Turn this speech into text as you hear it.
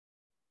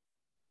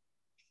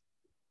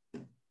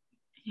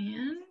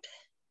And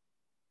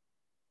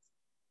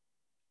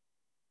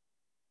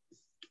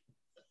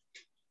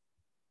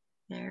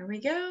there we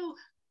go.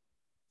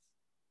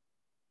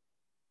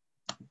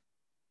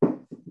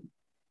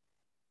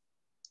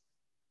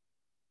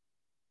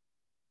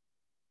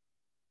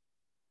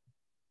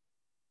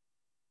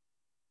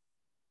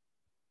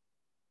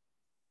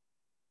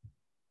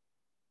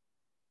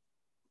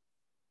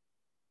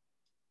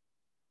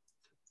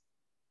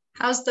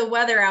 How's the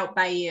weather out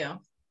by you?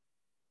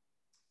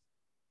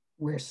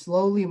 We're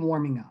slowly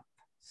warming up,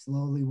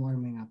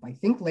 I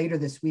think later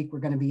this week, we're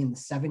going to be in the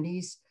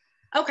 70s.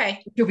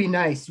 Okay. It'll be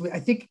nice. I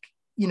think,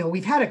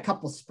 we've had a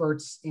couple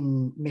spurts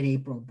in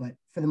mid-April, but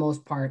for the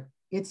most part,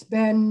 it's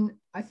been,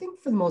 I think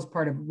for the most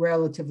part, a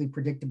relatively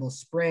predictable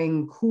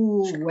spring,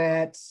 cool,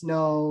 wet,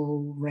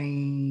 snow,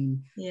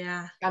 rain.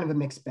 Yeah. Kind of a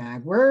mixed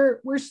bag. We're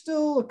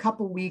still a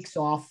couple weeks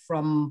off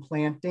from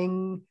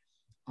planting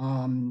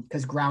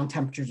because ground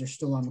temperatures are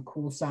still on the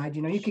cool side.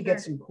 You could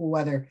get some cool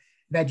weather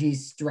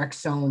veggies, direct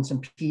sown, some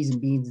peas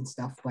and beans and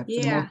stuff, but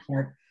for the most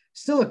part,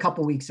 still a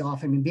couple weeks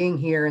off. I mean, being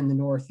here in the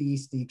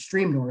Northeast, the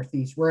extreme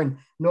Northeast, we're in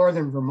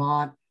northern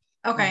Vermont.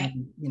 Okay.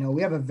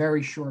 We have a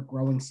very short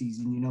growing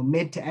season,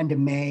 mid to end of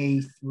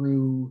May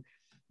through,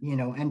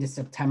 end of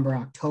September,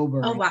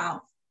 October. Oh,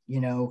 wow.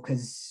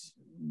 Because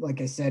like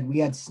I said, we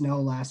had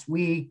snow last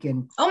week.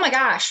 And oh my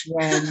gosh,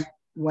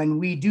 when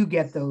we do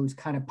get those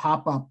kind of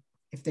pop up,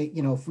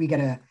 if we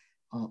get a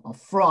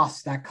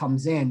frost that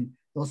comes in,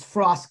 those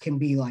frosts can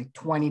be like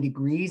 20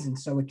 degrees. And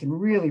so it can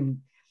really,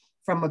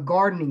 from a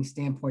gardening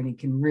standpoint, it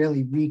can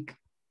really wreak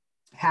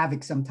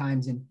havoc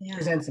sometimes and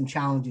present some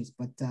challenges.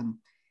 But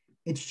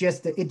it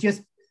just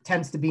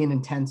tends to be an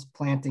intense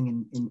planting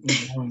in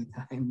growing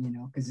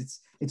time, because it's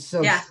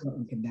so short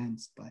and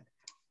condensed. But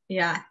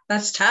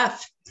that's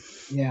tough.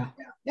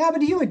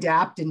 But you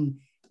adapt and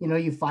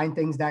you find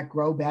things that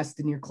grow best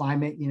in your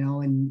climate,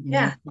 and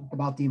talk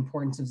about the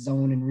importance of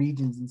zone and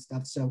regions and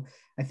stuff. So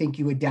I think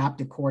you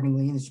adapt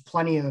accordingly. And there's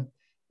plenty of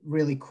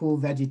really cool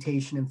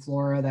vegetation and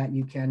flora that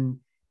you can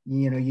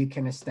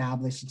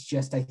establish. It's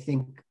just, I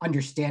think,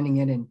 understanding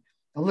it and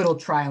a little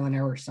trial and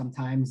error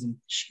sometimes. And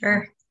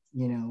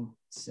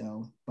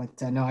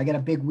but no, I got a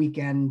big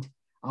weekend.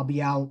 I'll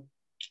be out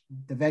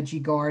the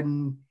veggie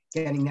garden,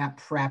 getting that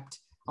prepped.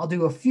 I'll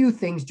do a few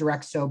things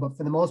direct sow, but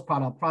for the most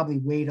part, I'll probably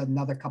wait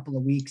another couple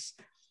of weeks.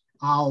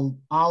 I'll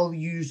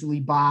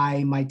usually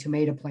buy my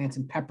tomato plants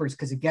and peppers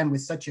because, again,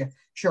 with such a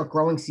short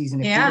growing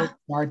season, if you don't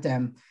start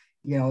them,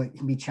 it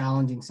can be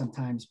challenging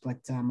sometimes. But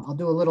I'll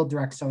do a little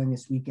direct sowing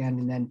this weekend,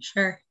 and then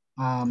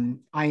I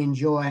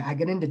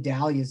got into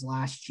dahlias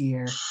last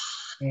year,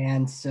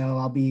 and so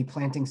I'll be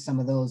planting some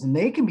of those, and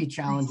they can be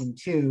challenging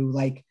too.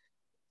 Like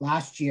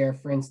last year,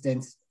 for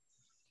instance,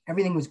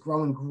 everything was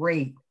growing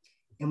great.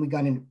 And we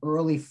got an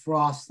early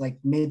frost like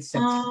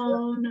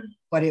mid-September,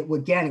 but it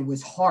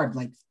was hard,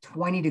 like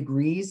 20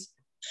 degrees.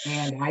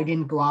 And I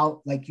didn't go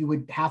out. Like you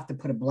would have to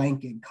put a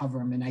blanket and cover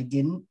them. And I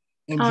didn't.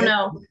 And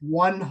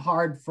one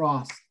hard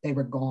frost, they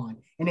were gone.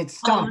 And it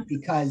stunk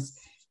because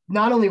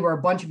not only were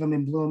a bunch of them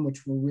in bloom,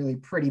 which were really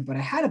pretty, but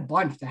I had a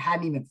bunch that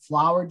hadn't even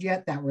flowered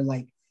yet that were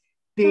like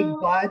big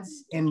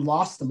buds and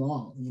lost them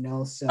all,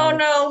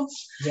 So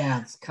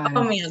it's kind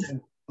of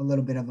a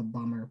little bit of a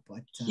bummer,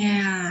 but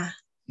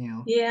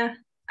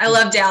I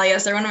love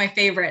dahlias. They're one of my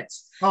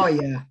favorites. Oh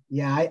yeah.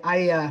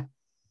 I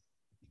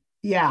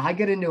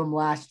got into them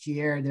last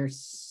year. They're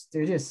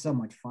just so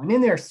much fun,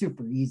 and they're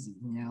super easy,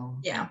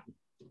 Yeah.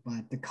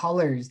 But the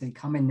colors they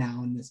come in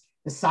now, and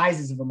the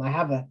sizes of them. I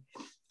have a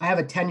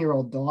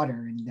 10-year-old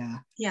daughter, and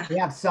they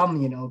have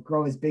some,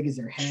 grow as big as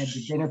her head.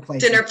 The dinner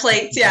plates.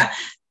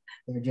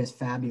 They're just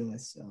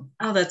fabulous. So.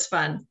 Oh, that's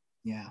fun.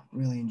 Yeah,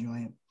 really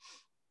enjoy it.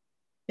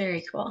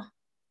 Very cool.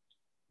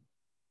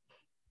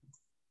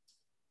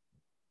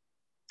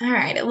 All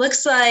right, it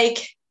looks like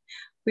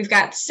we've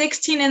got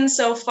 16 in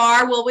so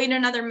far. We'll wait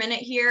another minute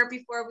here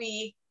before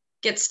we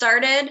get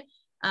started,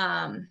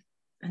 and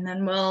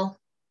then we'll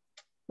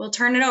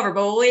turn it over.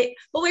 But we'll wait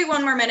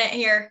one more minute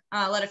here.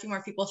 Let a few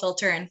more people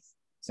filter in.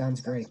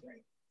 Sounds great.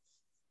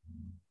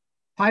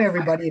 Hi,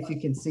 everybody, if you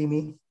can see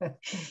me.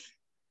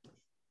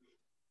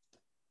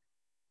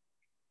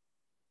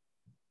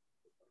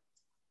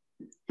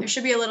 There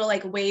should be a little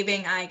like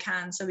waving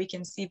icon so we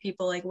can see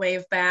people like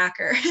wave back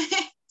or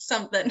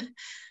something.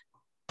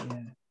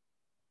 Yeah.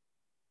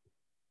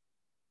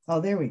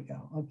 Oh, there we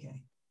go.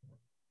 Okay.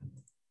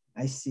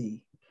 I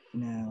see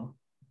now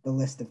the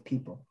list of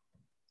people.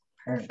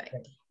 Perfect.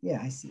 Right. Yeah,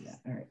 I see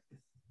that. All right.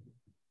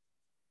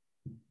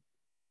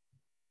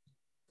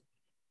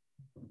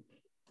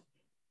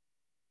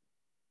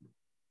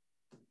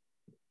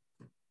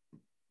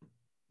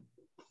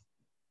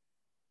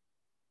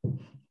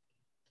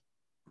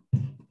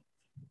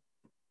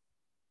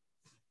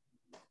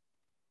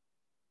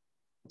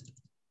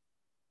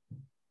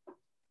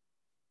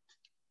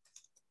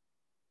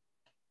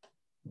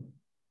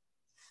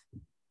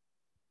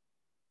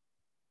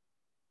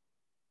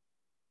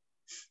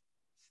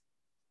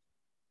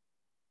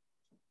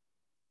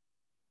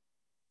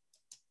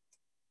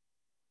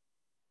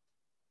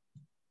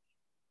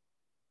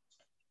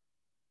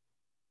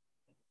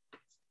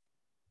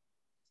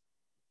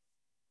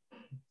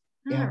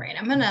 All right,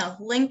 I'm gonna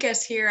link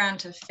us here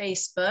onto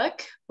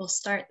Facebook. We'll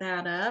start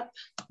that up.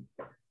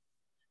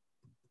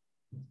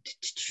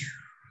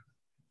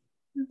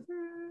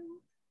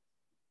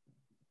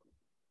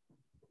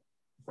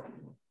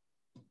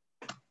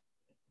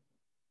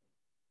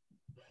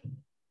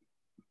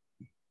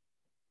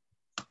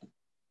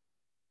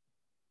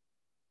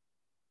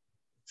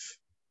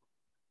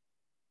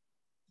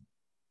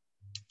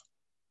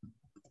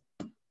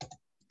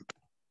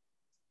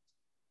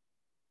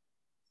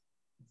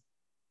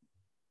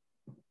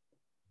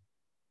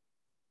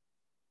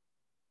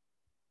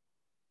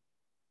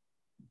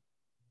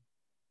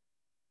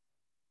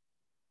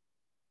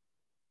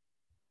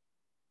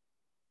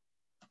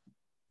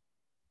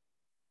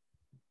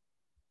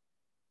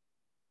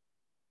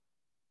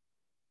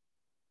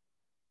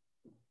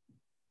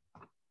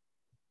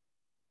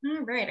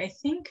 All right, I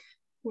think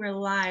we're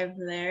live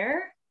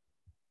there.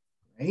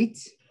 Great.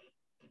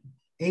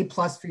 A+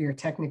 for your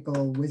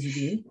technical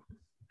wizardry.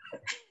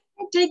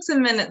 It takes a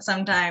minute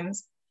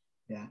sometimes.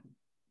 Yeah.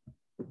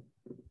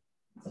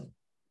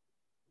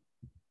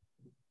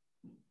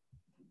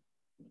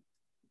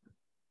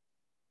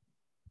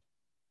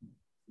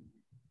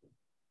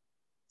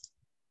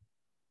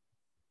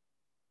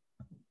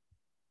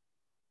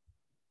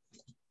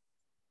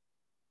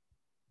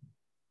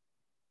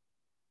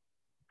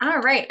 All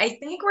right, I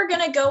think we're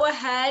gonna go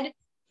ahead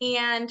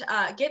and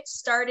get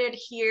started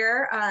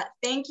here.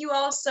 Thank you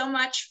all so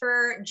much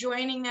for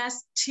joining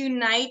us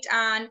tonight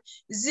on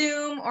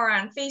Zoom or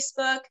on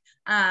Facebook.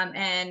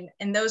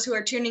 And those who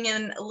are tuning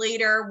in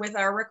later with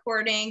our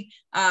recording,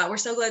 we're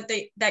so glad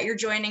that you're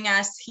joining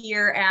us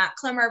here at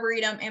Clem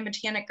Arboretum and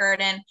Botanic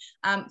Garden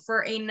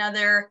for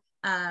another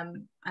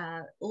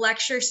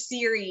lecture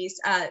series.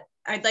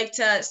 I'd like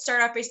to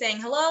start off by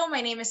saying hello.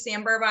 My name is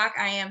Sam Burbach.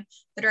 I am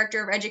the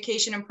Director of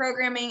Education and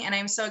Programming, and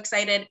I'm so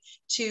excited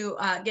to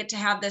get to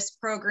have this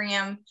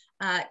program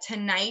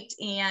tonight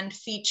and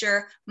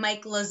feature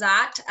Mike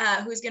Lazat,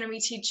 who's going to be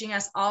teaching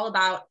us all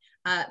about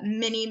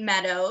mini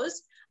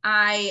meadows.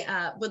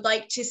 I would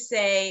like to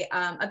say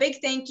a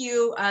big thank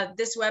you.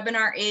 This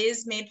webinar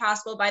is made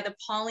possible by the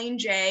Pauline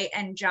J.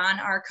 and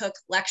John R. Cook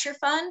Lecture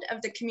Fund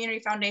of the Community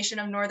Foundation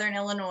of Northern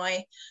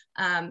Illinois.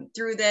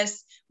 Through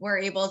this, we're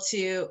able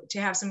to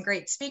have some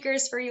great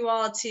speakers for you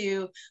all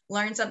to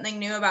learn something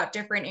new about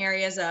different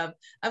areas of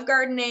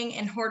gardening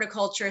and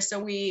horticulture. So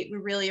we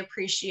really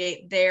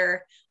appreciate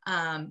their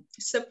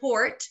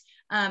support.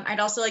 I'd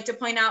also like to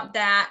point out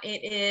that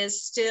it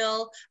is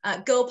still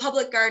Go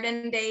Public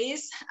Garden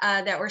Days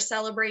that we're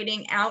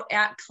celebrating out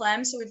at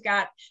Clem. So we've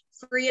got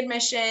free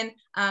admission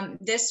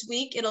this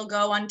week. It'll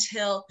go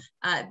until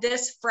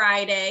this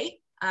Friday,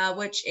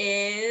 which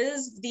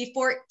is the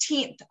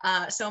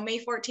 14th. So May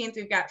 14th,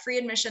 we've got free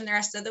admission the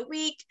rest of the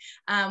week.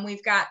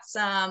 We've got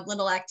some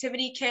little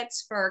activity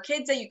kits for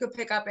kids that you could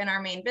pick up in our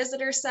main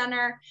visitor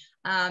center.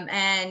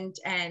 And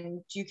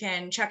you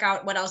can check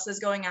out what else is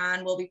going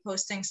on. We'll be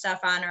posting stuff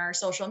on our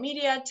social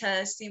media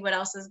to see what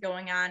else is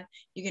going on.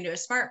 You can do a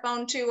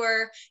smartphone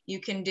tour.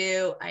 You can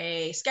do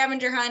a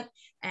scavenger hunt.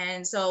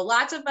 And so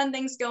lots of fun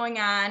things going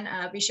on.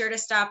 Be sure to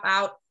stop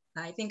out.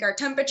 I think our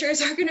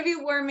temperatures are going to be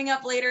warming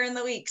up later in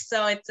the week.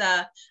 So it's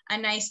a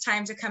nice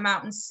time to come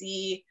out and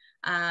see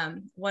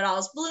what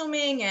all's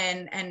blooming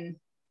and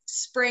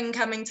spring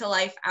coming to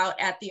life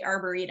out at the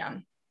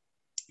Arboretum.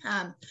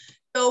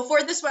 So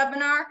for this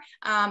webinar,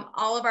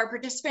 all of our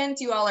participants,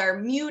 you all are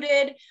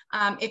muted.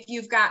 If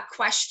you've got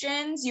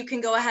questions, you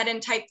can go ahead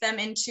and type them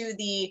into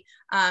the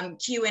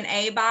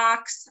Q&A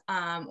box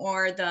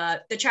or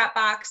the chat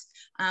box.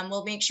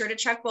 We'll make sure to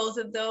check both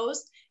of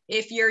those.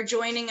 If you're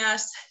joining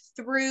us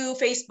through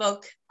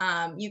Facebook,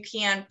 you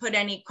can put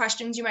any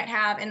questions you might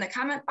have in the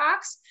comment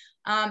box.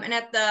 And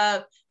at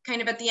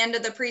the end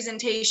of the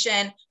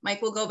presentation,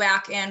 Mike will go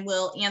back and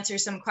we'll answer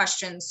some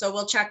questions. So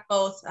we'll check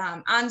both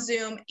on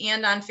Zoom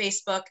and on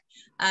Facebook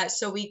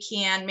so we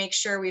can make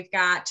sure we've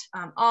got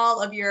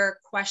all of your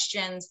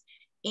questions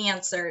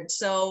answered.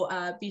 So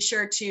be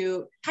sure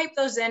to type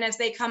those in as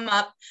they come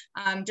up.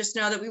 Just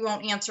know that we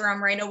won't answer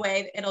them right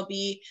away. It'll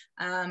be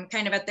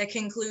kind of at the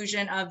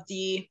conclusion of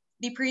the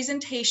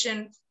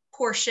presentation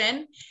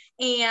portion.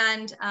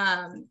 And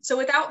so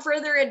without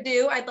further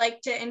ado, I'd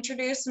like to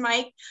introduce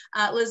Mike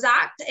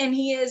Lazat, and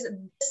he is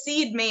the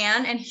seed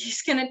man, and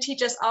he's going to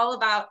teach us all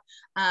about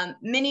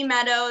mini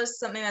meadows,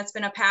 something that's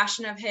been a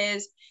passion of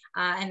his,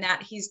 and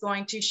that he's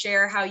going to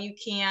share how you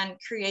can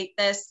create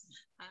this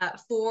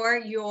for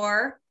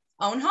your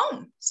own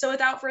home. So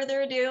without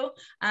further ado,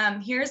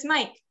 here's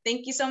Mike.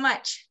 Thank you so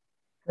much.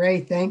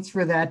 Great. Thanks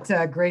for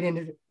that great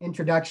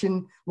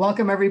introduction.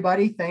 Welcome,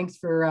 everybody. Thanks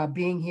for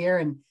being here.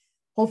 And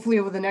hopefully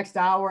over the next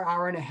hour,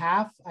 hour and a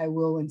half, I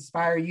will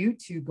inspire you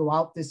to go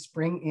out this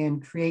spring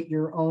and create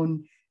your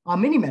own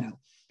mini meadow.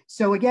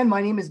 So again,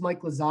 my name is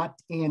Mike Lazat,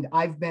 and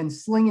I've been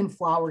slinging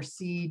flower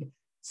seed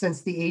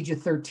since the age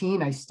of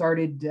 13. I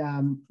started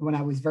when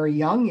I was very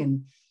young,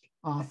 and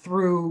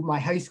through my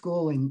high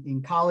school and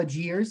in college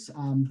years,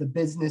 the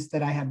business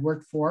that I had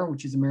worked for,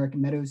 which is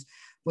American Meadows,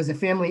 was a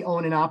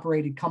family-owned and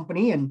operated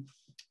company. And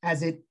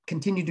as it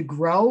continued to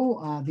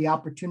grow, the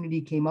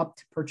opportunity came up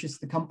to purchase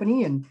the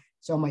company. And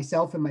so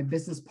myself and my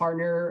business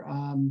partner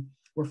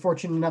were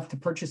fortunate enough to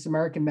purchase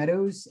American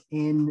Meadows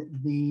in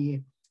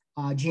the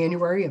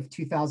January of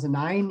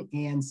 2009.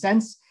 And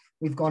since,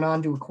 we've gone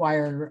on to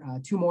acquire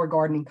 2 more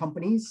gardening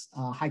companies,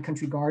 High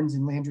Country Gardens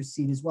and Landers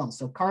Seed as well.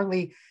 So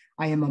currently,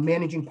 I am a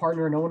managing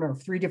partner and owner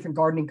of 3 different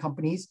gardening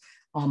companies.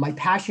 My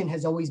passion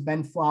has always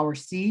been flower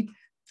seed.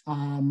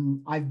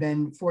 I've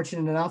been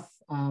fortunate enough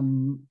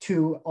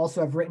to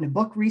also have written a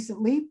book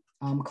recently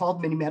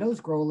called Mini Meadows,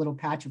 Grow a Little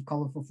Patch of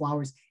Colorful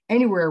Flowers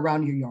Anywhere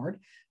Around Your Yard.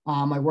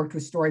 I worked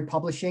with Story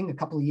Publishing a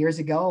couple of years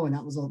ago, and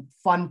that was a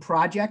fun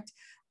project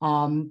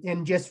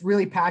and just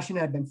really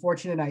passionate. I've been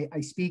fortunate.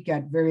 I speak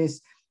at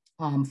various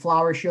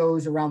flower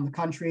shows around the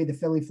country, the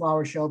Philly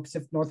Flower Show,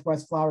 Pacific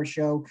Northwest Flower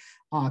Show,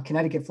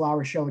 Connecticut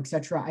Flower Show,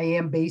 etc. I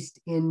am based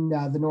in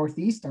the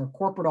Northeast. Our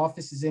corporate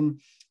office is in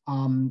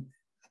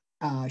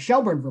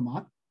Shelburne,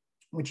 Vermont,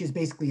 which is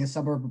basically a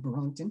suburb of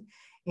Burlington.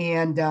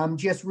 And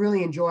just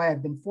really enjoy.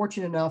 I've been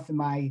fortunate enough in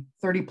my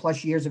 30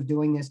 plus years of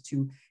doing this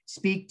to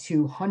speak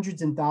to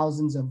hundreds and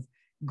thousands of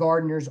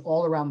gardeners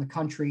all around the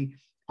country,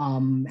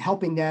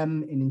 helping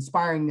them and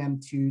inspiring them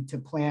to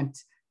plant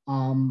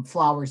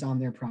flowers on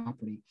their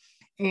property.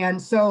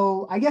 And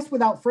so I guess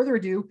without further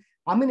ado,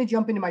 I'm going to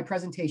jump into my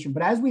presentation.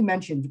 But as we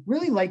mentioned,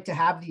 really like to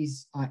have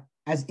these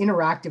as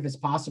interactive as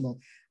possible.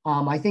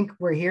 I think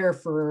we're here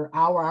for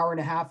hour and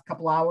a half,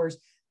 couple hours.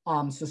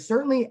 So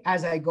certainly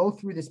as I go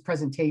through this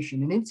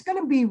presentation, and it's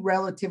going to be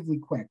relatively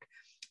quick,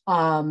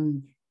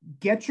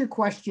 get your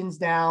questions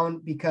down,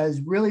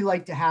 because really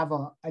like to have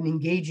an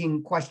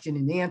engaging question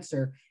and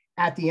answer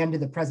at the end of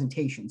the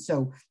presentation.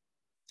 So,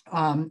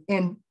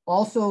 and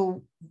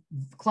also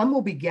Clem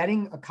will be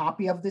getting a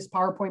copy of this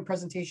PowerPoint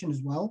presentation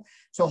as well.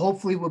 So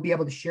hopefully we'll be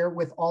able to share it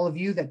with all of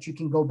you, that you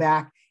can go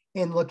back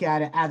and look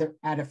at it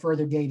at a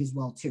further date as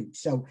well too.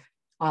 So,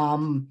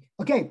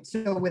 okay,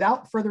 so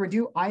without further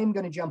ado, I am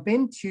going to jump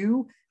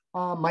into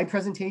my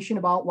presentation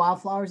about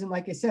wildflowers. And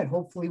like I said,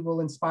 hopefully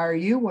will inspire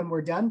you when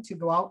we're done to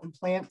go out and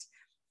plant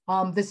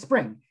this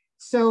spring.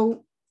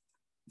 So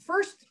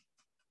first,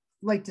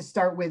 I'd like to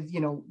start with,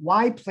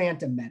 why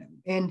plant a meadow?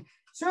 And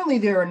certainly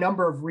there are a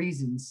number of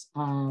reasons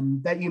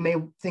that you may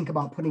think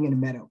about putting in a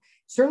meadow.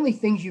 Certainly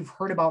things you've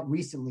heard about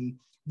recently,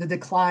 the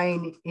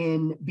decline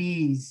in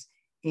bees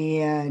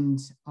and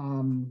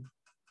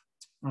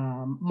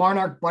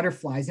monarch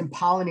butterflies and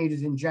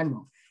pollinators in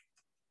general.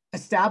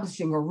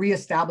 Establishing or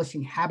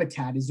reestablishing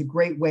habitat is a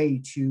great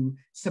way to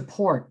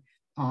support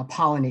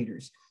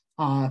pollinators.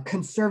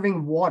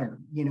 Conserving water,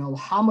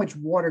 how much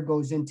water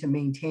goes into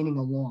maintaining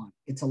a lawn?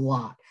 It's a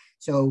lot.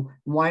 So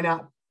why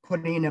not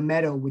put in a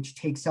meadow which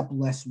takes up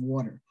less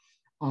water?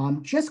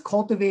 Just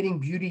cultivating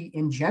beauty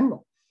in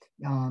general.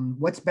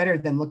 What's better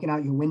than looking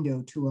out your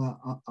window to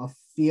a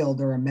field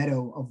or a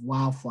meadow of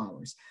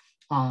wildflowers?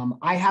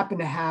 I happen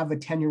to have a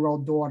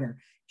 10-year-old daughter.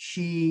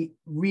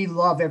 We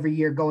love every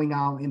year going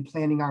out and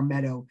planting our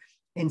meadow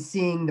and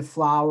seeing the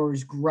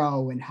flowers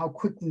grow and how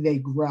quickly they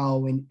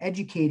grow, and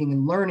educating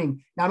and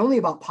learning not only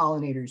about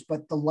pollinators,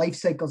 but the life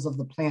cycles of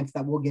the plants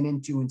that we'll get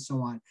into and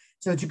so on.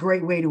 So it's a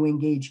great way to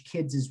engage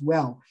kids as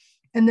well.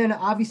 And then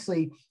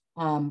obviously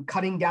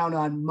cutting down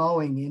on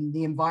mowing and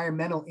the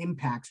environmental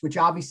impacts, which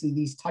obviously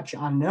these touch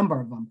on a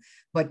number of them,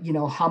 but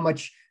how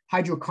much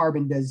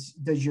hydrocarbon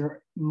does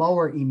your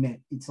mower emit?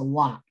 It's a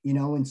lot,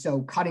 and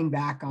so cutting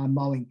back on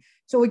mowing.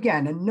 So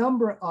again, a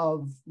number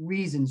of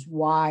reasons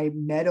why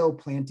meadow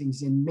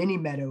plantings and mini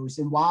meadows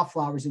and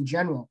wildflowers in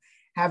general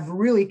have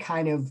really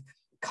kind of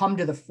come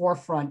to the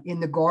forefront in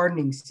the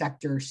gardening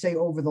sector, say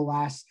over the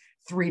last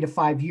 3 to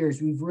 5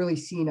 years. We've really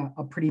seen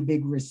a pretty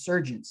big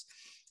resurgence.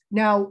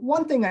 Now,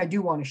 one thing I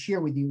do want to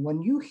share with you,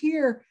 when you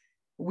hear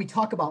we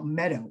talk about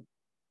meadow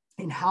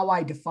and how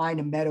I define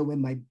a meadow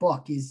in my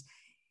book, is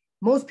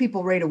most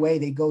people right away,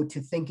 they go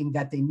to thinking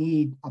that they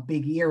need a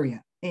big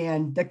area.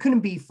 And that couldn't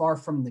be far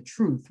from the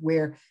truth,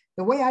 where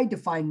the way I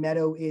define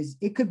meadow is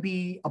it could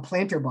be a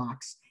planter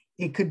box.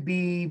 It could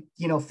be,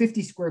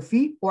 50 square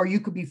feet, or you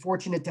could be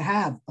fortunate to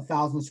have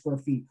 1,000 square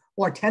feet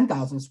or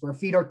 10,000 square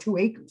feet or 2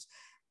 acres.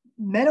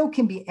 Meadow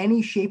can be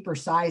any shape or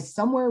size,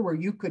 somewhere where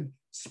you could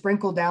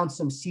sprinkle down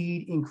some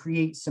seed and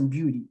create some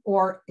beauty.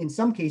 Or in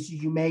some cases,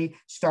 you may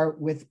start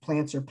with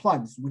plants or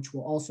plugs, which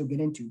we'll also get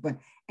into. But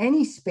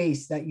any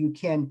space that you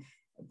can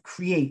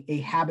create a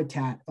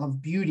habitat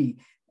of beauty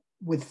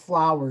with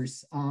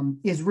flowers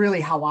is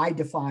really how I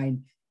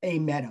define a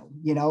meadow,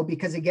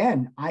 because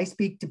again, I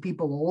speak to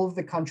people all over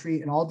the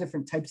country in all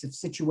different types of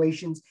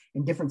situations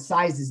and different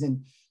sizes.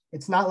 And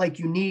it's not like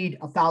you need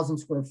 1,000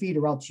 square feet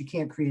or else you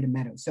can't create a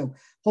meadow. So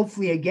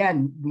hopefully,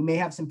 again, we may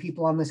have some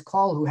people on this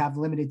call who have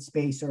limited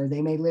space, or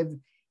they may live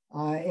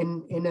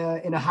in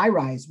a high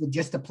rise with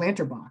just a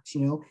planter box.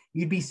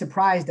 You'd be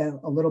surprised at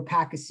a little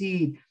pack of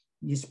seed.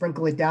 You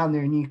sprinkle it down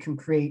there and you can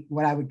create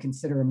what I would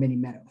consider a mini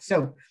meadow.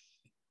 So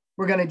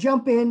we're going to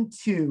jump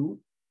into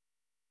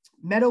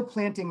Meadow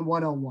Planting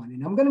 101.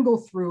 And I'm going to go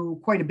through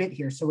quite a bit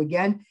here. So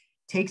again,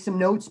 take some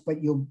notes,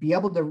 but you'll be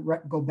able to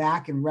go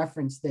back and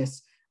reference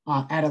this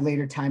at a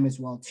later time as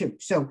well too.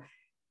 So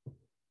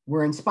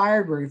we're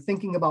inspired, we're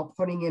thinking about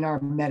putting in our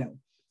meadow.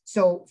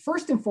 So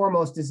first and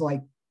foremost is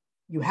like,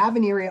 you have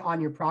an area on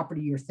your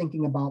property you're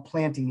thinking about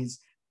planting, is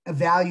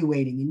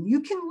evaluating. And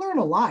you can learn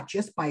a lot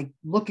just by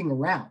looking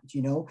around,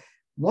 you know,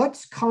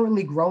 what's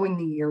currently growing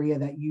the area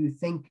that you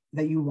think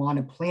that you want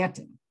to plant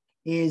in.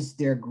 Is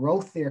there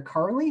growth there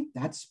currently?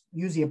 That's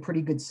usually a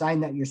pretty good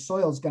sign that your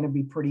soil is going to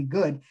be pretty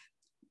good.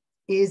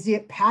 Is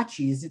it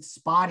patchy? Is it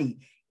spotty?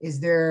 Is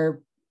there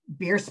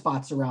bare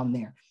spots around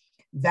there?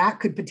 That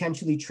could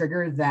potentially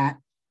trigger that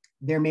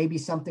there may be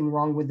something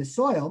wrong with the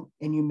soil,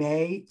 and you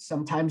may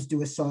sometimes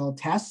do a soil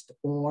test,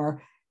 or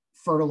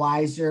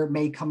fertilizer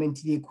may come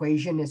into the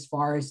equation as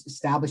far as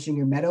establishing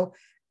your meadow.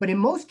 But in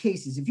most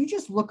cases, if you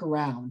just look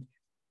around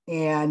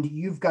and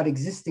you've got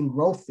existing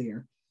growth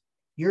there,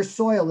 your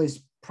soil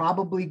is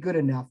probably good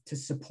enough to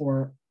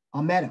support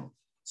a meadow.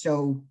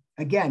 So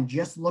again,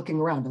 just looking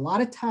around. A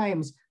lot of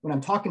times when I'm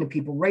talking to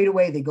people, right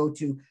away they go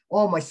to,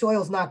 oh, my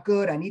soil's not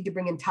good, I need to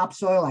bring in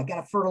topsoil, I got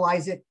to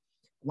fertilize it.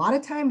 A lot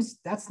of times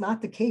that's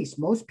not the case.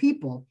 Most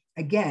people,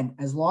 again,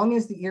 as long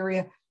as the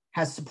area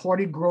has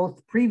supported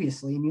growth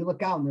previously, and you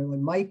look out and they're like,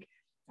 Mike,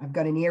 I've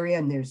got an area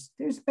and there's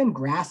been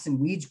grass and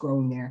weeds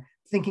growing there,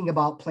 thinking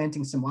about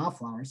planting some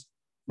wildflowers.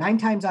 9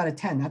 times out of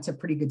 10, that's a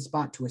pretty good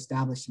spot to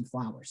establish some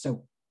flowers.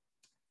 So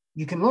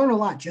you can learn a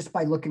lot just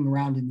by looking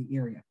around in the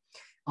area.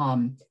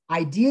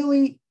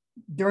 Ideally,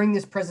 during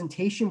this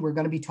presentation, we're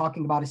going to be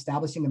talking about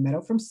establishing a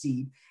meadow from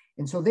seed.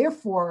 And so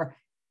therefore,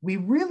 we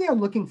really are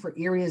looking for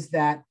areas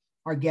that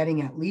are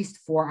getting at least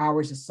 4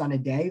 hours of sun a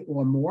day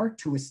or more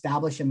to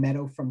establish a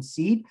meadow from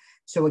seed.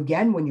 So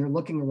again, when you're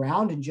looking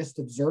around and just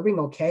observing,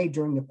 okay,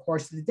 during the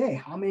course of the day,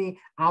 how many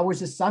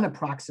hours of sun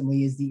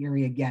approximately is the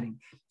area getting?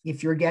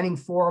 If you're getting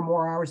 4 or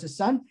more hours of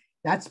sun,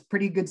 that's a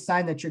pretty good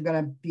sign that you're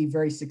going to be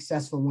very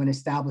successful when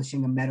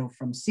establishing a meadow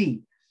from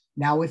seed.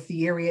 Now, if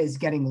the area is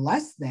getting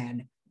less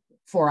than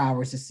 4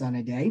 hours of sun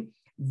a day,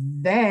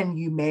 then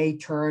you may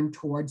turn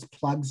towards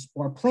plugs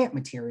or plant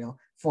material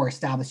for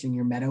establishing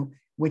your meadow,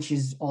 which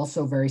is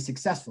also very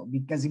successful.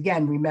 Because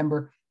again,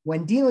 remember,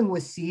 when dealing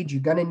with seeds,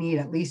 you're going to need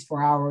at least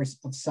 4 hours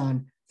of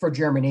sun for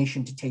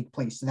germination to take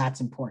place. So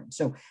that's important.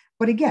 So,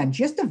 but again,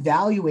 just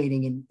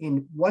evaluating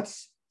in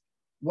what's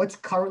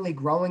currently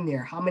growing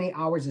there, how many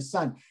hours of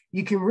sun,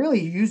 you can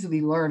really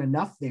usually learn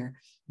enough there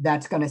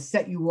that's going to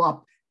set you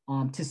up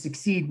to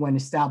succeed when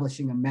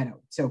establishing a meadow.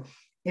 So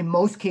in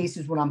most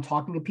cases, when I'm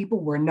talking to people,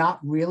 we're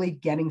not really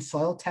getting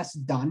soil tests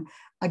done.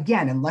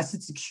 Again, unless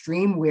it's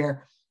extreme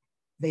where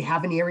they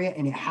have an area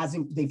and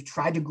they've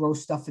tried to grow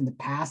stuff in the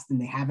past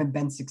and they haven't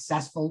been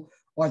successful,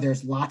 or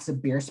there's lots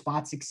of bare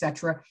spots,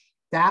 etc.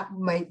 That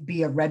might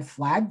be a red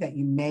flag that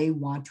you may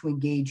want to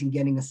engage in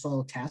getting a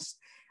soil test.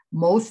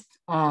 Most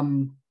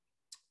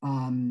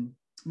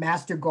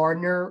master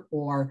gardener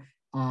or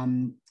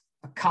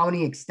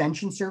county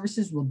extension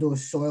services will do a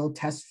soil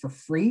test for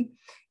free.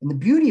 And the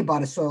beauty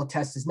about a soil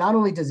test is not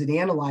only does it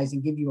analyze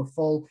and give you a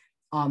full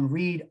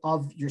read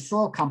of your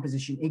soil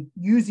composition, it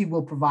usually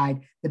will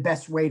provide the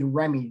best way to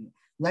remedy it.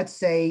 Let's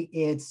say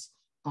it's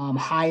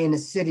high in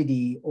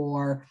acidity,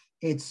 or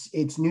it's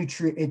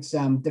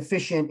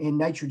deficient in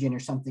nitrogen or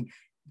something.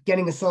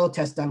 Getting a soil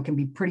test done can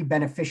be pretty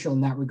beneficial in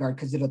that regard,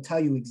 because it'll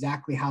tell you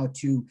exactly how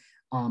to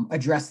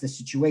address the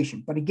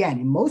situation. But again,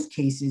 in most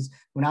cases,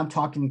 when I'm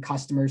talking to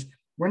customers,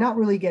 we're not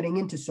really getting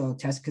into soil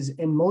tests, because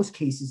in most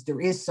cases, there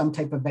is some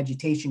type of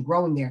vegetation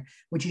growing there,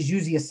 which is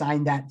usually a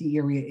sign that the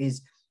area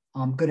is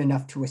good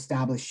enough to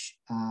establish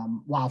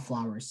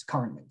wildflowers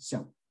currently.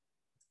 So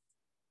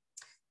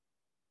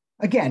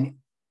again,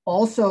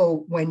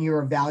 also when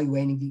you're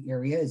evaluating the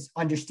area is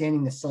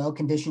understanding the soil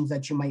conditions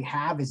that you might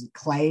have. Is it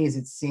clay? Is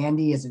it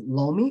sandy? Is it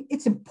loamy?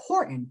 It's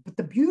important, but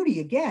the beauty,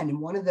 again, and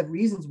one of the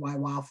reasons why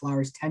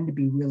wildflowers tend to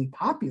be really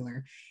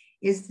popular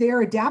is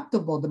they're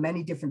adaptable to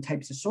many different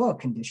types of soil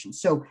conditions.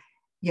 So,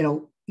 you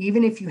know,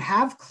 even if you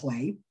have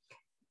clay,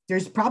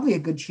 there's probably a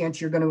good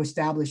chance you can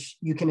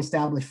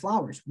establish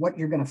flowers. What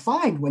you're going to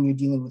find when you're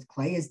dealing with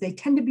clay is they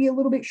tend to be a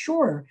little bit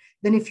shorter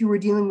than if you were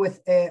dealing with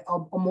a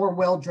more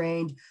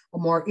well-drained, a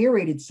more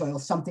aerated soil,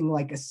 something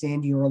like a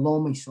sandy or a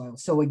loamy soil.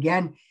 So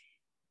again,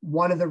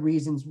 one of the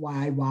reasons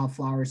why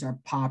wildflowers are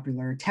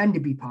popular, tend to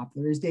be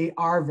popular, is they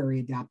are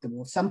very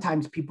adaptable.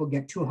 Sometimes people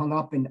get too hung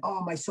up in,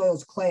 oh, my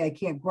soil's clay, I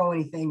can't grow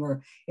anything,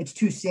 or it's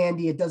too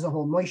sandy, it doesn't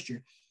hold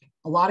moisture.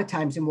 A lot of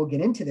times, and we'll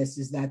get into this,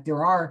 is that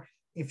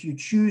if you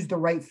choose the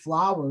right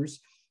flowers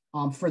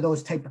for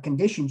those type of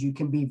conditions, you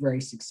can be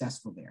very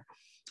successful there.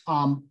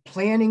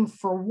 Planning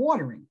for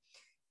watering.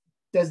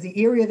 Does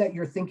the area that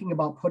you're thinking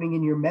about putting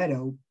in your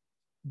meadow,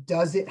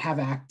 do you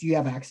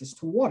have access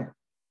to water?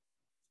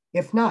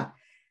 If not,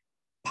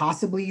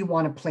 possibly you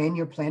want to plan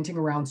your planting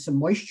around some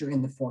moisture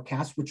in the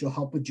forecast, which will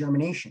help with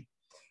germination.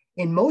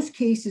 In most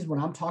cases, when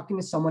I'm talking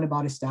to someone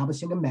about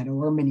establishing a meadow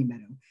or a mini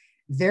meadow,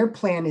 their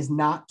plan is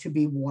not to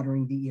be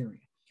watering the area.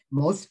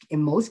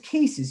 In most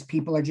cases,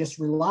 people are just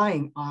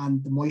relying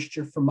on the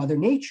moisture from Mother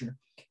Nature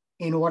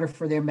in order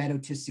for their meadow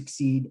to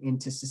succeed and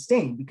to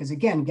sustain. Because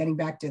again, getting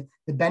back to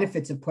the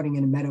benefits of putting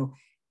in a meadow,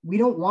 we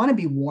don't want to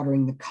be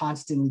watering the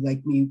constantly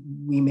like we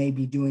may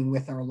be doing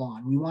with our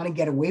lawn. We want to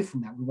get away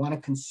from that. We want to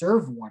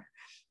conserve water.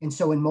 And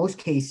so in most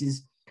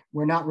cases,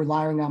 we're not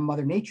relying on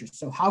Mother Nature.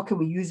 So how can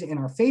we use it in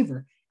our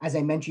favor? As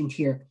I mentioned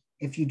here,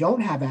 if you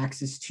don't have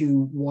access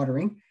to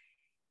watering,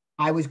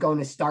 I was going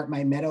to start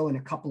my meadow in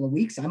a couple of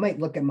weeks. I might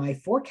look at my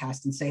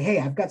forecast and say, hey,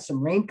 I've got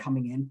some rain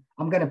coming in.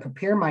 I'm going to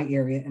prepare my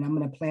area and I'm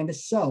going to plan to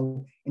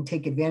sow and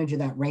take advantage of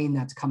that rain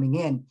that's coming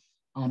in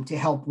to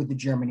help with the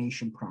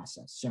germination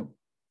process. So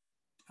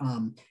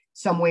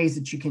some ways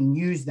that you can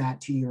use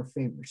that to your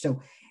favor.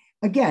 So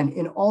again,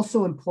 and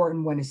also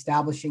important when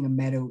establishing a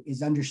meadow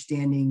is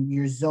understanding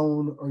your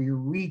zone or your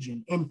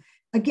region. And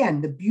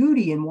again, the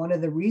beauty and one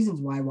of the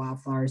reasons why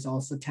wildflowers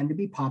also tend to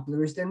be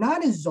popular is they're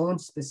not as zone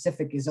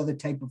specific as other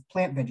type of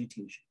plant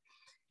vegetation.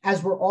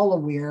 As we're all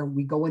aware,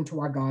 we go into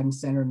our garden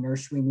center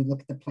nursery and we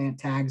look at the plant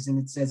tags and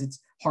it says it's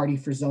hardy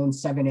for zone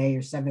 7A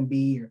or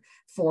 7B or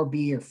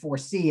 4B or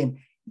 4C. And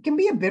it can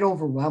be a bit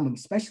overwhelming,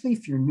 especially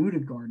if you're new to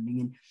gardening.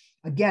 And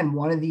again,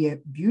 one of the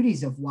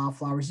beauties of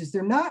wildflowers is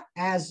they're not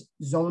as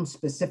zone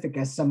specific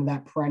as some of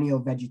that perennial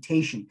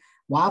vegetation.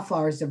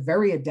 Wildflowers are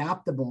very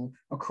adaptable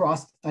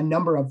across a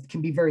number of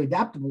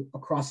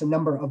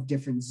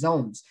different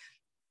zones.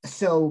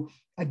 So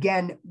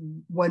again,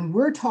 when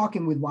we're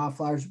talking with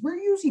wildflowers, we're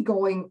usually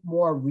going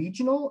more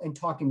regional and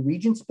talking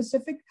region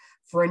specific.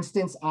 For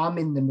instance, I'm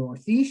in the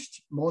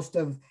Northeast. Most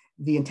of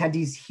the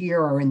attendees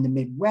here are in the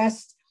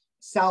Midwest,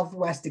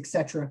 Southwest,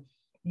 etc.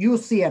 You'll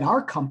see at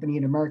our company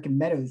at American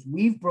Meadows,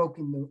 we've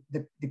broken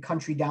the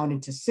country down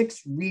into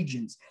 6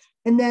 regions.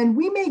 And then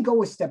we may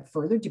go a step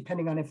further,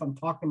 depending on if I'm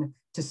talking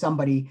to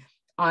somebody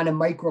on a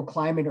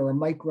microclimate or a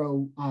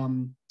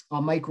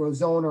micro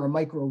zone or a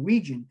micro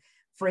region.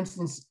 For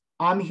instance,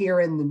 I'm here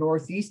in the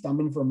Northeast, I'm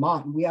in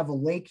Vermont, and we have a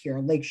lake here,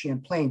 Lake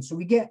Champlain. So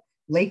we get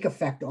lake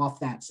effect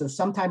off that. So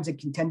sometimes it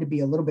can tend to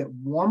be a little bit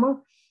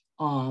warmer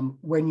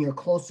when you're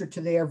closer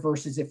to there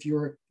versus if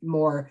you're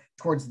more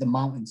towards the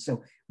mountains.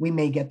 So we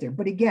may get there.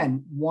 But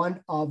again,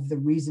 one of the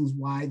reasons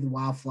why the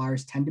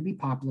wildflowers tend to be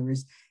popular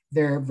is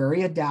they're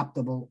very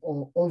adaptable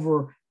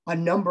over a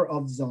number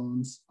of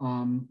zones,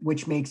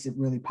 which makes it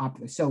really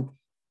popular. So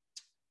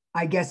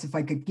I guess if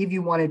I could give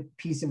you one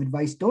piece of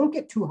advice, don't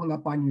get too hung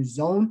up on your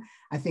zone.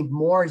 I think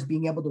more is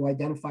being able to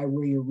identify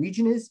where your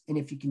region is. And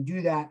if you can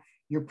do that,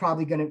 you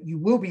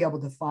will be able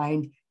to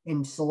find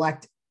and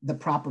select the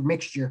proper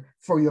mixture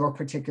for your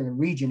particular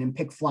region and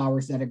pick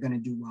flowers that are going to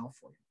do well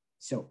for you.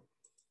 So,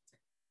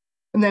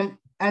 and then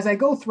as I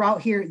go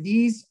throughout here,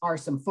 these are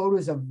some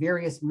photos of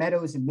various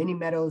meadows and mini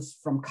meadows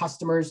from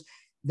customers.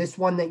 This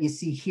one that you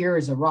see here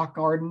is a rock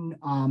garden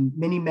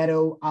mini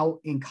meadow out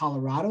in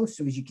Colorado.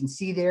 So as you can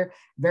see there,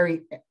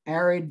 very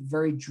arid,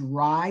 very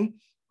dry.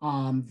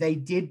 They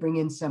did bring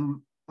in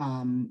some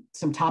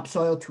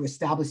topsoil to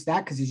establish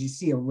that, because as you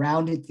see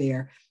around it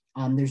there,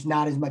 there's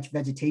not as much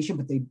vegetation,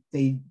 but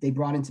they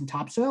brought in some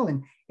topsoil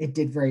and it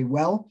did very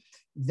well.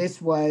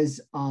 This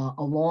was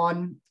a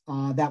lawn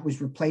that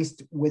was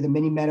replaced with a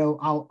mini meadow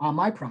out on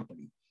my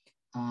property.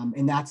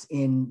 And that's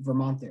in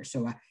Vermont there.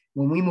 So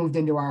when we moved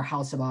into our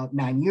house about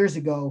 9 years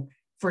ago,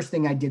 first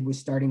thing I did was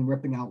starting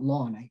ripping out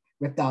lawn. I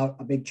ripped out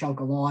a big chunk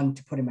of lawn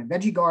to put in my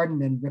veggie garden,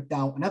 then ripped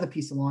out another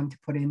piece of lawn to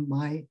put in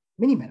my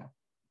mini meadow.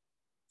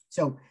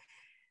 So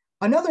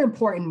another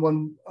important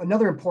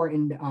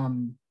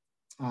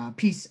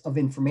piece of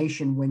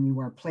information when you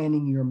are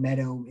planning your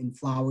meadow in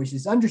flowers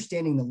is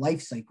understanding the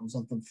life cycles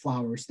of the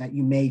flowers that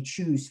you may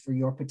choose for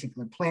your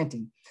particular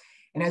planting.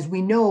 And as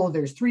we know,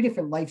 there's 3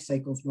 different life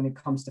cycles when it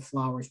comes to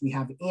flowers. We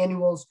have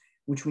annuals,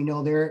 which we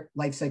know their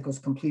life cycle is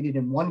completed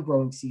in 1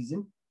 growing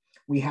season.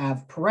 We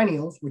have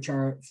perennials, which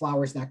are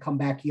flowers that come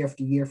back year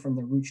after year from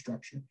their root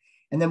structure.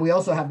 And then we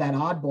also have that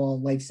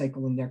oddball life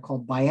cycle in there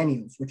called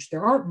biennials, which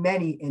there aren't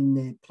many in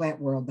the plant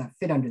world that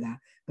fit under that,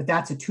 but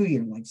that's a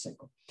 2-year life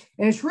cycle.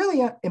 And it's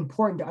really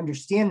important to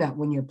understand that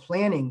when you're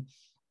planning,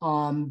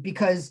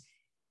 because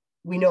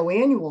we know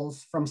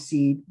annuals from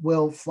seed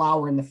will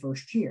flower in the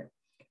first year.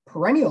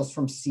 Perennials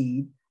from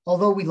seed,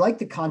 although we like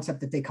the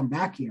concept that they come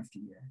back year after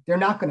year, they're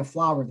not going to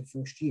flower the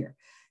first year.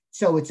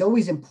 So it's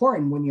always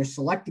important when you're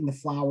selecting the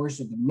flowers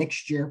or the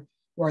mixture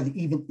or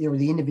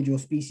the individual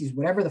species,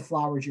 whatever the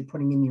flowers you're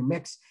putting in your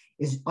mix,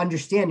 is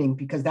understanding,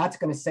 because that's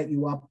going to set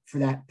you up for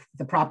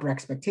the proper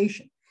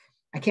expectation.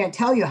 I can't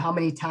tell you how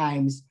many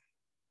times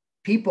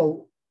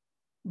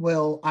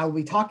I'll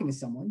be talking to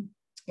someone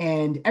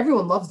and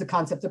everyone loves the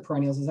concept of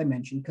perennials, as I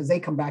mentioned, because they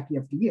come back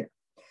year after year.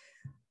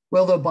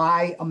 Well, they'll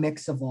buy a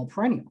mix of all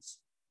perennials.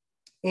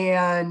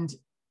 And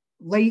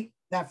late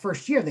that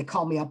first year, they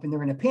call me up and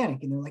they're in a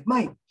panic and they're like,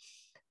 Mike,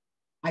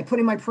 I put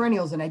in my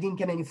perennials and I didn't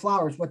get any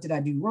flowers. What did I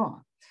do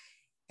wrong?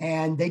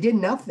 And they did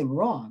nothing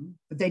wrong,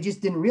 but they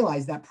just didn't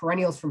realize that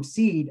perennials from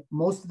seed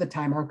most of the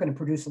time aren't going to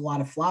produce a lot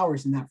of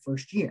flowers in that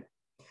first year.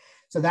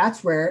 So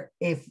that's where,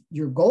 if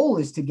your goal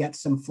is to get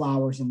some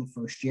flowers in the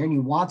first year and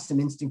you want some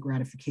instant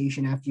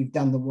gratification after you've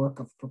done the work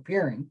of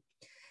preparing,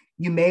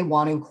 you may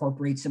want to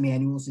incorporate some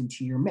annuals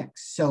into your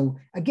mix. So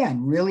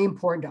again, really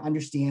important to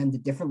understand the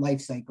different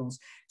life cycles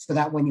so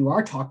that when you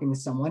are talking to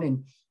someone,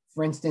 and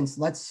For instance,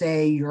 let's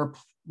say you're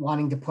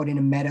wanting to put in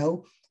a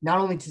meadow, not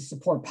only to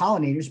support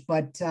pollinators,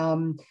 but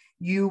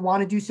you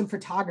want to do some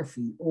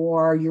photography,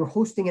 or you're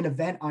hosting an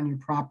event on your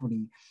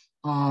property,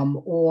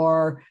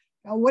 or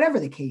whatever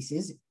the case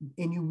is,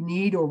 and you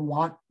need or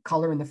want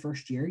color in the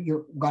first year,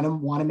 you're going to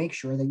want to make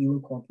sure that you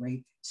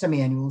incorporate some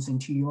annuals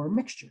into your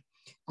mixture.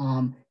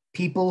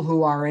 People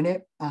who are in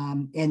it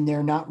and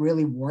they're not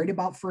really worried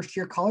about first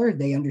year color,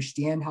 they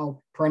understand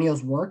how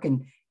perennials work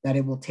and that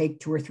it will take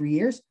 2 or 3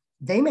 years,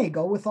 they may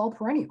go with all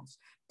perennials.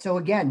 So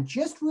again,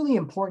 just really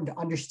important to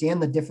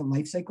understand the different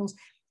life cycles,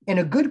 and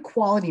a good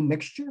quality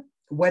mixture,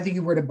 whether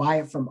you were to buy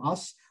it from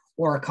us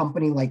or a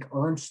company like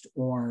Ernst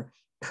or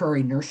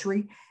Curry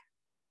Nursery.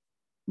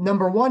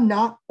 Number one,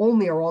 not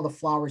only are all the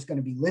flowers going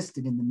to be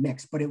listed in the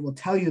mix, but it will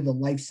tell you the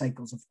life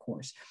cycles, of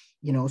course,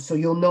 so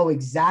you'll know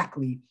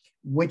exactly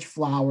which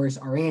flowers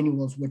are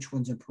annuals, which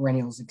ones are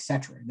perennials,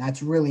 etc.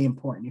 That's really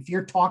important. If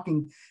you're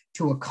talking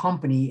to a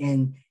company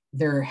and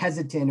they're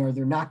hesitant or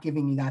they're not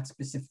giving you that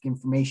specific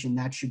information,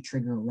 that should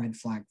trigger a red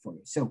flag for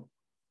you. So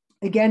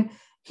again,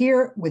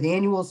 here with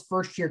annuals,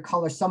 first year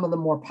color, some of the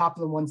more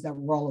popular ones that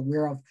we're all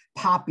aware of: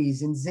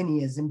 poppies and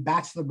zinnias and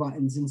bachelor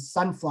buttons and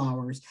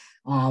sunflowers,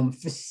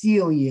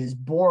 phacelias,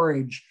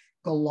 borage,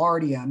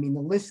 gaillardia. I mean, the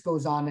list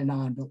goes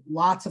on, but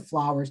lots of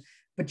flowers.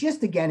 But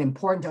just again,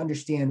 important to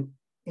understand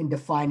in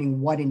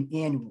defining what an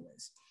annual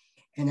is.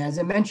 And as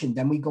I mentioned,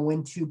 then we go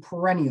into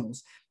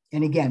perennials.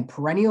 And again,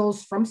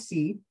 perennials from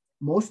seed,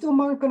 most of them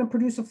aren't going to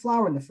produce a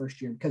flower in the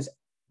first year, because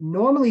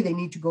normally they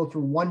need to go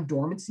through one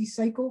dormancy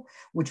cycle,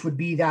 which would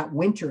be that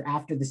winter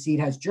after the seed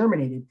has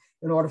germinated,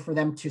 in order for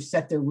them to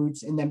set their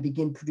roots and then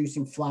begin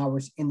producing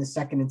flowers in the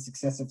second and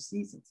successive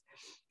seasons.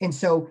 And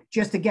so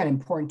just again,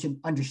 important to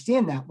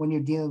understand that when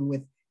you're dealing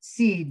with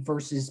seed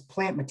versus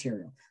plant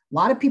material. A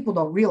lot of people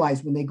don't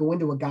realize when they go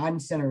into a garden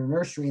center or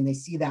nursery and they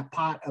see that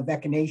pot of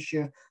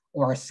echinacea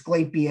or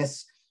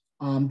asclepias,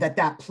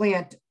 that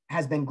plant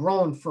has been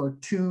grown for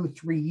 2-3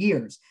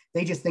 years.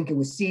 They just think it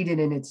was seeded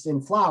and it's in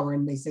flower.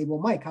 And they say, well,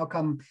 Mike, how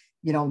come,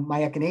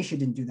 my echinacea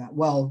didn't do that?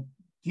 Well,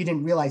 you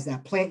didn't realize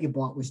that plant you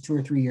bought was 2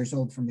 or 3 years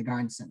old from the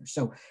garden center.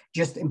 So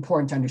just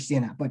important to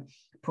understand that. But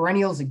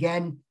perennials,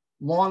 again,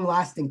 long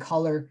lasting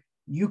color.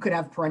 You could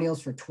have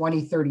perennials for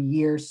 20, 30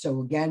 years.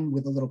 So again,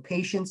 with a little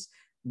patience,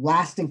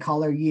 lasting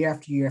color year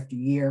after year after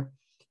year.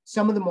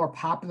 Some of the more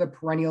popular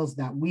perennials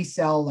that we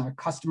sell, our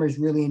customers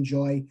really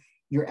enjoy: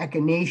 your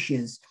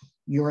echinaceas,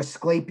 your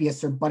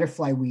asclepias or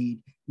butterfly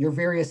weed, your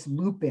various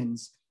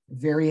lupins,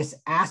 various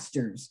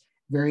asters,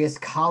 various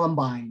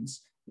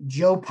columbines,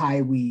 joe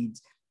pye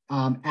weeds,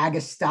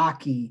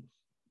 agastaki,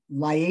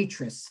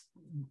 liatris,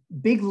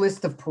 big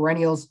list of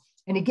perennials.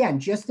 And again,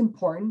 just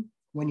important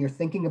when you're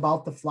thinking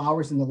about the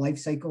flowers and the life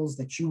cycles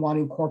that you want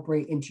to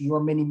incorporate into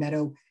your mini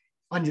meadow,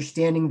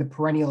 understanding the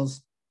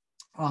perennials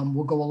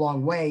will go a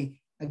long way,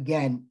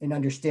 again, in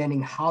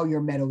understanding how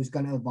your meadow is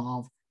going to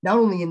evolve, not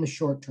only in the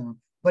short term,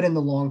 but in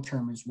the long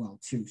term as well,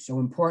 too. So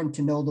important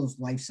to know those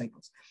life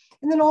cycles.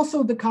 And then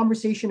also the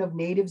conversation of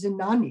natives and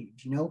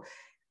non-natives.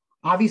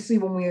 Obviously,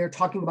 when we are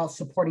talking about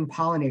supporting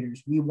pollinators,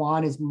 we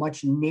want as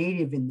much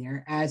native in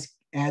there as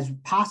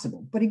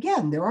possible. But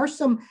again, there are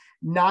some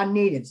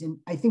non-natives. And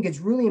I think it's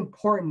really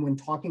important when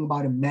talking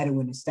about a meadow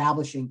and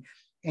establishing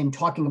and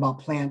talking about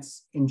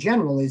plants in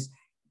general is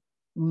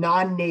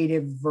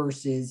non-native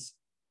versus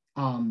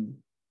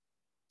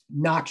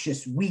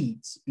noxious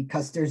weeds,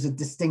 because there's a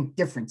distinct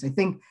difference. I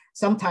think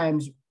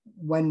sometimes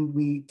when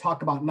we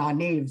talk about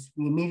non-natives,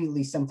 we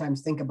immediately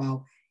sometimes think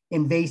about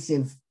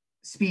invasive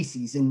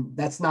species, and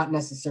that's not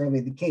necessarily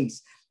the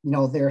case.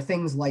 There are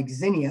things like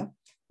zinnia,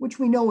 which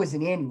we know is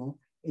an annual.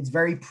 It's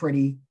very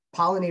pretty.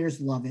 Pollinators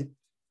love it.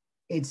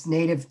 It's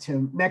native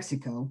to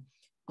Mexico.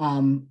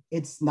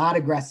 It's not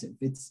aggressive.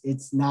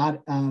 It's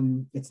not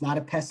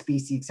a pest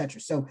species,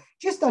 etc. So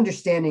just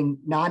understanding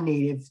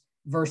non-native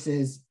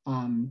versus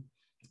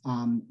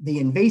the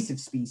invasive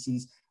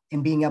species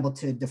and being able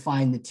to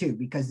define the two,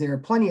 because there are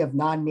plenty of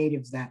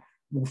non-natives that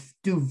will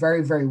do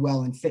very, very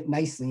well and fit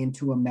nicely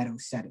into a meadow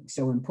setting.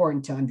 So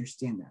important to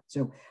understand that.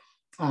 So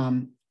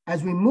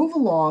as we move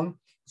along,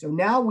 so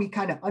now we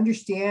kind of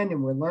understand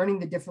and we're learning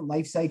the different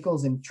life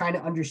cycles and trying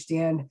to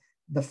understand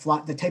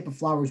the type of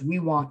flowers we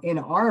want in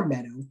our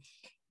meadow.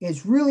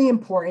 It's really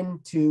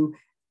important to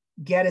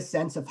get a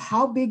sense of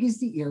how big is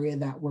the area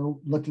that we're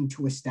looking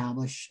to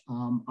establish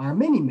our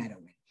mini meadow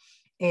in.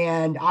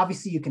 And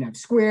obviously you can have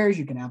squares,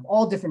 you can have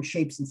all different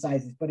shapes and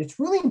sizes, but it's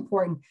really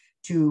important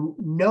to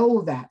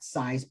know that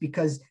size,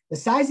 because the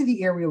size of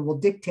the area will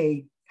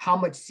dictate how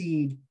much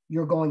seed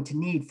you're going to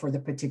need for the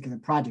particular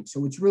project.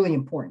 So it's really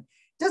important.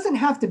 It doesn't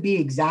have to be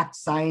exact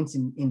science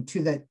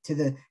to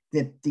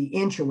the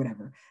inch or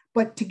whatever,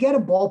 but to get a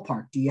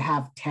ballpark, do you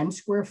have 10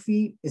 square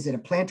feet? Is it a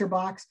planter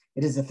box?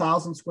 It is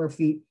 1,000 square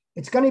feet.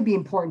 It's going to be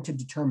important to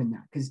determine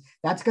that, because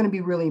that's going to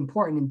be really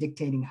important in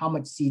dictating how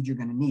much seed you're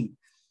going to need.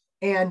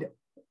 And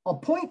a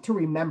point to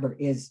remember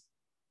is,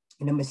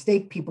 and a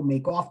mistake people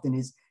make often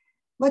is,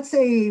 let's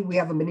say we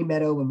have a mini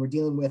meadow and we're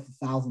dealing with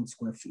 1,000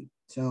 square feet.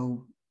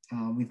 So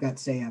we've got,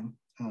 say,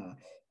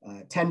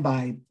 a 10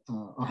 by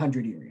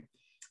 100 area.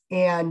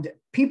 And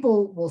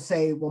people will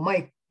say, well,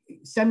 Mike,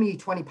 send me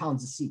 20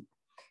 pounds of seed.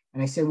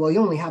 And I say, well, you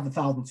only have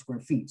 1,000 square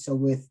feet. So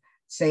with,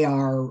 say,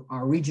 our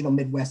regional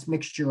Midwest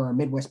mixture or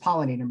Midwest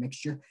pollinator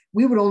mixture,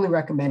 we would only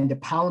recommend a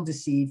pound of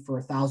seed for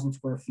 1,000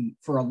 square feet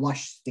for a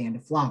lush stand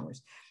of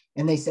flowers.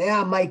 And they say,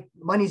 Mike,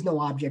 money's no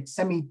object.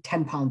 Send me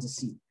 10 pounds of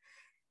seed.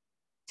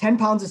 10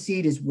 pounds of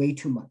seed is way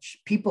too much.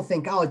 People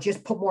think, oh,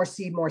 just put more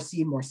seed, more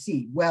seed, more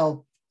seed.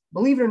 Well,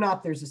 believe it or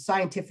not, there's a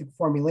scientific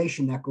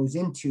formulation that goes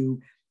into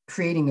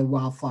creating a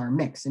wildflower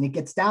mix, and it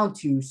gets down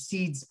to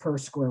seeds per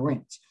square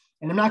inch.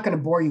 And I'm not going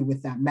to bore you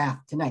with that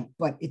math tonight,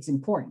 but it's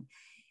important.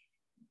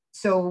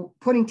 So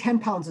putting 10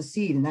 pounds of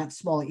seed in that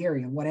small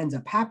area, what ends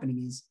up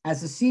happening is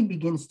as the seed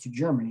begins to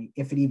germinate,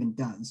 if it even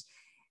does,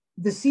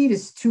 the seed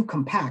is too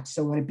compact.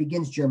 So when it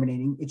begins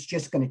germinating, it's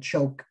just going to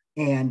choke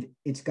and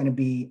it's going to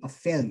be a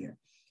failure.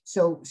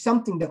 So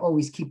something to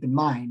always keep in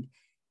mind,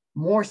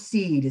 more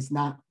seed is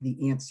not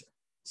the answer.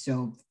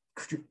 So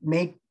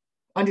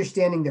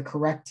understanding the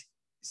correct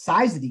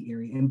size of the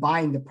area and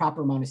buying the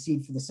proper amount of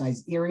seed for the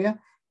size area,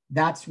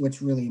 that's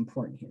what's really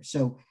important here.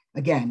 So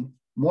again,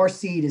 more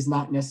seed is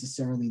not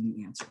necessarily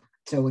the answer.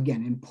 So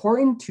again,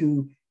 important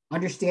to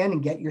understand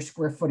and get your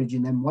square footage.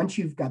 And then once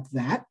you've got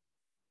that,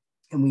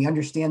 and we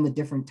understand the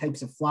different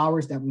types of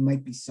flowers that we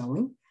might be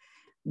sowing,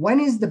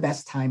 when is the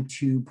best time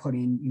to put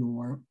in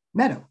your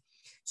meadow?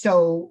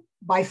 So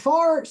by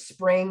far,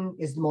 spring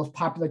is the most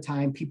popular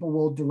time. People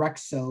will direct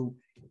sow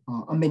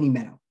a mini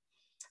meadow.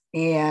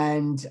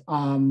 And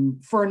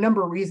for a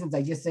number of reasons,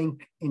 I just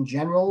think in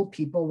general,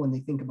 people, when they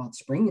think about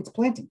spring, it's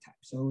planting time.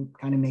 So it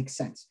kind of makes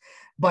sense.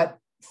 But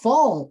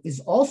fall is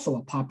also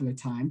a popular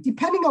time,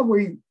 depending on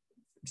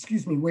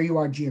where you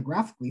are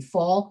geographically.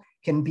 Fall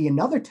can be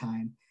another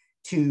time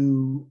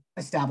to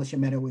establish a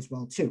meadow as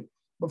well too.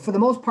 But for the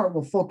most part,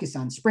 we'll focus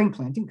on spring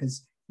planting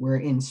because we're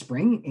in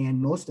spring, and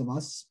most of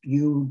us,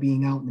 you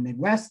being out in the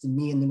Midwest and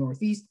me in the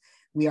Northeast,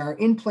 we are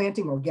in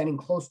planting or getting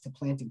close to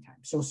planting time.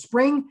 So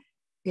spring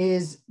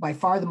is by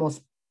far the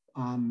most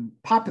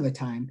popular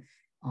time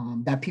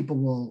that people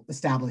will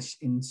establish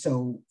and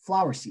sow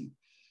flower seed.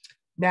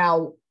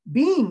 Now,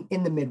 being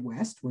in the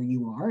Midwest where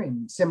you are,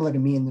 and similar to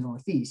me in the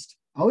Northeast,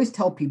 I always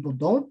tell people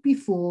don't be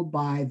fooled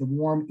by the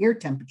warm air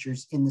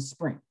temperatures in the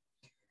spring.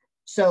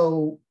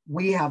 So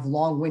we have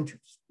long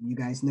winters. You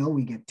guys know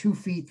we get 2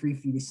 feet, 3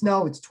 feet of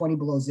snow. It's 20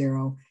 below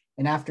zero.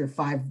 And after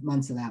 5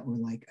 months of that, we're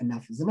like,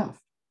 enough is enough.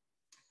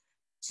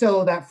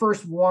 So that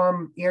first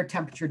warm air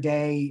temperature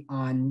day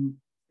on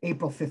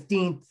April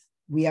 15th,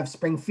 we have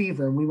spring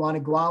fever and we want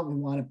to go out, we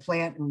want to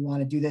plant, and we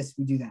want to do this,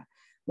 we do that.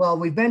 Well,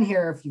 we've been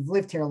here, if you've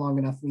lived here long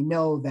enough, we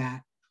know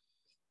that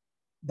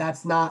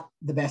that's not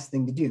the best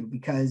thing to do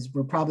because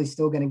we're probably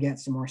still going to get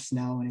some more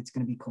snow and it's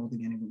going to be cold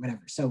again and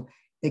whatever. So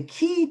the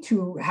key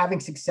to having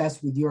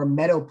success with your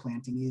meadow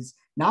planting is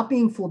not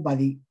being fooled by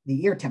the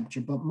air temperature,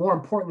 but more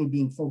importantly,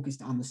 being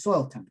focused on the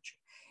soil temperature.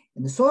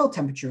 And the soil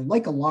temperature,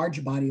 like a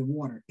large body of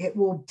water, it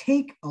will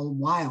take a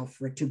while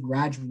for it to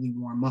gradually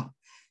warm up.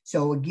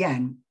 So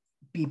again,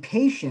 be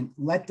patient,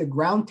 let the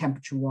ground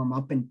temperature warm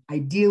up. And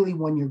ideally,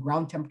 when your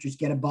ground temperatures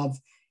get above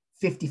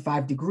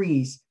 55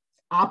 degrees,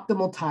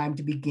 optimal time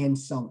to begin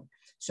sowing.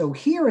 So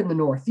here in the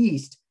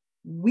Northeast,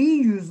 we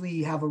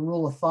usually have a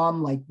rule of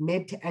thumb like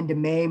mid to end of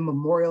May,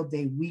 Memorial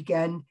Day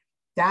weekend.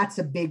 That's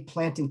a big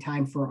planting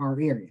time for our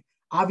area.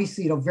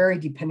 Obviously, it'll vary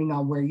depending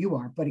on where you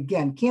are. But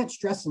again, can't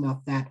stress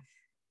enough that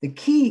the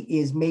key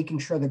is making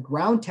sure the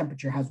ground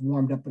temperature has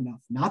warmed up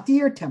enough, not the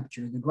air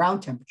temperature, the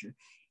ground temperature,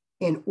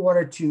 in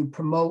order to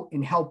promote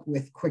and help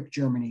with quick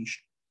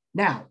germination.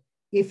 Now,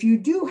 if you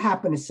do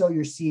happen to sow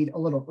your seed a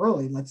little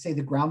early, let's say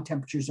the ground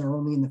temperatures are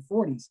only in the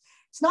 40s,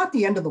 it's not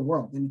the end of the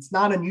world. And it's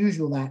not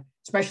unusual that,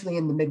 especially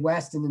in the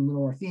Midwest and in the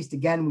Northeast,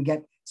 again, we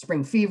get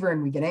spring fever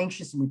and we get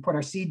anxious and we put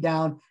our seed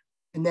down.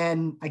 And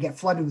then I get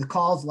flooded with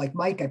calls like,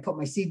 Mike, I put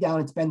my seed down,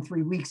 it's been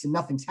 3 weeks and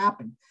nothing's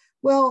happened.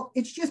 Well,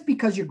 it's just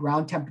because your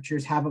ground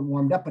temperatures haven't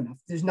warmed up enough.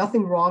 There's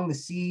nothing wrong. The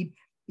seed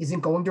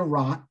isn't going to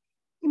rot.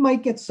 You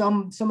might get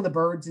some of the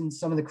birds and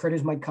some of the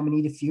critters might come and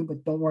eat a few,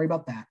 but don't worry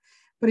about that.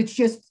 But it's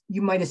just,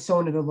 you might have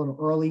sown it a little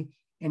early.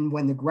 And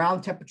when the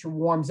ground temperature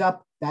warms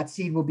up, that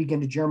seed will begin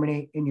to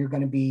germinate and you're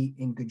going to be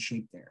in good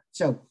shape there.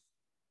 So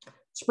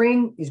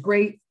spring is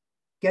great.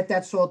 Get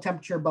that soil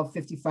temperature above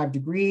 55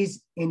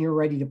 degrees and you're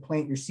ready to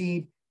plant your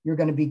seed. You're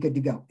going to be good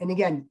to go. And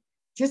again,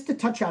 just to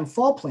touch on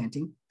fall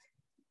planting,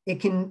 it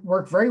can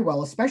work very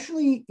well,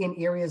 especially in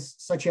areas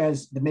such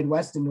as the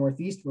Midwest and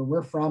Northeast where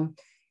we're from.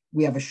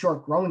 We have a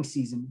short growing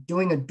season.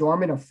 Doing a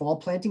dormant or fall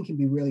planting can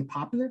be really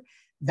popular.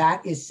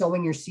 That is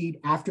sowing your seed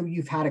after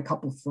you've had a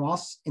couple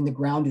frosts and the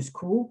ground is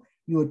cool.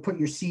 You would put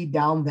your seed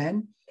down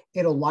then.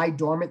 It'll lie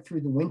dormant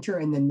through the winter,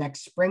 and then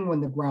next spring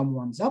when the ground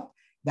warms up,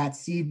 that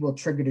seed will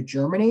trigger to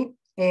germinate.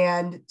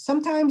 And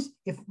sometimes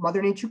if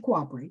Mother Nature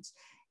cooperates,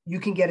 you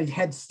can get a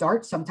head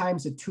start,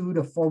 sometimes a 2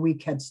 to 4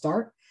 week head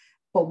start.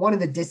 But one of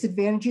the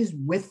disadvantages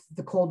with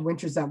the cold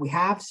winters that we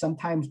have,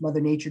 sometimes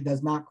Mother Nature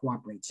does not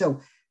cooperate.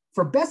 So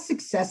for best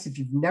success, if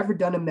you've never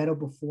done a meadow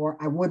before,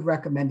 I would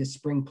recommend a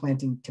spring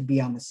planting to be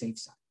on the safe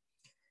side.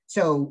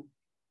 So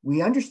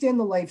we understand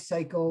the life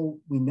cycle.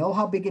 We know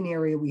how big an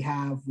area we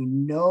have. We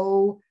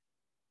know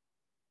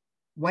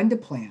when to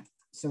plant.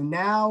 So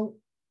now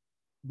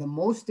the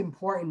most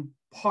important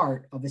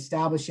part of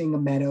establishing a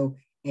meadow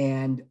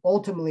and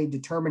ultimately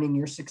determining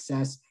your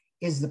success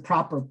is the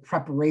proper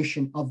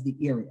preparation of the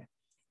area.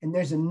 And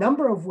there's a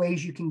number of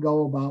ways you can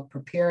go about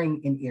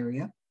preparing an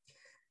area.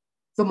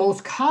 The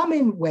most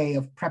common way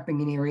of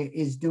prepping an area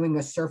is doing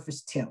a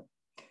surface till.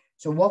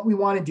 So what we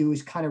want to do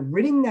is kind of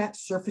ridding that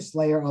surface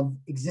layer of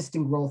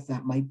existing growth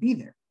that might be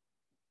there.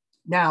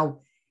 Now,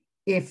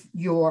 if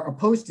you're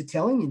opposed to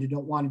tilling and you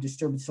don't want to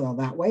disturb the soil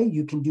that way,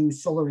 you can do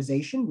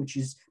solarization, which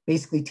is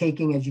basically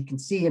taking, as you can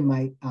see in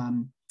my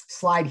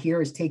slide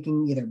here, is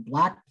taking either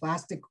black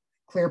plastic,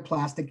 clear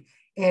plastic,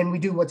 and we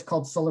do what's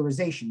called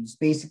solarization. It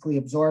basically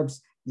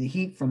absorbs the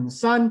heat from the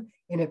sun,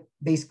 and it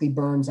basically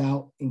burns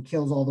out and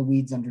kills all the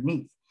weeds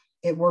underneath.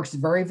 It works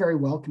very, very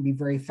well, can be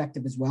very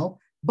effective as well,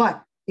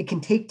 but it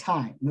can take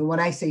time. I mean, when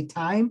I say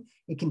time,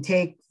 it can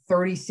take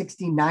 30,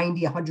 60,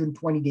 90,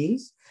 120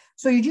 days.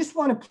 So you just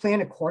want to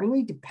plan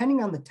accordingly,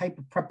 depending on the type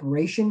of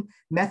preparation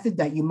method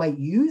that you might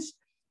use,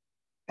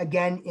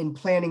 again, in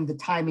planning the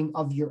timing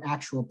of your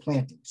actual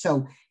planting.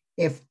 So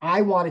if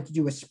I wanted to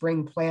do a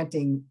spring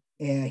planting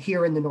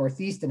here in the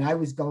Northeast and I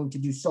was going to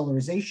do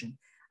solarization,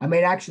 I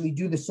might actually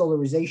do the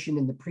solarization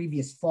in the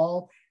previous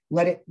fall,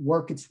 let it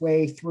work its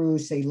way through,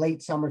 say,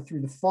 late summer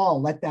through the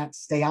fall, let that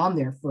stay on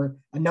there for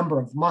a number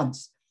of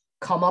months,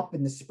 come up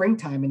in the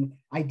springtime. And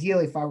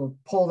ideally, if I were to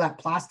pull that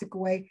plastic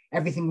away,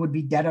 everything would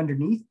be dead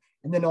underneath.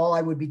 And then all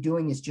I would be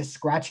doing is just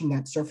scratching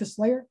that surface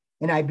layer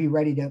and I'd be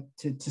ready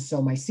to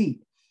sow my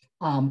seed.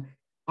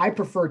 I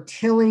prefer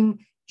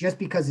tilling just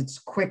because it's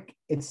quick,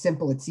 it's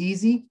simple, it's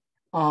easy.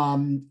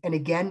 And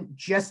again,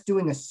 just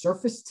doing a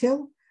surface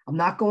till. I'm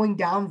not going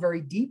down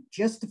very deep,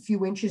 just a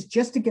few inches,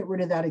 just to get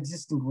rid of that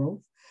existing growth.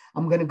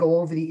 I'm going to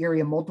go over the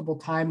area multiple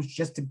times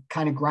just to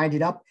kind of grind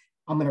it up.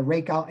 I'm going to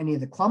rake out any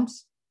of the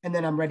clumps, and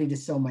then I'm ready to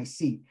sow my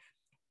seed.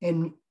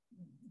 And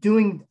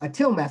doing a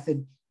till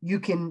method,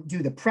 you can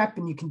do the prep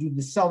and you can do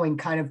the sowing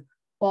kind of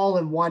all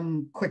in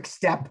one quick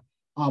step,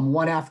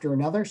 one after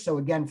another. So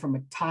again, from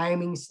a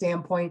timing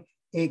standpoint,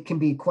 it can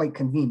be quite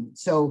convenient.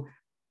 So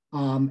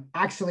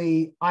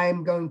actually,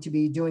 I'm going to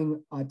be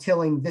doing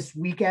tilling this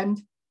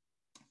weekend,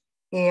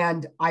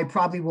 and I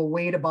probably will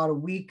wait about a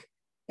week,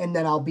 and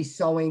then I'll be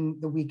sowing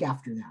the week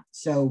after that.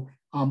 So,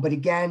 but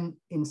again,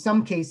 in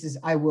some cases,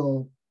 I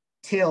will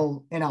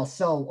till and I'll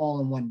sow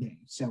all in one day.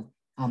 So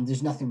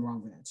there's nothing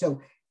wrong with that.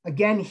 So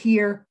again,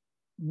 here,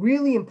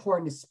 really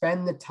important to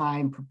spend the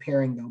time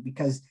preparing though,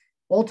 because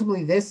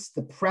ultimately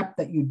the prep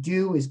that you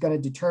do is going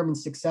to determine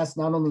success,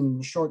 not only in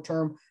the short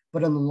term,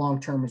 but in the long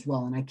term as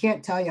well. And I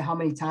can't tell you how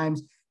many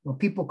times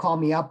people call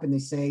me up and they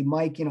say,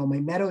 Mike, my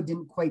meadow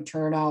didn't quite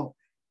turn out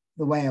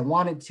the way I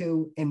wanted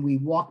to. And we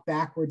walk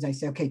backwards. I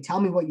say, okay,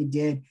 tell me what you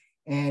did.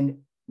 And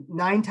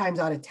 9 times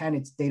out of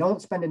 10, they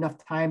don't spend enough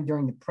time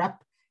during the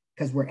prep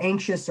because we're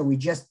anxious or we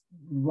just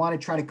want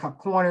to try to cut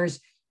corners.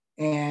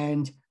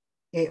 And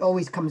it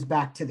always comes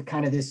back to the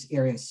kind of this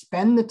area.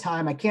 Spend the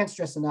time. I can't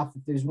stress enough.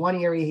 If there's one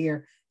area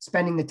here,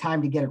 spending the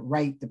time to get it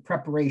right, the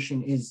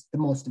preparation is the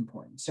most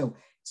important. So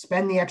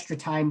spend the extra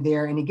time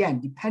there. And again,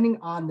 depending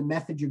on the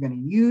method you're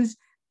going to use,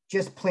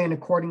 just plan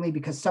accordingly,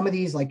 because some of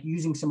these, like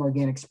using some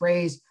organic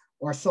sprays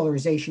or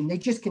solarization, they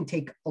just can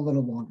take a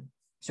little longer.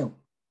 So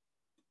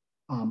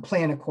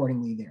plan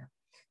accordingly there.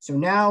 So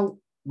now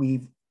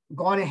we've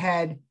gone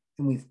ahead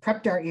and we've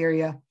prepped our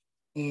area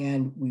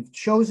and we've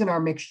chosen our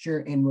mixture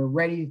and we're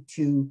ready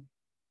to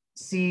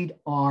seed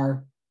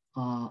our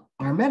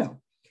meadow.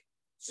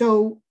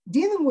 So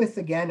dealing with,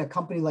 again, a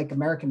company like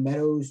American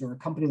Meadows or a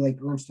company like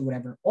Ernst or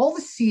whatever, all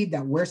the seed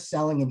that we're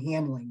selling and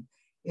handling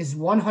is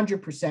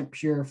 100%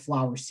 pure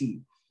flower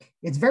seed.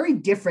 It's very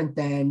different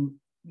than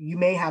you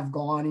may have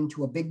gone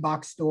into a big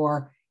box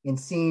store and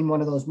seen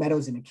one of those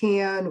meadows in a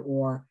can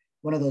or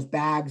one of those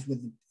bags with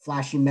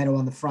flashy meadow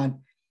on the front.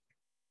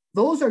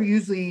 Those are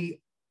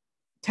usually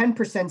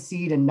 10%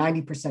 seed and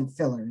 90%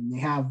 filler, and they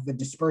have a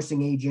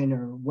dispersing agent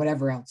or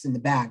whatever else in the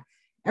bag.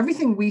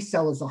 Everything we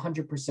sell is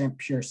 100%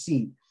 pure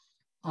seed.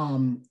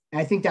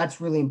 I think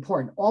that's really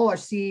important. All our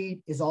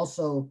seed is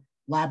also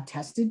lab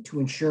tested to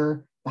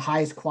ensure the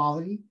highest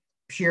quality,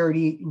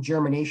 purity, and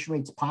germination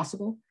rates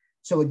possible.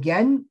 So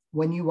again,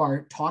 when you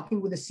are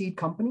talking with a seed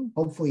company,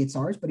 hopefully it's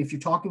ours, but if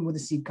you're talking with a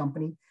seed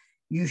company,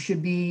 you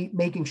should be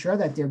making sure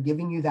that they're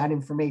giving you that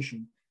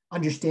information,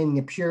 understanding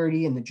the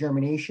purity and the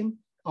germination.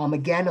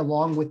 Again,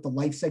 along with the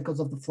life cycles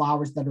of the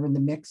flowers that are in the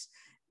mix,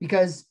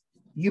 because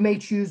you may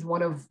choose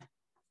one of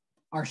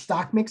our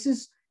stock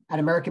mixes. At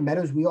American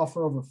Meadows, we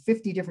offer over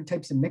 50 different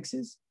types of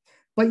mixes,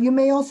 but you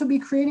may also be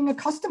creating a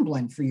custom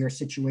blend for your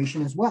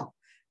situation as well.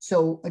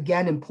 So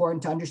again,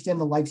 important to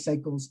understand the life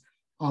cycles,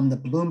 the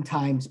bloom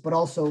times, but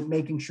also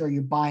making sure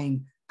you're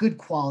buying good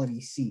quality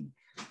seed.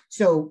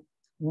 So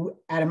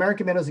at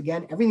American Meadows,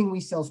 again, everything we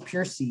sell is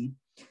pure seed.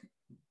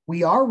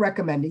 We are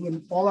recommending,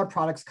 and all our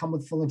products come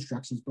with full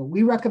instructions, but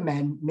we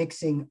recommend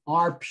mixing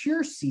our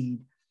pure seed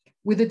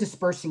with a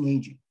dispersing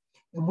agent.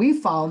 And we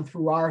found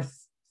through our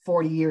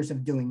 40 years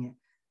of doing it,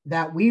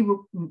 that we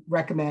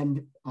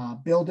recommend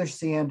builder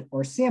sand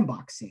or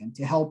sandbox sand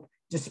to help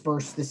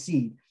disperse the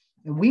seed.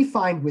 And we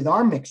find with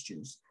our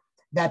mixtures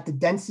that the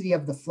density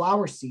of the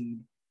flower seed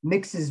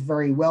mixes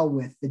very well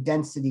with the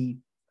density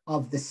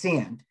of the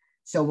sand.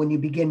 So when you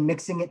begin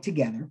mixing it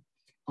together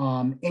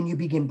and you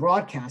begin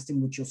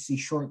broadcasting, which you'll see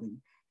shortly,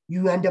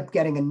 you end up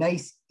getting a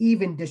nice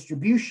even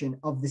distribution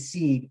of the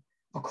seed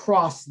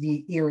across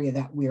the area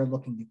that we are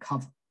looking to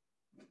cover.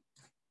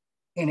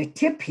 And a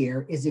tip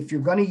here is if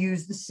you're going to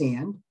use the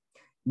sand,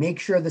 make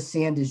sure the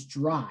sand is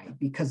dry,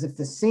 because if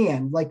the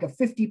sand, like a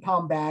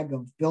 50-pound bag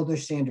of builder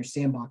sand or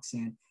sandbox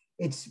sand,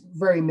 it's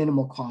very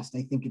minimal cost.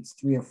 I think it's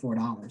 $3 or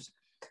 $4.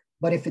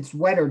 But if it's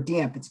wet or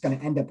damp, it's going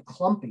to end up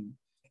clumping.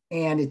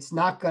 And it's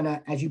not going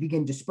to, as you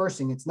begin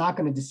dispersing, it's not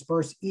going to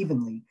disperse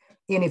evenly.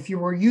 And if you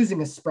were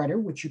using a spreader,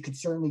 which you could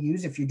certainly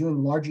use if you're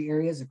doing larger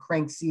areas, a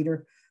crank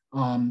seeder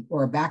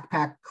or a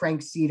backpack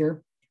crank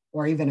seeder,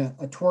 or even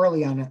a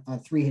twirly on a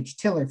 3-hitch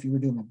tiller if you were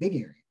doing a big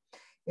area.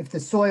 If the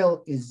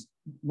soil is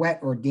wet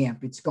or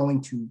damp, it's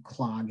going to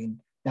clog, and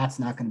that's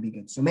not going to be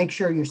good. So make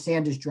sure your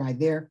sand is dry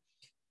there.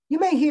 You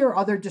may hear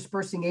other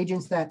dispersing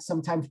agents that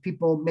sometimes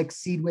people mix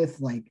seed with,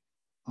 like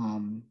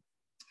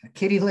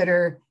kitty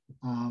litter,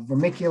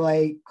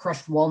 vermiculite,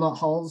 crushed walnut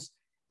hulls.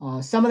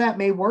 Some of that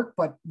may work,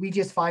 but we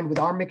just find with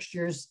our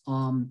mixtures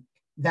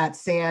that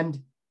sand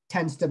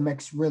tends to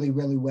mix really,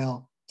 really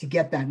well to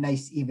get that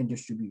nice even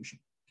distribution.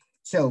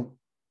 So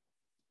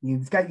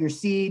you've got your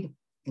seed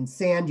and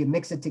sand, you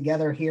mix it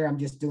together. Here I'm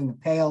just doing a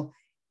pail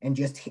and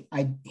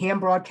I hand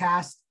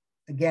broadcast.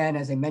 Again,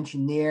 as I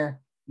mentioned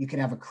there, you can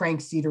have a crank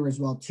seeder as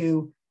well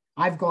too.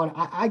 I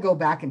go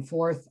back and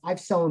forth. I've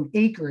sown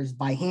acres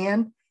by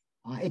hand.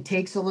 It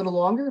takes a little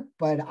longer,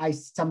 but I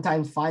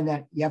sometimes find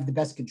that you have the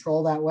best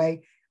control that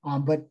way.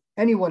 But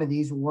any one of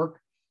these will work.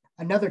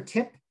 Another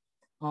tip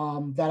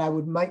that I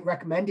might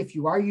recommend if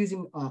you are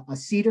using a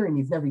seeder and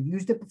you've never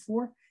used it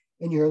before,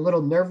 and you're a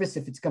little nervous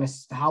if it's going to,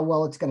 how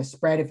well it's going to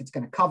spread, if it's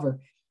going to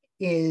cover,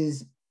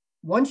 is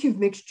once you've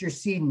mixed your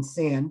seed and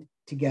sand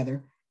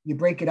together, you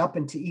break it up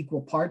into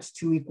equal parts,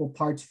 2 equal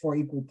parts, 4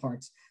 equal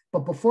parts. But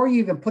before you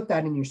even put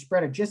that in your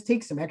spreader, just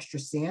take some extra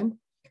sand,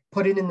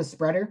 put it in the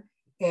spreader,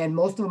 and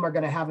most of them are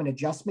going to have an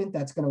adjustment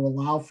that's going to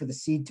allow for the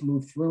seed to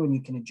move through, and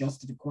you can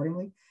adjust it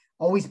accordingly.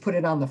 Always put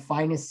it on the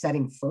finest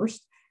setting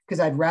first, because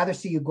I'd rather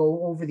see you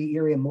go over the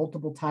area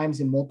multiple times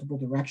in multiple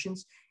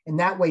directions. And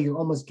that way you're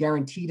almost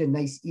guaranteed a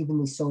nice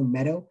evenly sown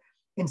meadow,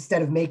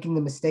 instead of making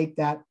the mistake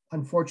that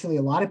unfortunately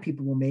a lot of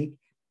people will make,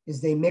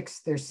 is they mix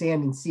their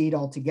sand and seed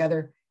all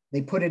together.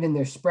 They put it in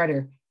their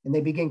spreader and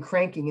they begin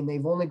cranking, and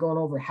they've only gone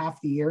over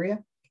half the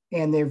area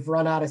and they've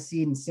run out of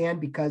seed and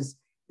sand because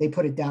they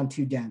put it down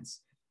too dense.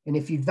 And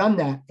if you've done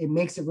that, it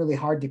makes it really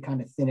hard to kind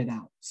of thin it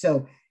out.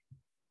 So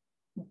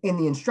in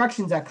the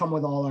instructions that come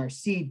with all our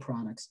seed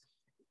products,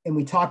 and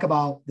we talk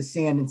about the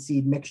sand and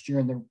seed mixture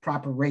and the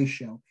proper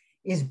ratio,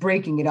 is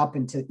breaking it up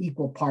into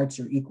equal parts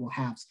or equal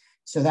halves.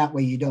 So that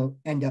way you don't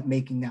end up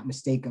making that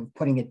mistake of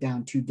putting it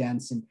down too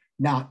dense and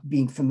not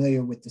being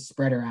familiar with the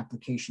spreader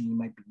application you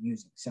might be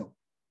using. So,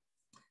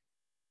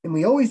 and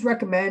we always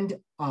recommend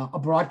a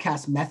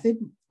broadcast method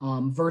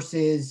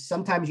versus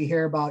sometimes you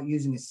hear about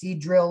using a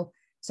seed drill,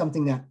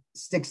 something that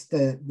sticks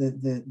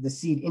the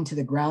seed into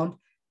the ground.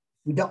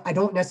 I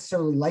don't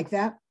necessarily like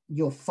that.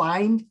 You'll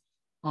find,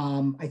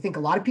 I think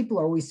a lot of people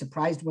are always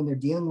surprised when they're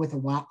dealing with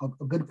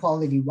a good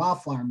quality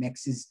wildflower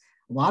mix, is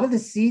a lot of the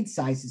seed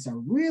sizes are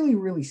really,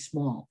 really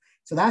small.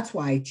 So that's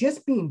why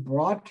just being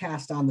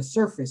broadcast on the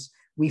surface,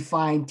 we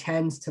find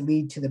tends to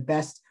lead to the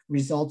best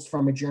results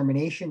from a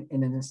germination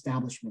and an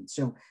establishment.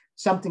 So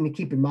something to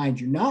keep in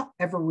mind, you're not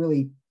ever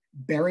really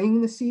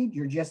burying the seed,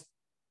 you're just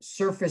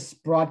surface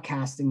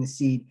broadcasting the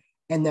seed,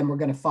 and then we're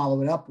going to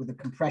follow it up with a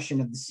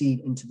compression of the seed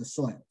into the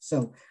soil.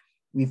 So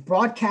we've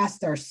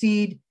broadcast our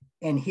seed,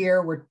 and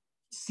here we're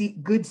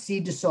good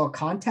seed to soil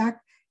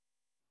contact.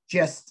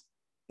 Just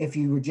if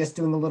you were just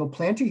doing a little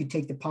planter, you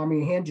take the palm of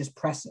your hand, just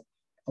press it.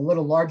 A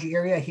little larger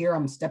area here,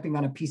 I'm stepping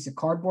on a piece of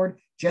cardboard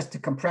just to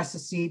compress the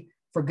seed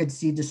for good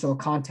seed to soil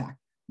contact.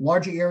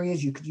 Larger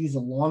areas, you could use a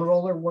lawn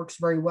roller, works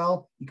very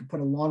well. You could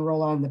put a lawn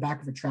roller on the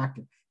back of a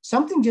tractor.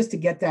 Something just to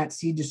get that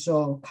seed to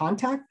soil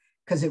contact,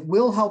 because it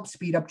will help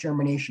speed up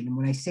germination. And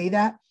when I say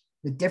that,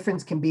 the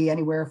difference can be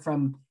anywhere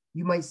from,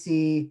 you might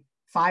see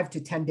 5 to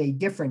 10 day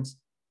difference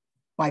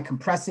by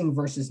compressing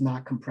versus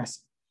not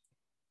compressing.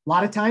 A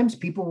lot of times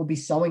people will be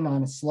sowing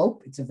on a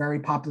slope. It's a very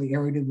popular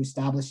area to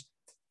establish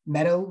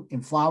meadow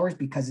and flowers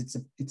because it's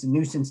a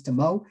nuisance to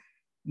mow.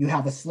 You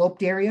have a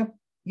sloped area,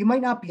 you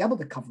might not be able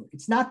to cover it.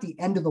 It's not the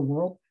end of the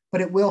world, but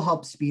it will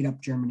help speed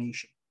up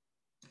germination.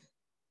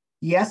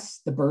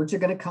 Yes, the birds are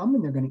going to come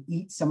and they're going to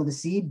eat some of the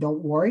seed.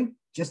 Don't worry.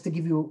 Just to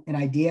give you an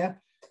idea,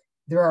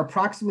 there are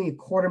approximately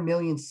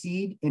 250,000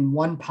 seed in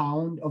 1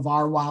 pound of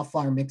our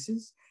wildflower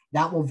mixes.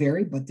 That will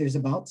vary, but there's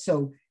about,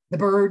 so the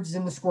birds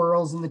and the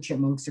squirrels and the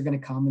chipmunks are going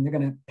to come and they're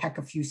going to peck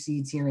a few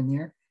seeds here and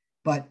there,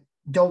 but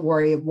don't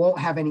worry, it won't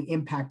have any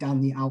impact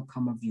on the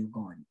outcome of your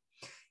garden.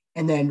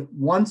 And then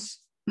once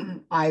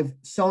I've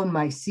sown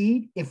my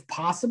seed, if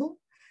possible,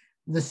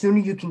 The sooner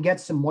you can get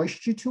some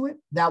moisture to it,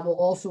 that will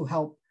also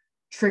help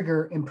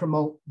trigger and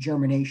promote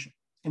germination.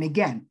 And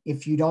again,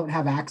 if you don't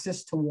have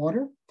access to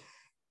water,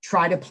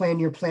 try to plan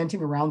your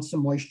planting around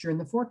some moisture in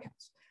the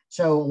forecast.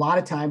 So a lot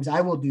of times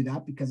I will do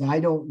that because I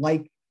don't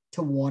like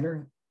to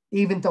water,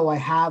 even though I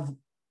have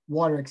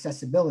water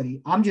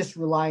accessibility. I'm just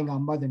relying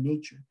on Mother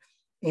Nature.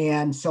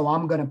 And so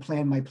I'm going to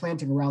plan my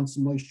planting around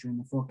some moisture in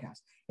the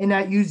forecast. And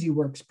that usually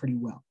works pretty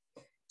well.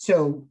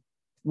 So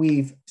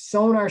we've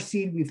sown our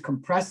seed, we've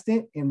compressed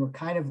it, and we're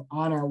kind of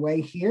on our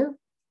way here.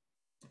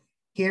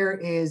 Here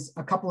is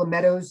a couple of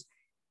meadows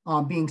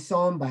being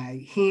sown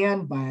by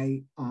hand,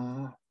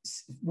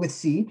 with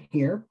seed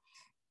here.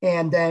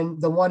 And then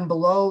the one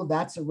below,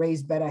 that's a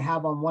raised bed I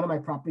have on one of my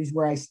properties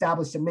where I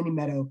established a mini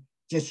meadow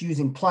just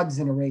using plugs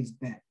in a raised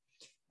bed.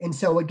 And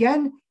so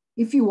again,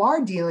 if you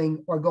are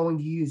dealing or going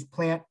to use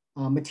plant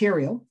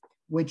material,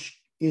 which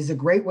is a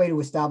great way to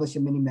establish a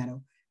mini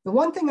meadow, the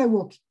one thing I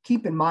will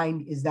keep in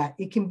mind is that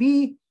it can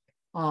be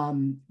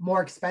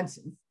more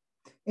expensive.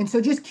 And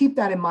so just keep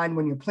that in mind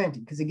when you're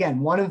planting, because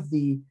again, one of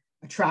the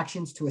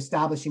attractions to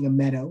establishing a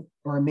meadow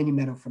or a mini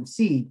meadow from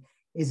seed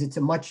is it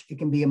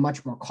can be a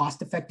much more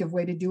cost-effective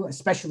way to do it,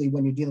 especially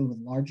when you're dealing with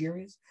large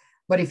areas.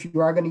 But if you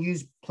are going to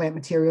use plant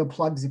material,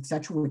 plugs,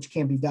 etc., which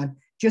can be done,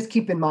 just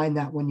keep in mind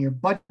that when you're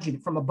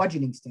budgeting, from a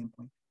budgeting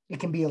standpoint,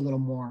 it can be a little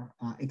more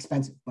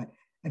expensive. But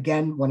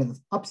again, one of the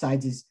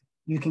upsides is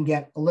you can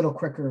get a little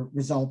quicker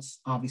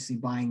results, obviously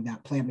buying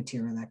that plant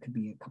material that could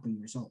be a couple of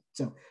years old.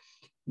 So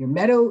your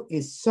meadow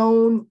is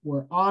sown.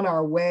 We're on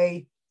our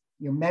way.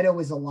 Your meadow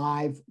is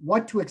alive.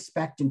 What to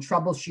expect in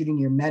troubleshooting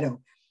your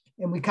meadow.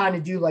 And we kind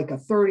of do like a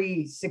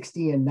 30,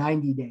 60, and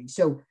 90 days.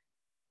 So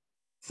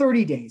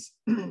 30 days.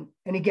 And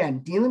again,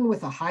 dealing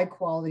with a high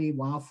quality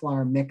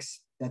wildflower mix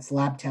that's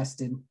lab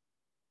tested.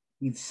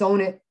 You've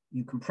sown it,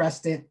 you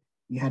compressed it,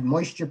 you had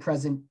moisture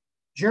present.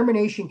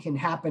 Germination can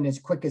happen as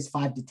quick as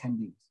 5 to 10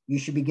 days. You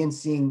should begin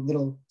seeing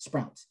little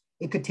sprouts.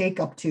 It could take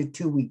up to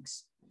 2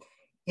 weeks.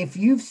 If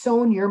you've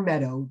sown your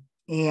meadow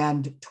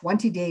and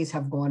 20 days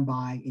have gone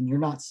by and you're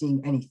not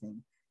seeing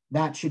anything,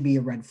 that should be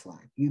a red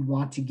flag. You'd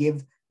want to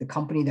give the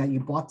company that you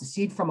bought the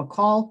seed from a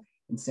call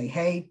and say,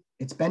 hey,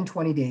 it's been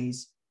 20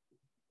 days.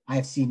 I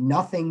have seen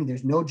nothing.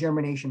 There's no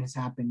germination has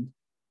happened.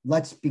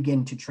 Let's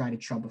begin to try to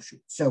troubleshoot.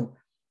 So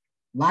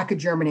lack of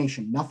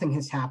germination, nothing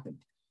has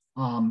happened.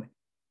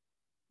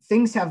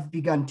 Things have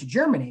begun to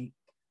germinate,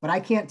 but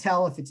I can't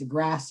tell if it's a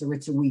grass or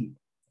it's a weed.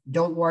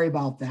 Don't worry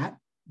about that.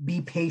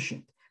 Be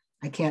patient.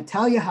 I can't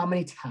tell you how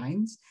many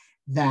times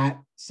that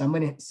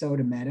someone sowed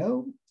a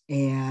meadow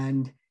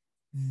and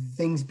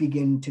things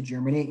begin to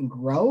germinate and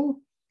grow,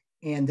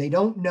 and they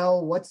don't know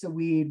what's a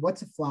weed,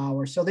 what's a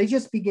flower. So they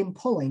just begin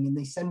pulling, and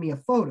they send me a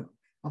photo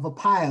of a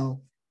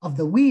pile of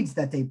the weeds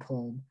that they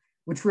pulled,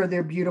 which were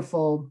their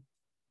beautiful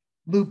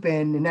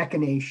lupin and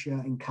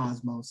echinacea and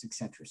cosmos,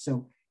 etc.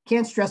 So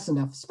can't stress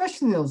enough,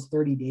 especially in those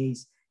 30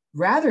 days,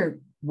 rather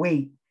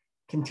wait,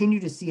 continue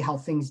to see how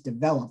things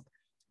develop.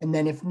 And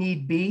then if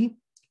need be,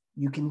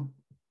 you can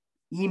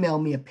email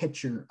me a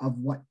picture of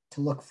what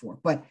to look for.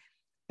 But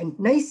a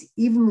nice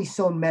evenly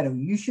sown meadow,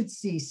 you should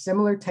see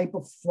similar type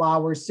of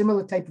flowers,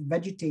 similar type of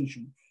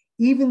vegetation,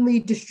 evenly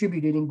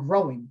distributed and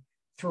growing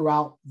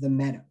throughout the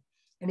meadow.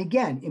 And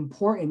again,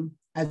 important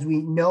as we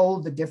know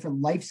the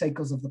different life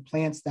cycles of the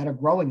plants that are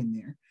growing in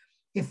there,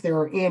 if there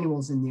are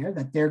annuals in there,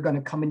 that they're going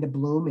to come into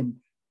bloom in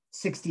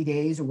 60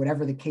 days or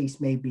whatever the case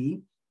may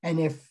be. And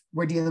if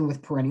we're dealing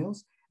with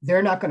perennials,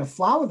 they're not going to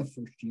flower the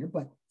first year,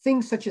 but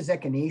things such as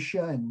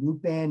echinacea and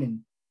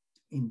lupin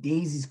and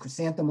daisies,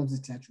 chrysanthemums,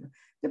 etc.,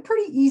 they're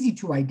pretty easy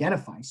to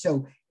identify.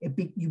 So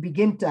you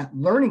begin that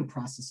learning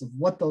process of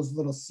what those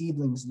little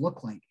seedlings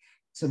look like.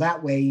 So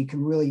that way you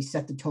can really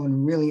set the tone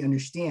and really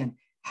understand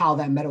how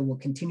that meadow will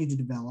continue to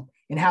develop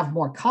and have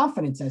more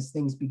confidence as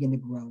things begin to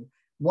grow,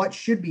 what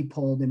should be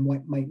pulled and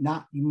what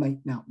you might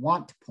not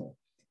want to pull.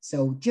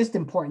 So just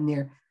important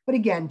there. But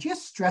again,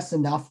 just stress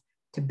enough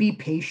to be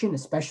patient,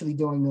 especially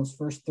during those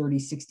first 30,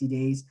 60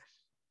 days.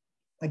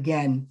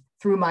 Again,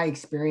 through my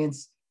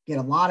experience, get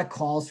a lot of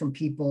calls from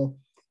people.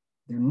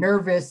 They're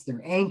nervous,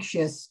 they're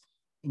anxious,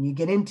 and you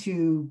get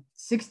into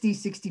 60,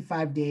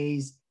 65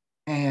 days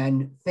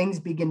and things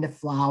begin to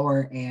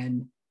flower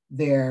and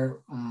they're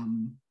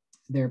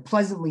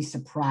pleasantly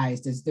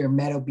surprised as their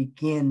meadow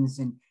begins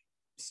and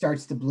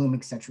starts to bloom,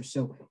 etc.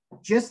 So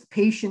just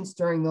patience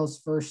during those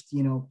first,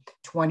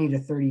 20 to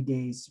 30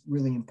 days,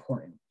 really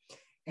important.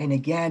 And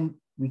again,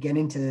 we get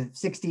into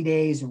 60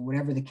 days or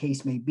whatever the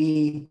case may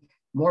be,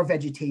 more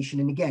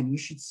vegetation. And again, you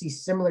should see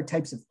similar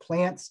types of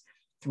plants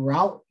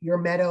throughout your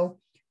meadow.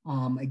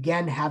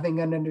 Again, having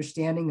an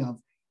understanding of,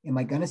 am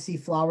I going to see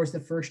flowers the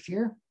first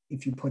year?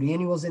 If you put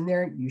annuals in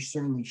there, you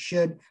certainly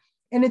should.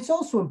 And it's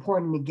also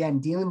important, again,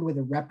 dealing with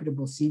a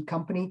reputable seed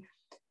company,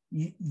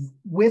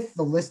 with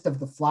the list of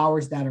the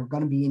flowers that are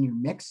going to be in your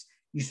mix,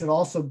 you should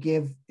also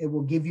it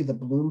will give you the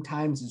bloom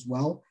times as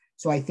well.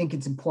 So I think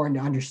it's important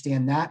to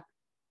understand that.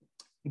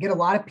 I get a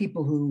lot of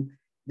people who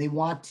they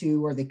want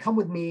to, or they come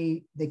to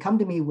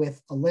me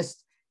with a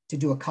list to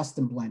do a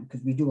custom blend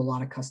because we do a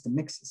lot of custom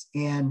mixes.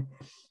 And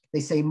They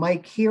say,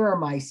 Mike, here are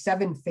my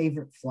 7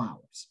 favorite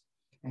flowers.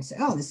 And I say,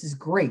 oh, this is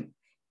great.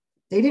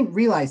 They didn't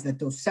realize that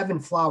those 7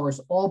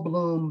 flowers all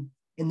bloom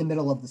in the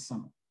middle of the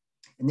summer.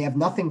 And they have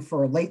nothing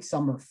for late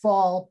summer,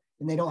 fall,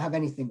 and they don't have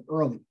anything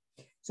early.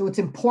 So it's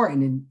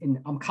important, and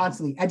I'm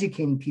constantly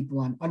educating people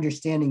on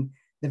understanding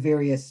the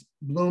various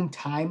bloom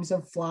times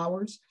of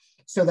flowers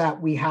so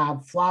that we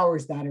have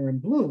flowers that are in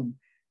bloom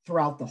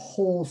throughout the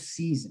whole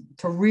season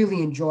to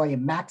really enjoy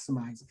and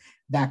maximize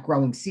that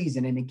growing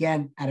season. And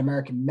again, at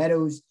American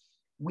Meadows,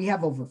 we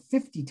have over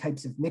 50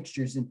 types of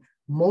mixtures, and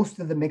most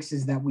of the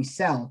mixes that we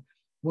sell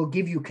will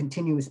give you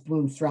continuous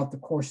blooms throughout the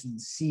course of the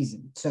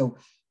season. So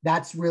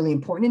that's really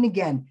important. And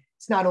again,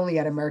 it's not only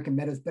at American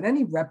Meadows, but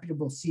any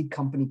reputable seed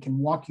company can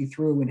walk you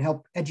through and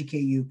help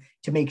educate you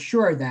to make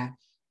sure that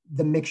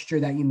the mixture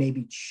that you may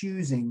be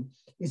choosing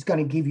is going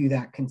to give you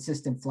that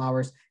consistent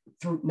flowers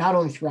through not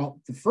only throughout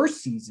the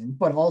first season,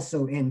 but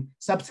also in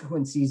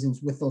subsequent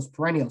seasons with those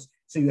perennials.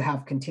 So you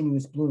have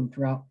continuous bloom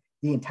throughout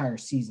the entire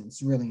season.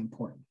 It's really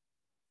important.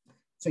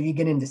 So you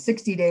get into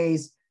 60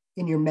 days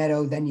in your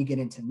meadow, then you get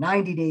into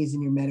 90 days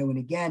in your meadow. And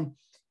again,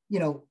 you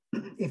know,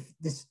 if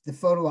the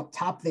photo up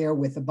top there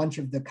with a bunch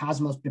of the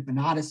Cosmos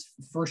biponatus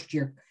first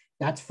year,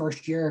 that's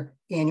first year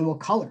annual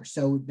color.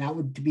 So that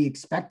would be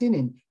expected,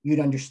 and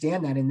you'd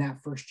understand that in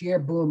that first year,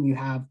 boom, you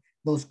have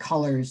those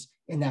colors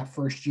in that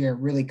first year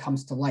really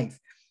comes to life.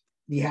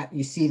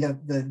 You see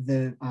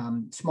the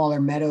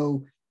smaller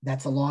meadow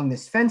that's along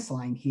this fence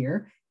line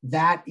here.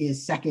 That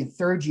is second,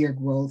 third year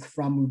growth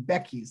from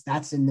Rudbeckias.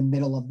 That's in the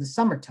middle of the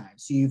summertime.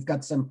 So you've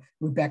got some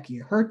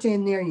Rudbeckia hirta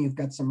in there, you've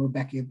got some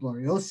Rudbeckia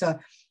gloriosa,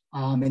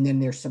 and then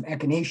there's some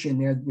echinacea in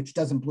there, which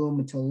doesn't bloom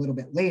until a little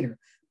bit later.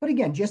 But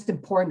again, just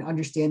important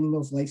understanding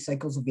those life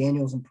cycles of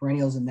annuals and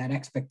perennials and that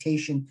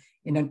expectation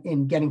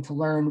in getting to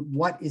learn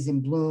what is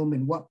in bloom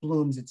and what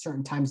blooms at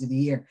certain times of the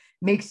year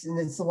and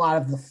it's a lot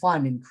of the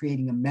fun in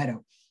creating a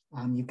meadow.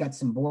 You've got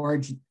some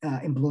borage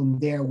in bloom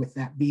there with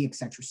that bee,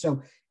 etc.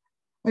 So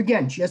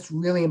again, just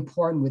really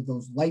important with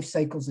those life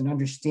cycles and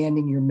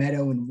understanding your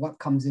meadow and what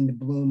comes into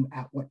bloom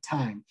at what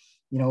time.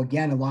 You know,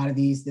 again, a lot of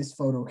this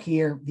photo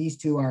here,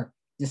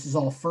 this is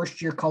all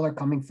first year color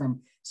coming from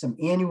some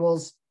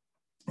annuals.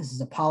 This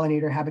is a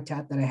pollinator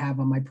habitat that I have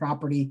on my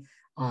property.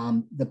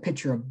 The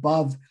picture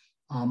above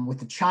with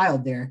the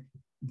child there,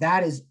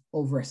 that is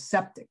over a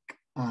septic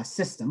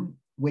system,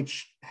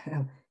 which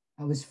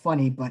was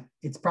funny, but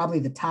it's probably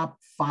the top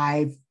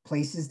 5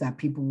 places that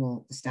people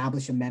will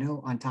establish a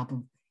meadow on top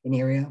of an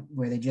area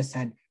where they just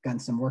had gotten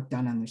some work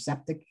done on their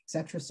septic,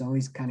 etc. So I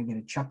always kind of get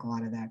a chuckle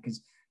out of that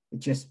because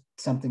it's just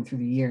something through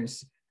the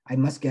years. I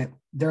must get,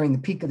 during the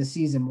peak of the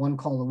season, 1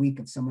 call a week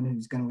of someone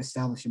who's going to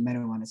establish a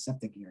meadow on a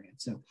septic area.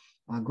 So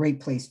a great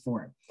place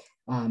for it.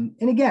 And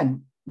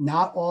again,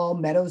 not all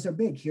meadows are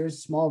big. Here's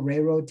a small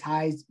railroad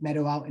ties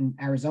meadow out in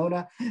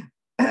Arizona.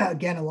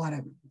 Again, a lot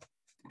of,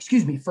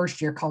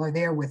 first year color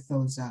there with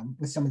those,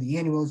 with some of the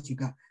annuals. You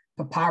got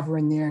papaver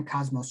in there,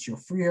 Cosmos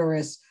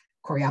geoffrioris,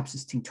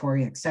 Coreopsis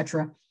tinctoria,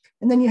 etc.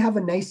 And then you have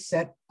a nice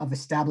set of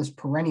established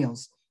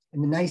perennials.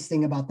 And the nice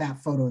thing about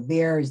that photo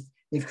there is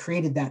they've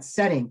created that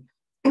setting.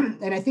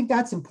 And I think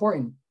that's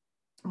important.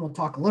 And we'll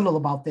talk a little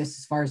about this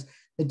as far as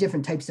the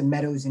different types of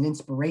meadows and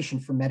inspiration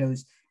for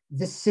meadows.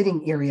 This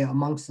sitting area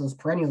amongst those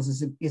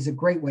perennials is a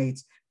great way.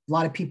 It's a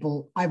lot of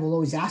people, I will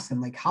always ask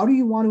them, like, how do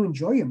you want to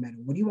enjoy your meadow?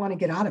 What do you want to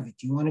get out of it?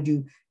 Do you want to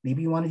do,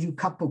 maybe you want to do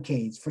cup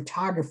bouquets,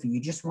 photography, you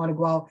just want to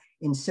go out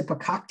and sip a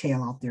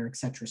cocktail out there,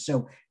 etc.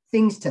 So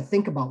things to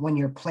think about when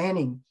you're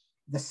planning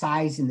the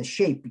size and the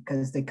shape,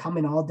 because they come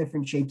in all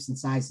different shapes and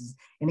sizes.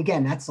 And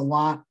again, that's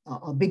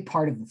a big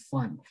part of the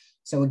fun.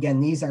 So again,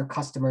 these are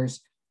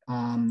customers,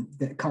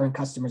 the current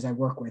customers I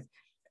work with.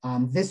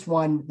 This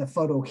one, the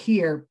photo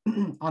here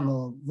on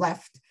the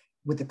left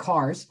with the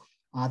cars,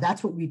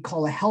 that's what we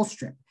call a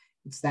hellstrip.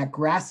 It's that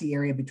grassy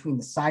area between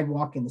the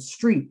sidewalk and the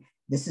street.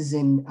 This is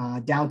in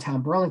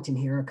downtown Burlington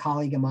here, a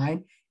colleague of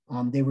mine.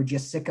 They were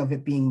just sick of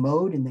it being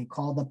mowed, and they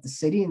called up the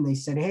city and they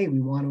said, hey,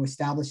 we want to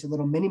establish a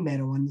little mini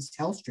meadow on this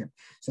hellstrip.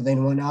 So they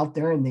went out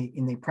there and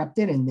they prepped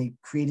it, and they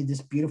created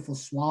this beautiful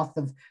swath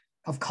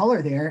of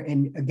color there.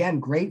 And again,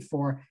 great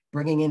for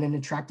bringing in and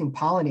attracting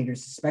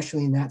pollinators,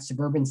 especially in that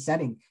suburban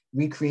setting,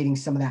 recreating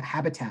some of that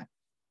habitat.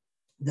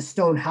 The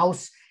stone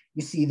house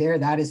you see there,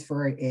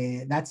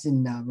 that's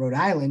in Rhode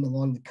Island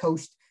along the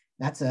coast.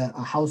 That's a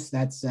house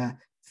that's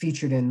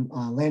featured in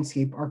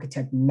Landscape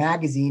Architect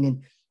magazine.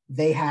 And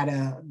they had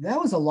that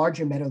was a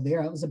larger meadow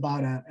there. It was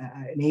about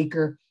an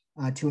acre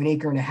to an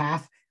acre and a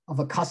half of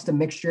a custom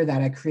mixture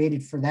that I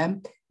created for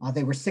them.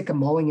 They were sick of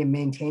mowing and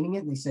maintaining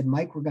it. And they said,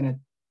 Mike, we're going to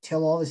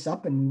till all this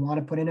up and we want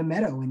to put in a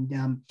meadow.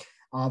 And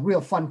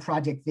real fun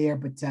project there.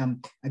 But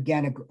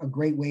again, a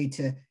great way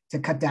to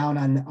cut down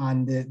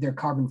on their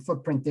carbon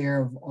footprint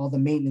there of all the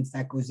maintenance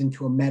that goes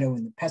into a meadow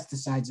and the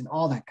pesticides and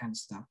all that kind of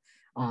stuff.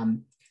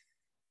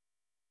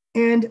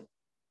 And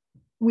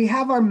we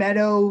have our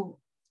meadow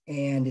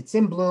and it's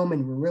in bloom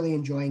and we're really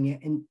enjoying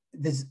it. And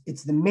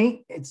it's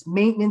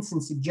maintenance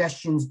and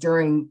suggestions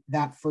during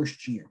that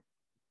first year.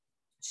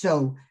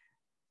 So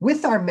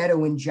with our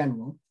meadow in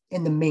general,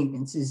 and the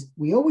maintenance is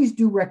we always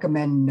do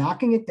recommend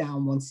knocking it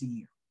down once a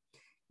year.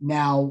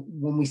 Now,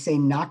 when we say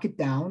knock it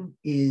down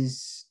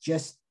is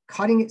just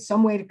cutting it,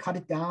 some way to cut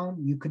it down.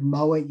 You could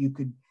mow it, you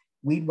could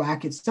weed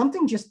whack it,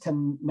 something just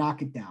to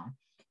knock it down.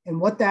 And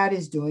what that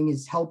is doing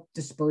is help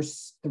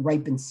disperse the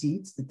ripened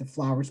seeds that the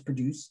flowers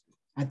produce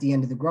at the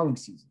end of the growing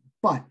season.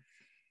 But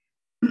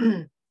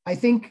I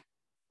think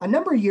a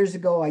number of years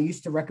ago, I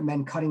used to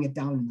recommend cutting it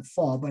down in the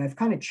fall, but I've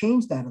kind of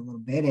changed that a little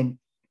bit and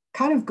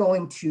kind of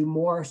going to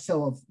more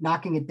so of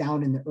knocking it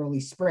down in the early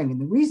spring.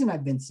 And the reason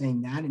I've been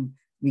saying that, and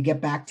we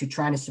get back to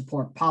trying to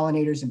support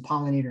pollinators and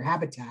pollinator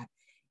habitat,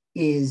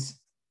 is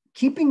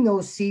keeping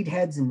those seed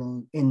heads in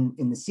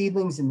the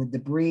seedlings and the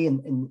debris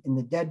and in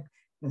the dead,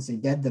 let's say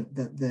dead,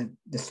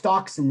 the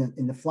stalks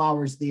and the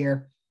flowers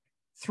there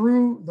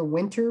through the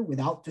winter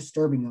without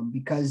disturbing them,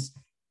 because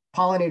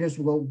pollinators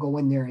will go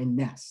in there and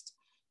nest.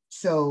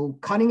 So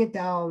cutting it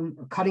down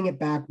or cutting it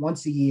back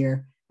once a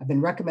year, I've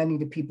been recommending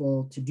to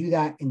people to do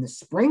that in the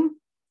spring.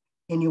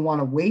 And you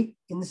want to wait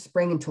in the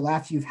spring until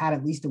after you've had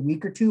at least a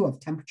week or two of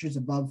temperatures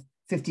above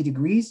 50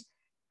 degrees,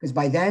 because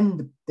by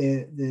then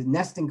the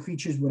nesting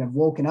creatures would have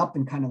woken up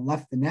and kind of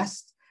left the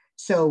nest.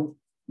 So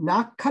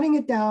not cutting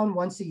it down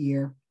once a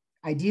year,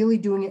 ideally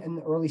doing it in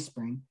the early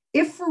spring.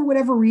 If for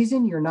whatever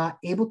reason you're not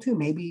able to,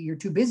 maybe you're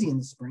too busy in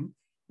the spring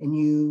and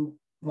you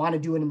want to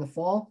do it in the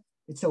fall,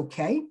 it's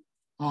okay.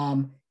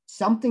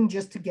 Something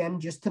just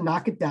to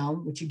knock it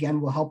down, which again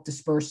will help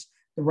disperse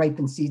the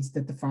ripened seeds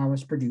that the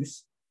farmers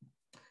produce.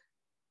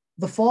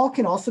 The fall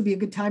can also be a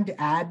good time to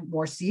add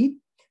more seed.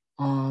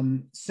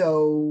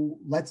 So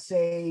let's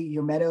say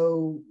your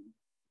meadow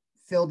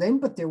filled in,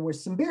 but there were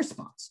some bare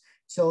spots.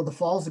 So the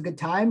fall is a good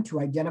time to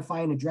identify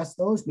and address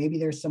those. Maybe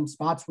there's some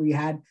spots where you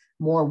had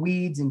more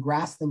weeds and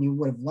grass than you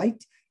would have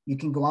liked. You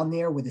can go on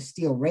there with a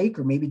steel rake,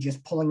 or maybe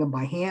just pulling them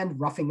by hand,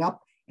 roughing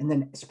up, and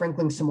then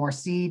sprinkling some more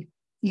seed,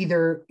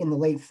 either in the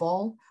late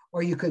fall,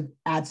 or you could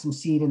add some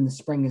seed in the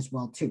spring as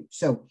well too.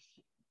 So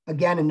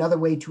again, another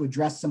way to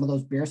address some of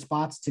those bare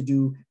spots, to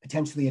do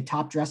potentially a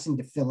top dressing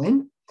to fill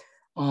in.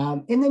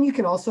 And then you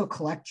can also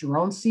collect your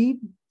own seed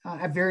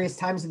at various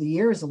times of the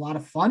year. Is a lot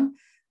of fun.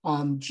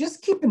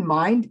 Just keep in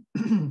mind,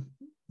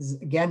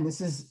 again,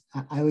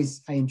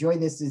 I enjoy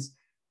this, is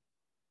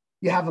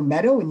you have a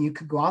meadow and you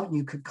could go out and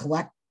you could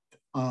collect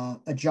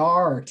a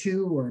jar or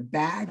two or a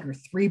bag or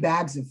 3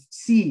 bags of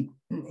seed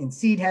and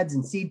seed heads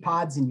and seed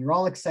pods, and you're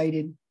all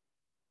excited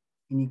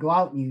and you go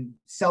out and you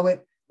sow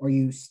it, or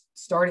you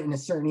start it in a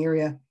certain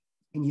area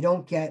and you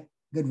don't get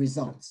good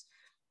results.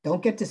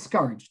 Don't get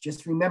discouraged.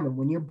 Just remember,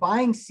 when you're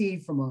buying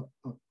seed from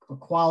a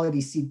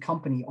quality seed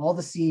company, all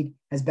the seed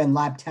has been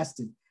lab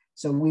tested.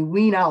 So we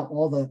wean out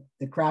all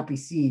the crappy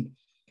seed.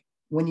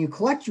 When you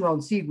collect your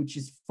own seed, which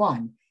is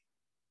fun,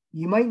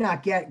 you might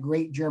not get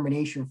great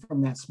germination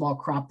from that small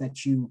crop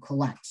that you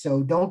collect.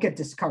 So don't get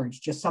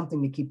discouraged, just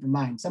something to keep in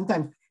mind.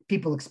 Sometimes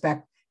people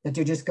expect that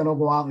they're just going to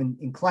go out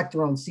and collect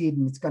their own seed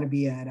and it's going to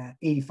be at an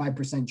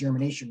 85%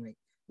 germination rate,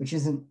 which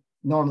isn't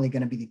normally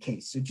going to be the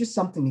case. So just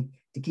something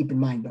to keep in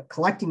mind. But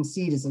collecting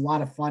seed is a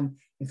lot of fun.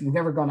 If you've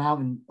never gone out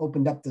and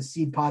opened up the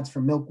seed pods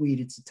for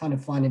milkweed, it's a ton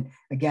of fun. And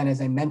again, as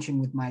I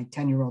mentioned with my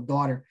 10-year-old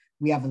daughter,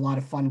 we have a lot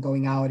of fun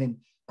going out and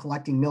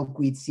collecting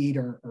milkweed seed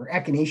or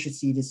echinacea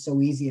seed is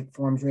so easy. It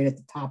forms right at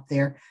the top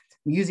there.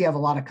 We usually have a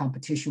lot of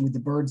competition with the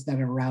birds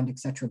that are around, et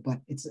cetera, but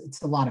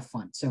it's a lot of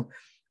fun. So,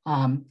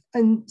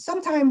 and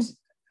sometimes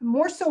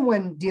more so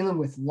when dealing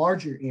with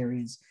larger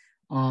areas,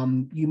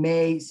 you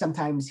may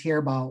sometimes hear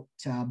about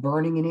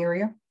burning an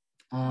area,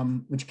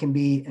 which can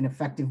be an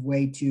effective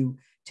way to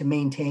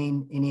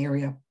maintain an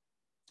area.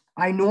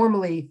 I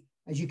normally,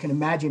 as you can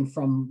imagine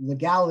from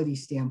legality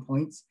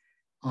standpoints,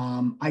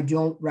 I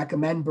don't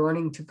recommend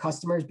burning to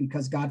customers,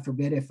 because God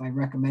forbid if I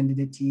recommended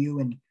it to you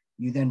and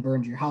you then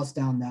burned your house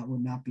down, that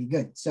would not be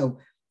good. So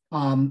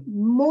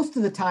most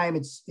of the time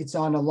it's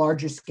on a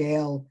larger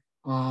scale.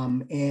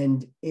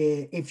 And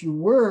if you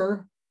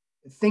were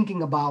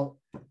thinking about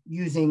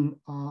using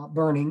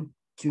burning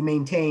to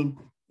maintain,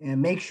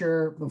 and make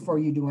sure before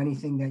you do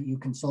anything that you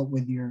consult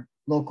with your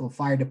local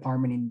fire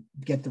department and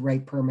get the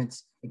right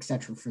permits, et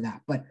cetera, for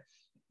that. But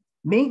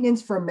maintenance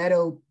for a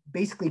meadow,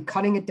 basically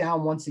cutting it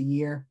down once a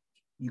year.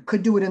 You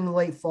could do it in the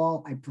late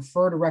fall. I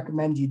prefer to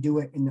recommend you do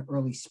it in the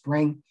early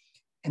spring,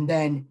 and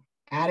then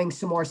adding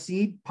some more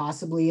seed,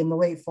 possibly in the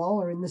late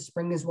fall or in the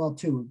spring as well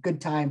too. A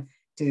good time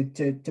to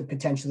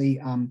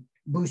potentially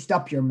boost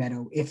up your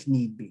meadow if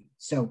need be.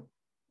 So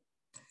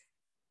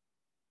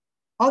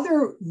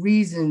other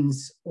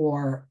reasons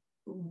or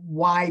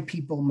why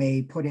people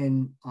may put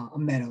in a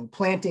meadow,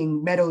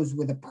 planting meadows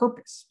with a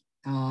purpose.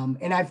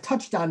 And I've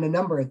touched on a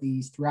number of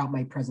these throughout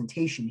my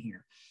presentation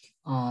here.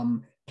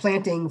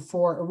 Planting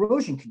for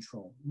erosion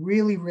control,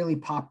 really, really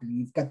popular.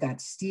 You've got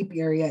that steep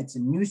area. It's a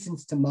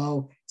nuisance to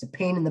mow. It's a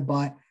pain in the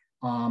butt.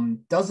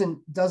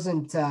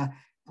 Doesn't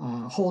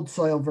hold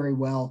soil very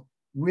well.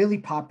 Really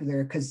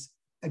popular because,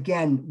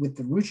 again, with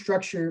the root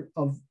structure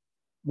of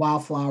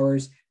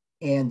wildflowers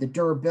and the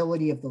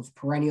durability of those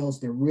perennials,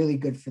 they're really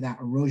good for that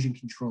erosion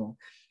control.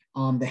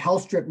 The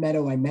hellstrip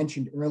meadow I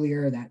mentioned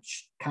earlier, that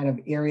kind of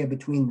area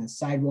between the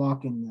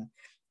sidewalk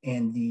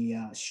and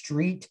the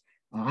street.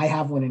 I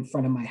have one in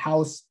front of my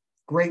house.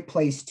 Great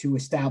place to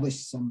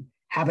establish some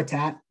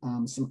habitat,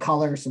 some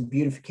color, some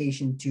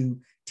beautification to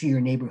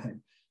your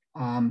neighborhood.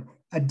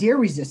 A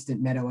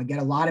deer-resistant meadow. I get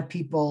a lot of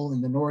people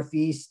in the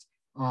Northeast,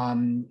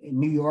 in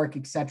New York,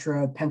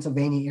 etc.,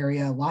 Pennsylvania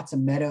area, lots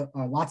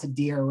of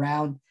deer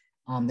around.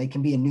 They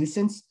can be a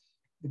nuisance.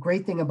 The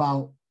great thing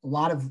about a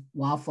lot of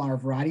wildflower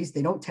varieties,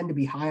 they don't tend to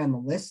be high on the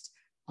list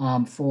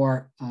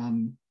for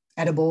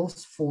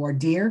edibles for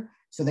deer.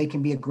 So they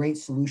can be a great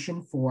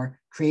solution for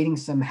creating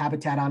some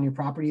habitat on your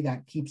property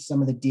that keeps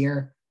some of the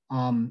deer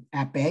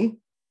at bay.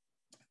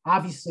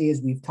 Obviously,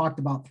 as we've talked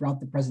about throughout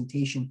the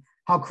presentation,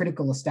 how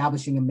critical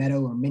establishing a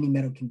meadow or mini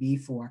meadow can be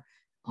for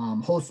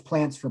host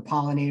plants for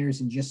pollinators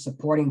and just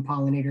supporting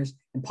pollinators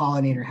and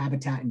pollinator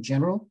habitat in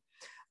general.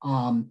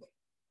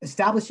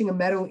 Establishing a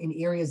meadow in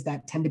areas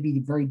that tend to be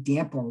very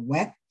damp or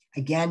wet.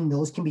 Again,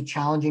 those can be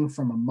challenging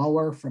from a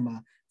mower, from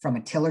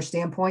a tiller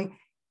standpoint.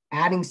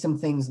 Adding some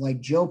things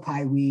like Joe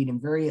Pye weed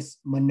and various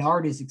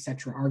monardas, et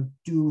cetera,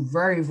 do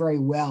very, very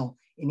well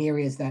in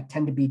areas that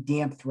tend to be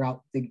damp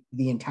throughout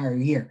the entire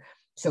year.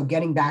 So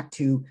getting back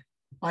to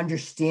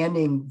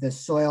understanding the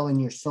soil and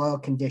your soil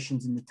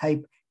conditions and the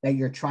type that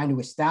you're trying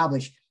to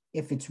establish,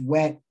 if it's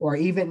wet or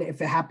even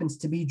if it happens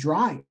to be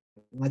dry.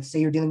 Let's say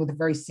you're dealing with a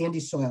very sandy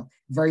soil,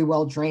 very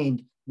well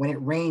drained. When it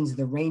rains,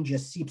 the rain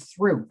just seeps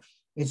through.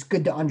 It's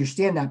good to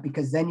understand that,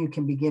 because then you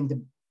can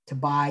begin to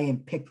buy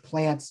and pick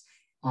plants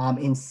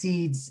in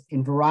seeds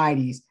and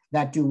varieties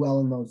that do well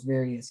in those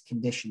various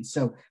conditions.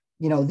 So,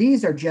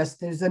 these are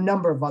there's a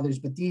number of others,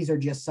 but these are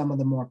just some of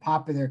the more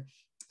popular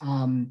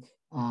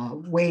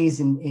ways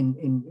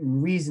and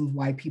reasons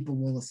why people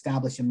will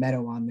establish a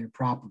meadow on their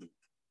property.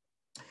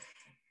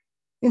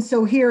 And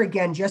so here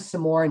again, just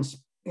some more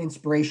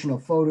inspirational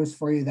photos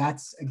for you.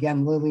 That's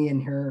again Lily in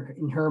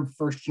her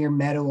first year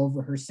meadow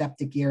over her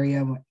septic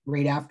area,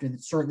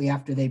 shortly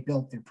after they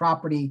built their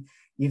property.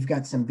 You've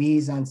got some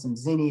bees on some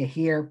zinnia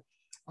here.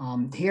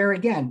 Here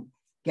again,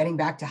 getting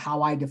back to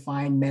how I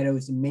define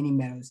meadows and mini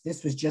meadows.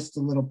 This was just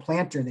a little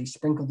planter. They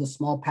sprinkled a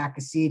small pack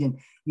of seed, and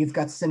you've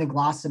got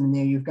cineglossum in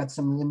there. You've got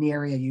some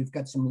linearia. You've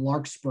got some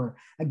larkspur.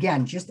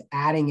 Again, just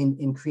adding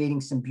and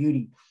creating some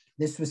beauty.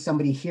 This was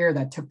somebody here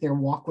that took their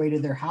walkway to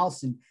their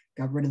house and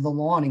got rid of the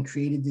lawn and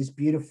created this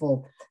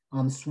beautiful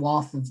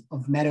swath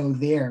of meadow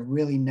there.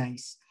 Really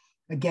nice.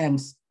 Again,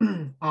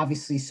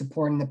 obviously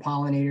supporting the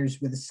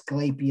pollinators with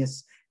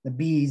Asclepias, the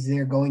bees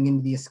there going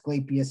into the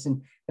Asclepias,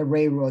 and the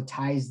railroad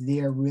ties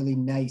there, really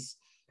nice.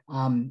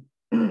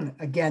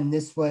 Again,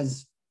 this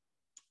was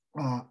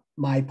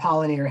my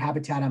pollinator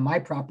habitat on my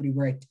property,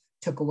 where I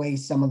took away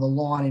some of the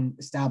lawn and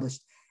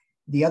established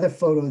the other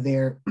photo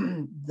there,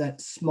 that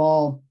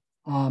small,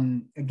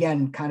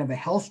 again, kind of a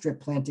hellstrip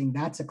planting.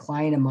 That's a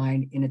client of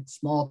mine in a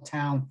small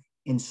town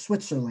in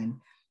Switzerland.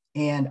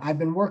 And I've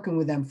been working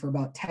with them for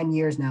about 10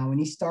 years now. And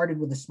he started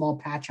with a small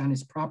patch on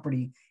his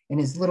property, and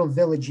his little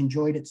village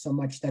enjoyed it so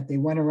much that they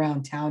went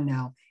around town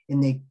now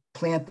and they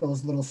plant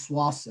those little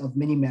swaths of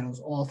mini meadows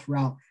all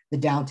throughout the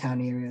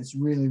downtown area. It's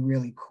really,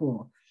 really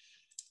cool.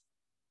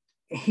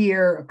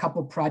 Here, a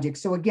couple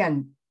projects. So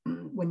again,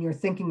 when you're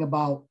thinking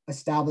about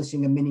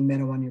establishing a mini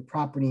meadow on your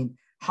property,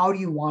 how do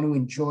you want to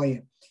enjoy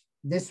it?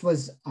 This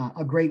was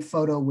a great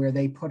photo where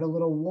they put a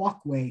little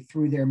walkway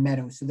through their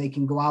meadow so they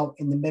can go out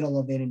in the middle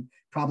of it and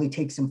probably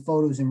take some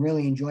photos and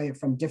really enjoy it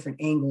from different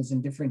angles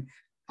and different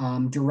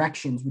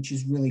directions, which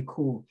is really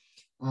cool.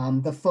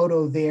 The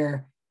photo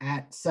there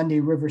at Sunday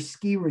River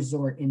Ski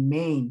Resort in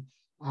Maine,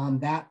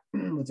 that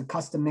was a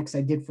custom mix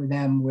I did for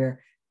them,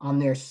 where on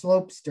their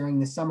slopes during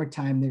the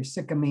summertime, they're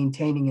sick of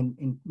maintaining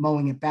and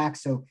mowing it back.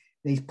 So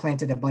they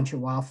planted a bunch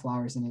of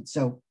wildflowers in it.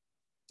 So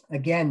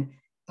again,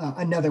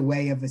 another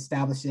way of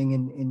establishing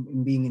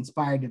and being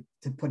inspired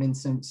to put in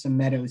some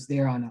meadows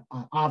there on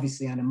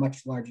obviously on a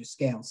much larger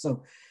scale.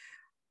 So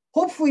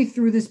hopefully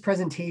through this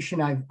presentation,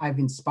 I've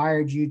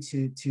inspired you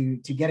to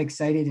get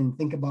excited and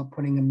think about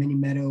putting a mini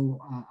meadow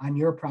on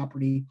your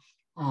property.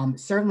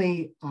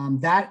 Certainly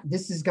that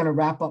this is going to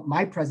wrap up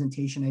my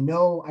presentation. I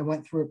know I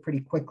went through it pretty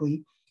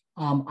quickly.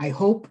 I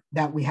hope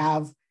that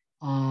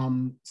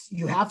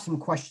you have some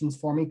questions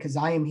for me, because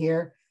I am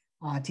here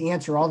to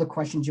answer all the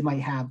questions you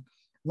might have.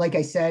 Like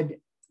I said,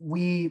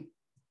 we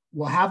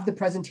will have the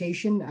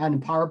presentation on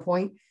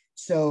PowerPoint,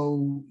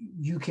 so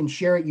you can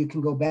share it. You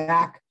can go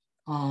back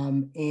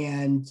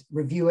and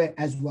review it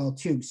as well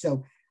too.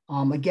 So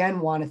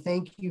again, want to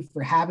thank you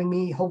for having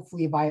me.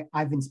 Hopefully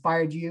I've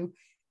inspired you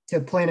to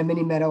plant a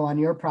mini meadow on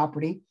your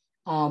property.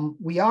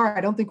 I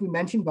don't think we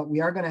mentioned, but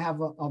we are going to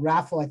have a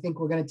raffle. I think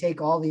we're going to take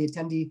all the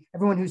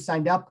everyone who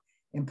signed up,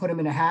 and put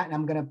them in a hat, and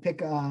I'm going to pick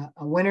a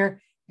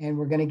winner, and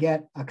we're going to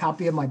get a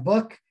copy of my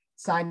book,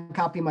 signed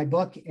copy of my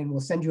book, and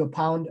we'll send you a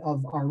pound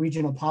of our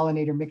regional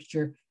pollinator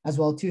mixture as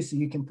well too, so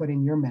you can put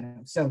in your meadow.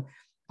 So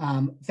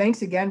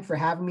thanks again for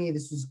having me.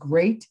 This was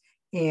great.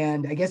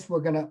 And I guess we're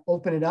going to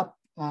open it up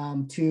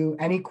to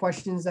any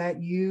questions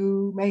that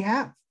you may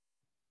have.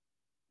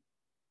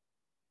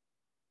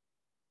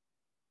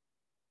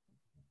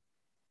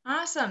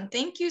 Awesome.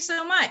 Thank you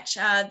so much.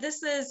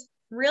 This is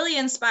really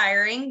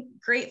inspiring,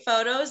 great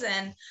photos,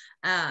 and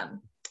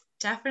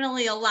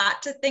definitely a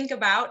lot to think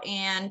about,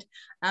 and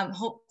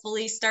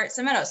hopefully start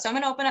some meadows. So I'm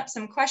going to open up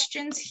some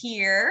questions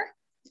here.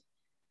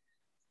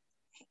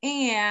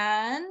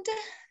 And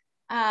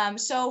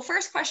so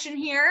first question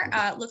here,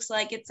 looks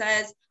like it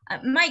says,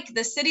 Mike,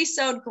 the city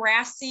sowed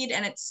grass seed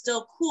and it's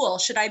still cool.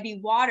 Should I be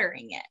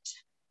watering it?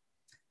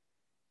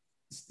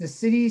 The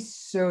city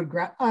sowed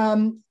grass.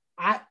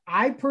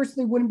 I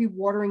personally wouldn't be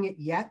watering it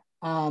yet.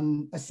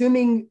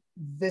 Assuming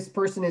this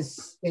person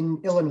is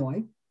in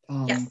Illinois,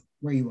 Yes.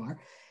 where you are,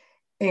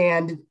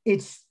 and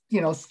it's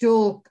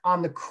still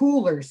on the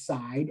cooler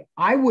side,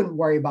 I wouldn't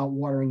worry about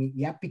watering it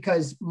yet,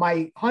 because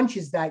my hunch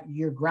is that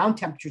your ground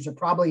temperatures are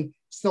probably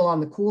still on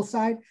the cool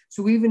side.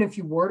 So even if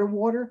you were to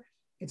water,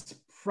 it's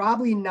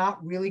probably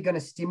not really going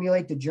to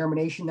stimulate the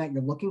germination that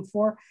you're looking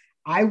for.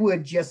 I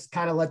would just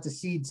kind of let the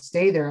seeds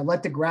stay there and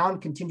let the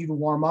ground continue to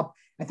warm up.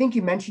 I think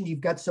you mentioned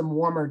you've got some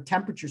warmer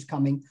temperatures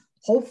coming.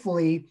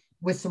 Hopefully,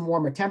 with some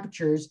warmer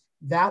temperatures,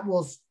 that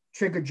will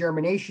trigger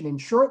germination. And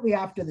shortly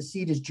after the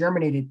seed is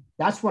germinated,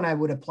 that's when I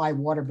would apply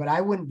water, but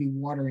I wouldn't be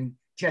watering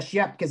just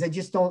yet, because I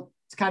just don't,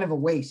 it's kind of a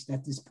waste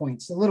at this point.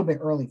 It's a little bit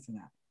early for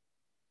that.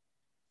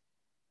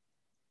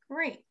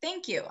 Great,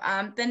 thank you.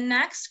 The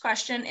next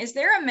question, is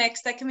there a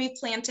mix that can be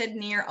planted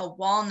near a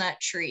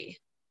walnut tree?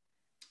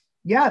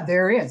 Yeah,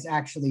 there is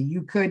actually.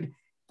 You could,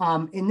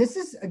 and this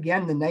is,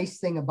 again, the nice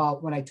thing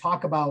about when I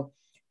talk about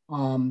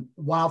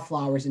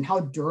wildflowers and how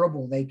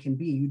durable they can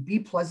be. You'd be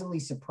pleasantly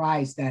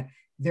surprised that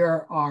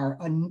there are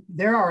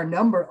a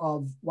number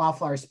of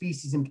wildflower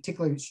species, in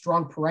particular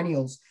strong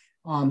perennials,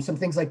 some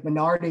things like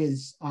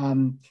monardas,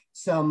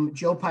 some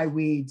jopai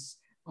weeds,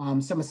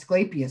 some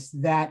asclepias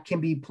that can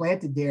be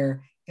planted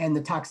there, and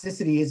the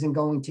toxicity isn't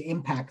going to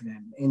impact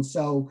them. And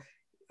so,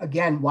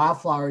 again,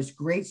 wildflowers,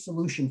 great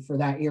solution for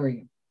that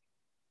area.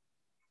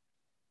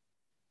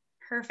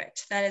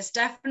 Perfect. That is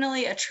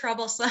definitely a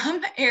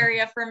troublesome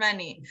area for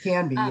many. It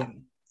can be, yeah.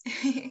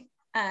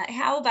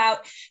 How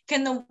about,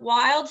 can the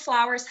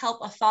wildflowers help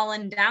a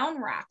fallen down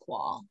rock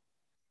wall?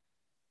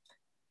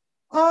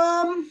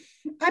 I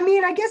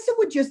mean, I guess it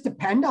would just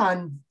depend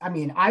on, I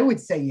mean, I would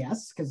say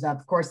yes, because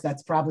of course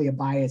that's probably a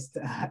biased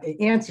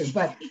answer,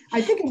 but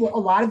I think a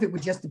lot of it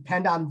would just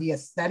depend on the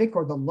aesthetic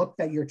or the look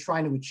that you're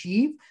trying to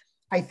achieve.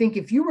 I think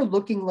if you were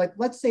looking like,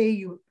 let's say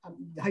you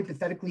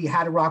hypothetically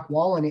had a rock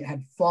wall and it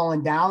had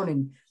fallen down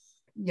and,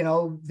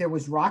 there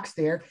was rocks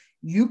there,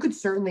 you could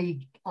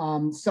certainly,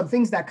 some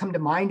things that come to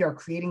mind are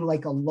creating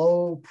like a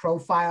low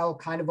profile,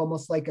 kind of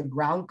almost like a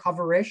ground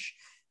cover-ish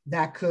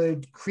that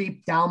could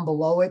creep down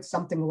below it,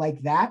 something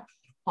like that.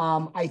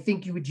 I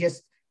think you would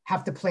just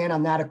have to plan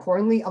on that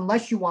accordingly,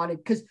 unless you wanted,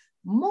 because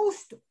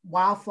most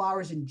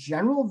wildflowers in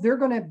general, they're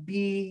going to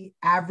be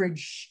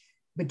average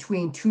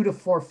between 2 to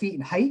 4 feet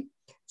in height.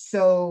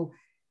 So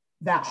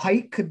that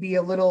height could be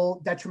a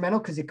little detrimental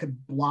because it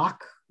could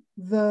block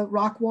the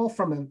rock wall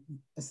from an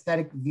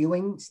aesthetic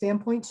viewing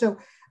standpoint. So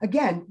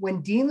again,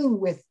 when dealing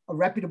with a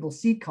reputable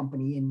seed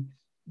company and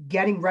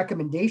getting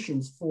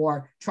recommendations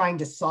for trying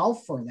to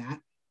solve for that,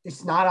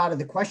 it's not out of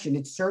the question.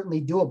 It's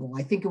certainly doable.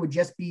 I think it would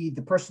just be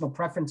the personal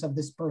preference of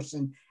this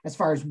person as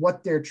far as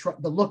what the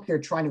look they're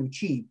trying to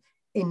achieve.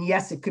 And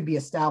yes, it could be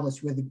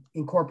established with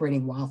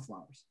incorporating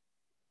wildflowers.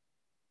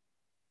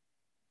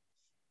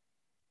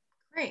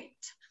 Great.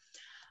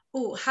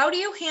 Ooh, how do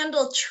you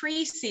handle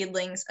tree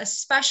seedlings,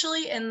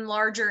 especially in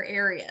larger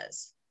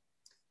areas?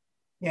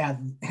 Yeah,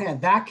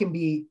 that can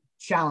be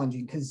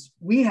challenging because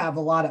we have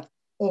a lot of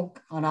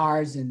oak on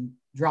ours and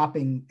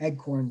dropping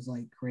acorns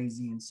like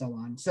crazy and so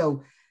on.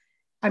 So,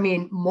 I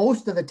mean,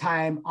 most of the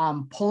time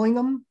I'm pulling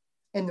them.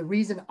 And the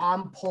reason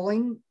I'm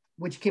pulling,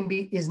 which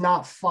is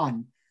not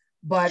fun,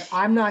 but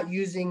I'm not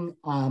bringing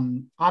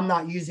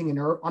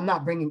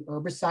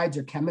herbicides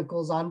or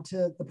chemicals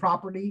onto the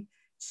property.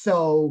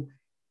 So,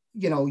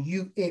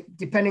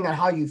 depending on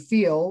how you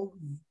feel,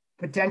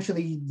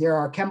 potentially there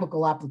are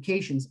chemical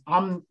applications.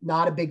 I'm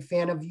not a big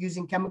fan of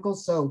using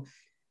chemicals. So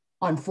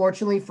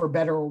unfortunately, for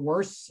better or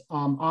worse,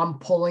 I'm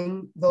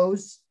pulling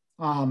those.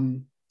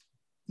 I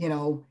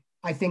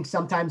think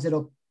sometimes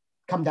it'll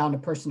come down to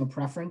personal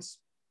preference.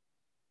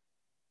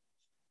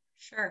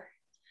 Sure.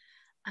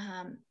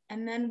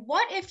 And then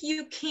what if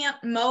you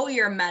can't mow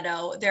your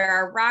meadow? There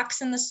are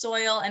rocks in the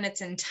soil and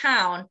it's in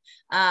town.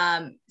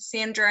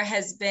 Sandra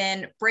has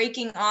been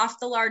breaking off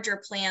the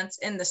larger plants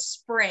in the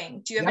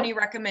spring. Do you have any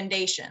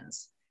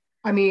recommendations?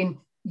 I mean,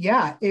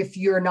 yeah, if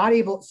you're not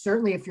able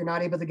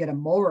to get a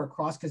mower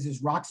across because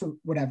there's rocks or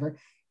whatever,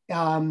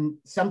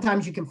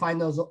 sometimes you can find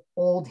those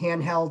old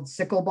handheld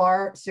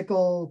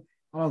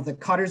I don't know, the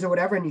cutters or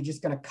whatever, and you're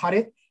just going to cut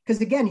it.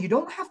 Because again, you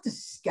don't have to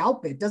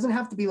scalp it. It doesn't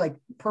have to be like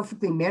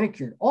perfectly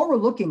manicured. All we're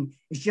looking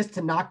is just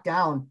to knock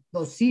down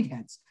those seed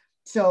heads.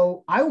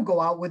 So I will go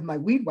out with my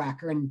weed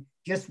whacker and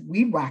just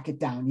weed whack it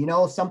down,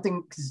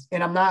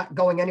 and I'm not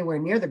going anywhere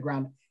near the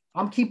ground.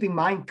 I'm keeping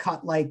mine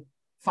cut like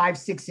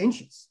 5-6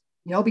 inches,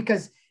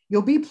 because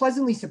you'll be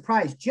pleasantly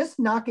surprised just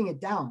knocking it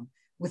down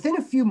within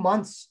a few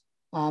months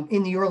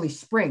in the early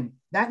spring.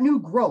 that new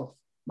growth,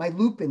 my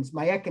lupins,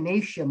 my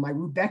echinacea, my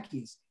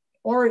rudbeckias,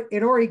 or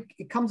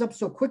it comes up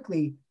so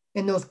quickly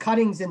in those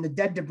cuttings and the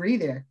dead debris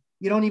there,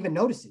 you don't even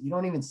notice it. You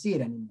don't even see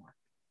it anymore.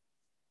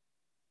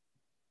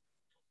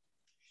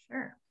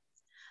 Sure.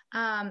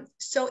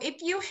 So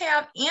if you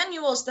have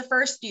annuals the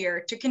first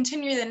year to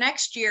continue the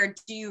next year,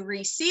 do you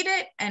reseed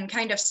it and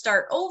kind of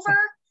start over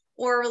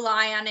or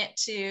rely on it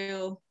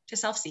to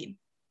self-seed?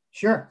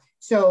 Sure.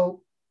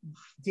 So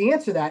to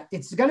answer that,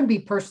 it's going to be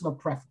personal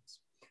preference.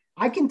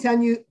 I can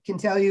tell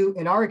you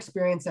in our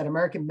experience at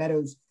American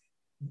Meadows,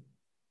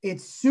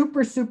 it's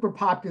super, super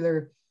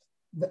popular.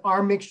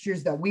 Our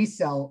mixtures that we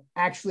sell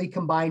actually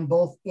combine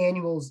both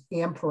annuals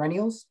and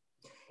perennials.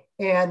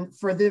 And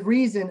for the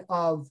reason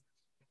of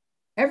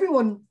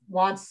everyone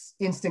wants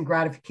instant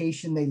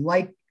gratification. They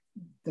like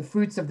the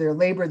fruits of their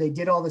labor. They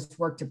did all this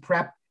work to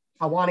prep.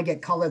 I want to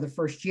get color the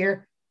first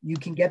year. You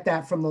can get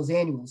that from those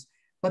annuals.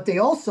 But they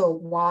also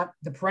want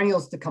the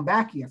perennials to come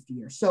back year after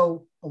year.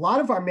 So a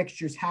lot of our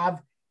mixtures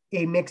have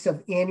a mix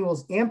of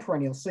annuals and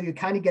perennials. So you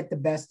kind of get the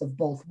best of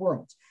both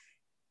worlds.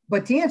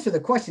 But to answer the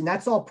question,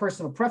 that's all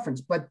personal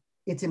preference. But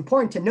it's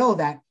important to know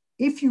that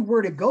if you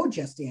were to go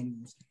just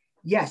annuals,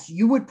 yes,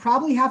 you would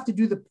probably have to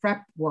do the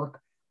prep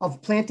work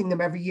of planting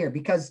them every year,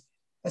 because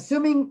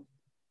assuming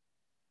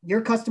your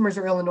customers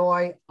are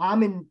Illinois,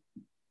 I'm in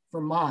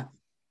Vermont,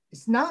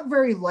 it's not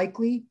very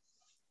likely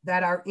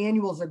that our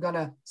annuals are going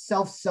to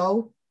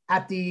self-sow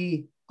at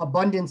the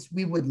abundance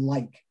we would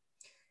like.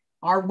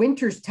 Our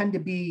winters tend to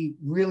be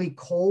really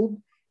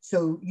cold,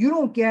 so you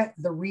don't get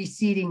the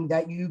reseeding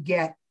that you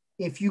get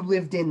if you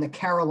lived in the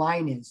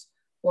Carolinas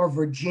or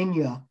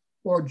Virginia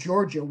or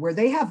Georgia, where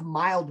they have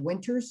mild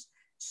winters.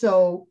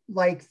 So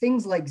like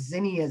things like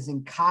zinnias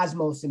and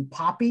cosmos and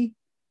poppy,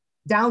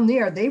 down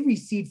there, they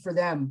reseed for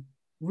them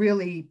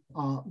really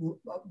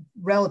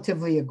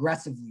relatively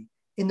aggressively.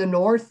 In the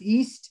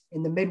Northeast,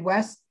 in the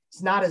Midwest,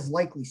 it's not as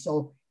likely.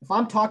 So if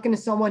I'm talking to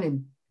someone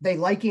and they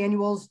like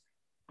annuals,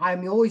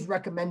 I'm always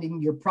recommending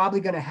you're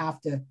probably going to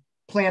have to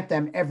plant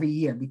them every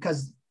year,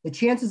 because the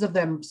chances of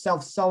them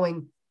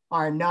self-sowing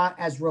are not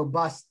as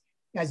robust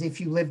as if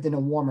you lived in a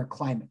warmer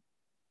climate.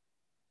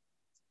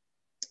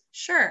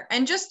 Sure.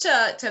 And just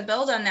to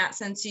build on that,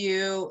 since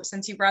you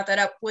brought that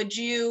up, would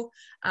you,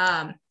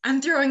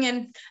 I'm throwing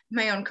in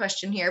my own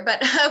question here,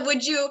 but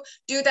would you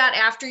do that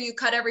after you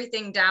cut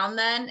everything down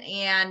then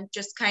and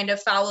just kind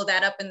of follow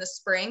that up in the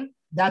spring?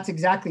 That's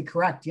exactly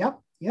correct. Yep.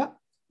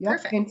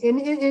 Perfect.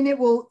 And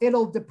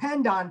it'll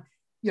depend on,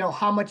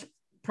 how much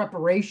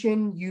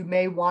preparation you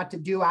may want to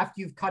do after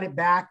you've cut it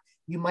back.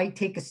 You might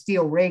take a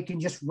steel rake and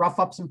just rough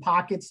up some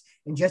pockets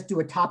and just do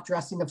a top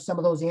dressing of some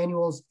of those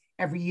annuals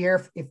every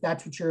year, if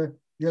that's what you're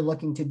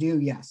looking to do.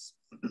 Yes.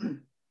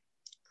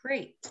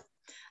 Great.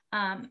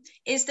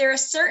 Is there a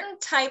certain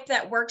type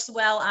that works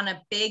well on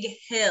a big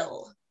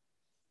hill?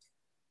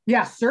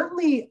 Yeah,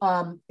 certainly.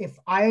 If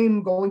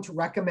I'm going to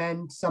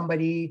recommend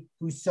somebody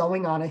who's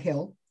sowing on a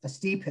hill, a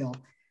steep hill,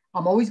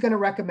 I'm always going to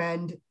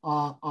recommend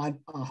a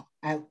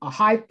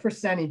high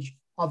percentage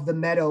of the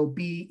meadow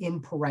be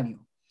in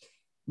perennial.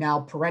 Now,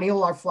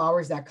 perennial are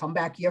flowers that come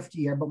back year after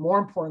year, but more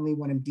importantly,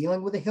 when I'm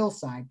dealing with a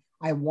hillside,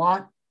 I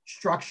want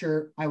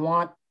structure. I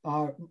want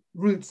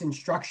roots and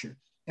structure,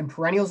 and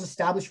perennials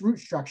establish root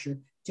structure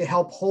to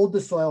help hold the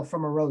soil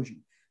from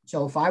erosion.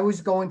 So if I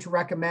was going to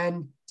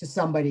recommend to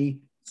somebody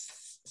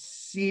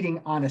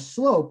seeding on a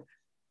slope,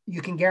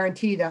 you can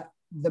guarantee that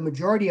the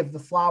majority of the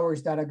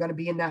flowers that are going to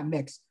be in that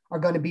mix are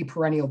going to be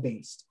perennial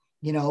based.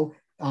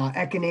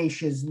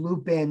 Echinaceas,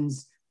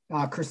 lupins,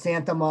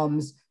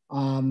 chrysanthemums,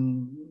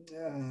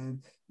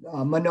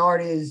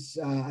 monardas,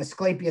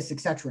 asclepias,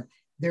 etc.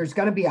 There's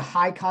going to be a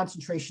high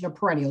concentration of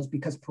perennials,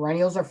 because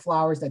perennials are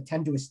flowers that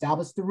tend to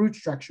establish the root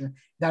structure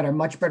that are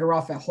much better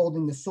off at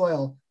holding the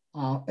soil,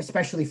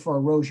 especially for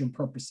erosion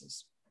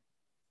purposes.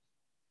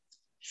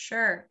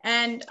 Sure.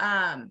 And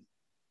kind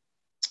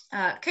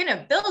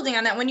of building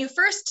on that, when you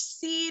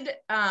first seed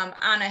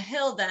on a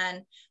hill,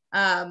 then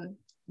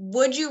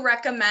would you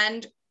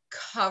recommend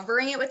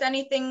covering it with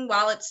anything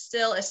while it's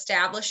still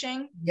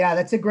establishing? Yeah,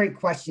 that's a great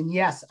question.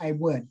 Yes, I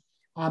would.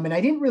 And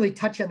I didn't really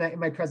touch on that in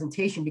my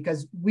presentation,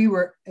 because we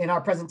were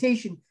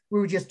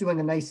just doing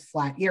a nice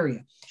flat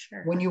area.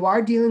 Sure. When you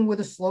are dealing with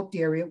a sloped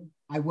area,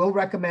 I will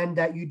recommend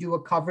that you do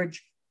a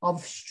coverage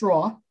of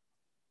straw,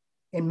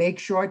 and make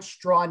sure it's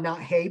straw, not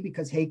hay,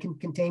 because hay can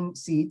contain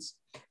seeds.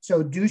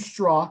 So do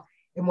straw.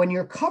 And when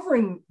you're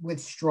covering with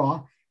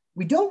straw,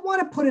 we don't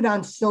want to put it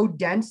on so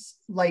dense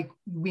like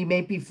we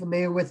may be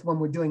familiar with when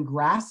we're doing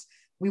grass.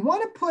 We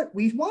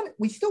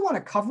still want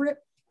to cover it,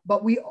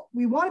 but we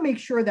want to make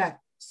sure that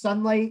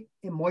sunlight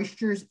and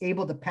moisture is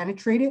able to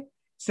penetrate it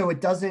so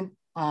it doesn't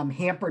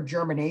hamper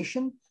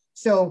germination.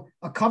 So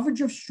a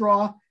coverage of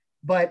straw,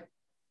 but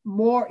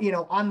more,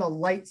 on the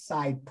light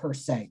side per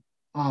se.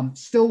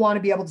 Still want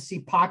to be able to see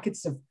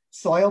pockets of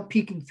soil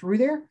peeking through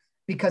there,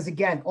 because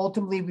again,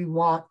 ultimately we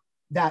want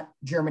that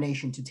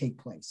germination to take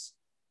place.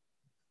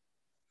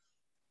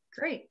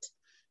 Great.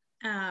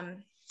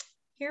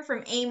 Here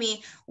from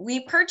Amy, we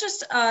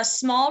purchased a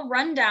small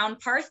rundown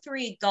par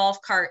 3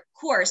 golf cart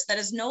course that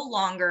is no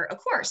longer a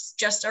course,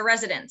 just a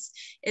residence.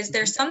 Is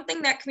there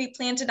something that can be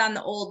planted on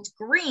the old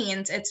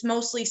greens? It's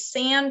mostly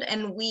sand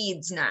and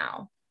weeds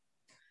now.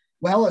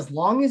 Well, as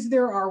long as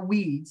there are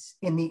weeds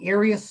and the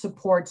area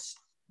supports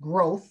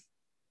growth,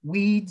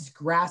 weeds,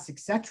 grass,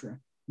 etc.,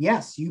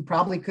 yes, you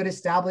probably could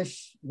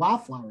establish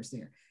wildflowers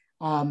there.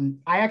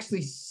 I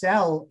actually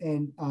sell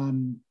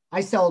I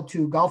sell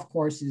to golf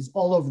courses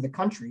all over the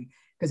country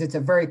because it's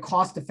a very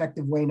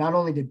cost-effective way not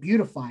only to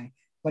beautify,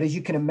 but as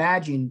you can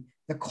imagine,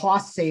 the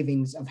cost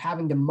savings of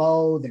having to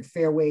mow their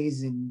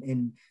fairways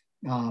in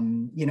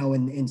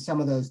some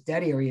of those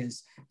dead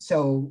areas.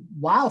 So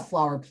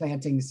wildflower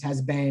plantings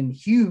has been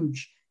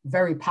huge,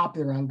 very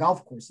popular on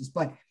golf courses.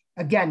 But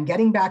again,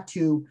 getting back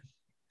to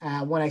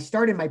when I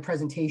started my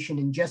presentation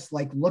and just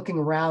like looking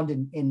around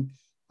and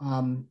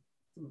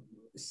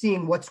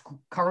seeing what's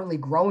currently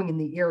growing in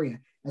the area,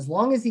 as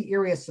long as the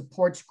area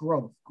supports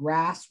growth,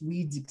 grass,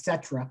 weeds,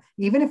 etc.,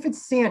 even if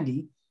it's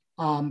sandy,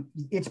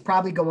 it's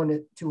probably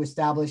going to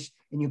establish,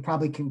 and you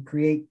probably can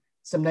create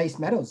some nice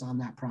meadows on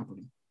that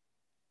property.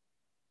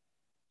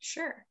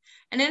 Sure.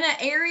 And in an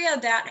area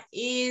that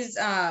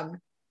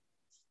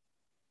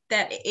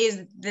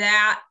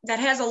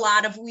has a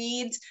lot of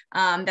weeds,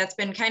 that's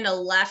been kind of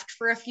left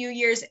for a few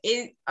years,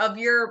 of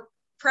your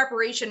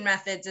preparation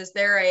methods, is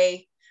there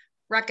a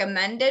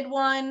recommended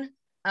one?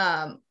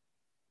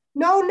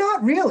 No,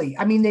 not really.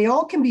 I mean, they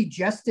all can be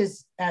just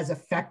as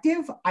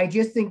effective. I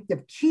just think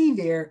the key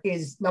there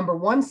is, number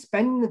one,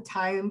 spending the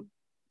time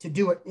to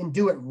do it and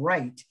do it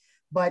right.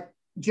 But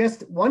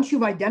just once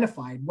you've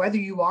identified whether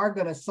you are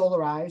going to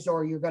solarize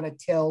or you're going to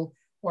till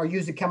or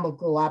use a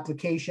chemical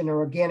application or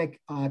organic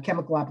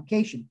chemical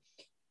application,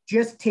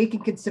 just take in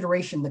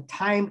consideration the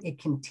time it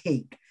can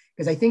take.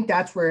 Because I think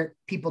that's where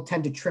people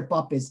tend to trip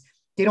up, is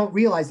they don't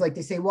realize, like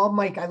they say, well,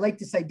 Mike, I like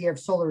this idea of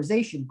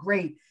solarization.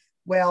 Great.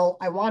 Well,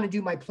 I want to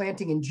do my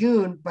planting in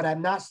June, but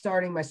I'm not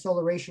starting my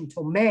solarization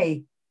till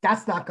May.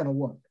 That's not going to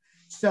work.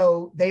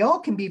 So they all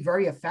can be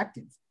very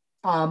effective,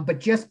 but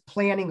just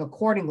planning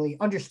accordingly,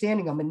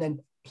 understanding them, and then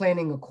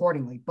planning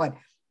accordingly. But,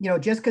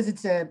 just because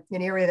it's an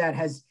area that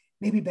has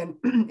maybe been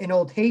an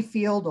old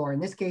hayfield, or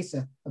in this case,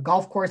 a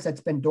golf course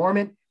that's been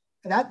dormant,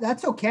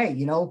 that's okay.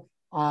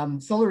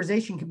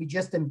 Solarization can be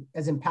just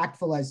as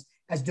impactful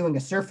as doing a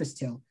surface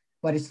till,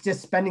 but it's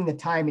just spending the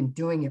time and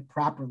doing it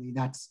properly.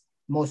 That's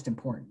most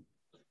important.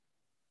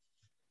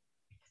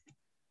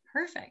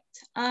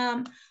 Perfect.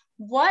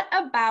 What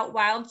about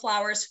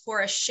wildflowers for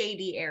a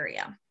shady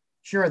area?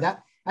 Sure,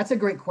 that's a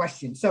great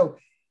question. So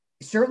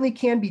it certainly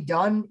can be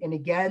done. And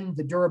again,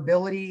 the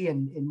durability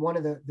and one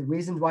of the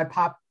reasons why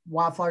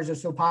wildflowers are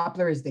so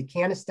popular is they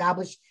can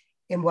establish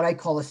in what I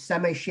call a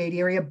semi-shade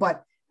area.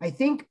 But I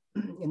think,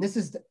 and this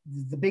is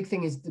the big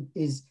thing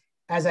is,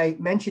 as I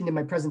mentioned in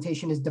my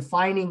presentation, is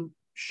defining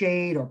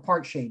shade or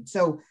part shade.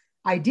 So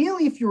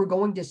ideally, if you were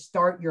going to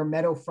start your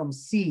meadow from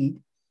seed,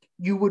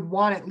 you would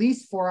want at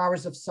least 4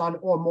 hours of sun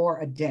or more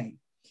a day.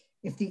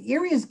 If the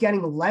area is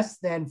getting less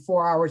than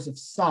 4 hours of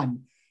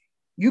sun,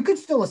 you could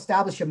still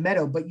establish a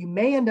meadow, but you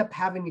may end up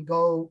having to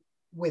go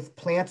with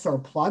plants or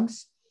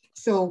plugs.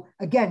 So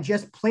again,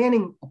 just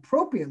planning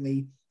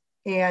appropriately.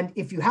 And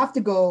if you have to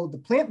go the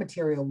plant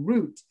material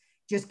route,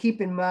 just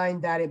keep in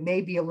mind that it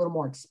may be a little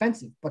more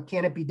expensive, but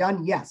can it be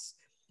done? Yes.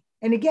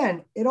 And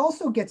again, it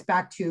also gets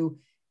back to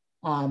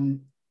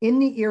in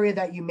the area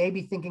that you may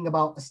be thinking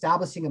about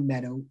establishing a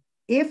meadow,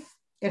 if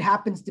it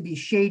happens to be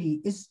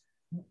shady, is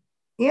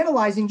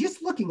analyzing,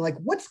 just looking like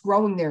what's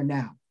growing there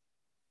now.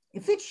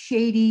 If it's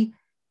shady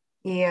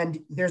and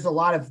there's a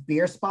lot of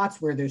bare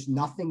spots where there's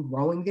nothing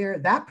growing there,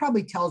 that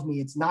probably tells me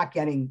it's not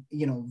getting,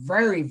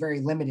 very, very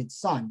limited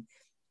sun.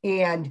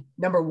 And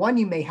number one,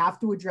 you may have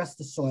to address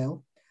the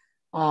soil,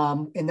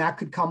 and that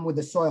could come with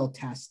a soil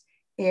test.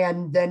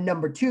 And then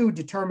number two,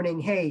 determining,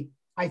 hey,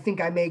 I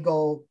think I may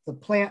go the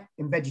plant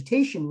and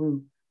vegetation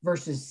route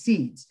versus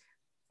seeds.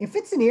 If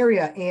it's an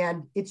area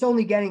and it's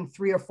only getting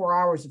 3 or 4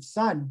 hours of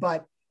sun,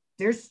 but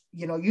there's,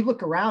 you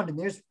look around and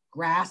there's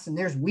grass and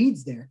there's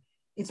weeds there,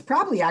 it's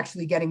probably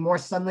actually getting more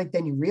sunlight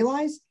than you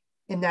realize.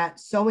 And that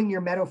sowing your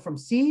meadow from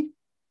seed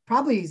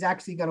probably is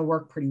actually going to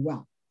work pretty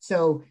well.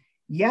 So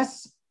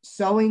yes,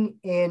 sowing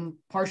in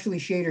partially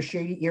shade or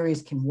shady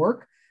areas can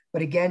work.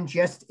 But again,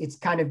 it's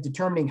kind of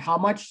determining how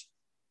much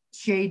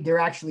shade there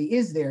actually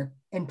is there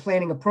and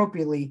planning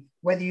appropriately,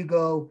 whether you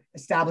go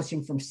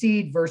establishing from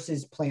seed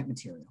versus plant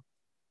material.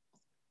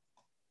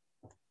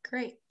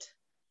 Great.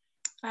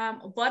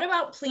 What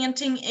about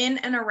planting in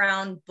and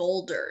around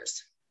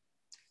boulders?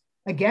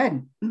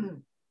 Again,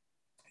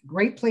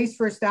 great place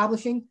for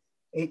establishing.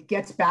 It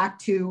gets back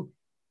to,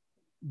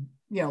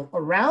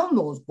 around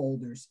those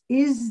boulders,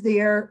 is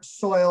there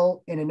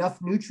soil and enough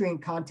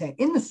nutrient content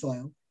in the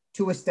soil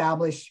to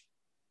establish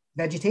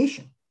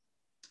vegetation?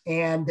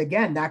 And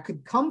again, that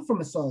could come from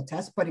a soil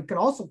test, but it could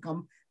also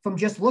come from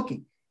just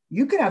looking.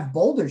 You could have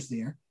boulders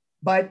there,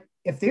 but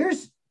if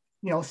there's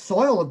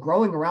soil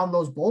growing around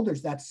those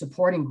boulders that's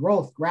supporting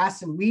growth,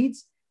 grass and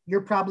weeds, you're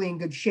probably in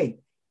good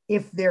shape.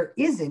 If there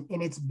isn't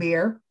and it's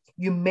bare,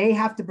 you may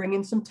have to bring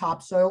in some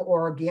topsoil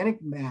or organic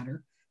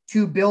matter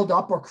to build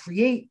up or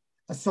create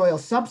a soil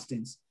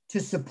substance to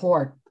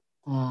support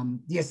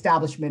the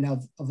establishment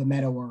of a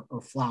meadow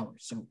or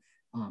flowers. So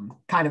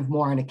kind of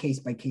more on a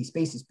case-by-case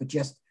basis, but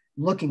just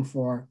looking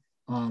for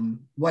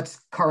what's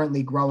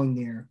currently growing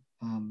there.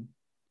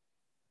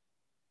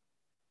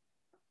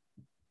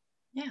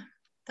 Yeah,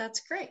 that's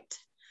great.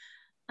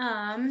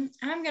 I'm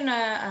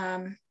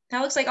gonna,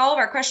 that looks like all of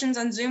our questions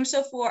on Zoom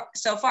so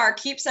far.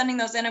 Keep sending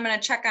those in. I'm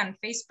gonna check on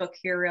Facebook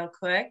here real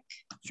quick.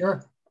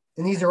 Sure.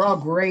 And these are all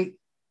great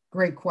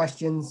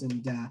questions,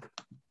 and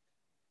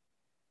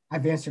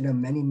I've answered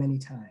them many, many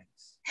times.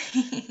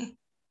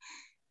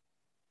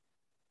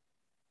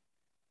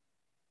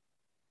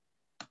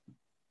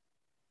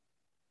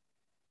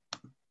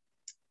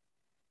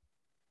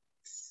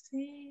 Let's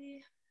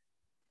see.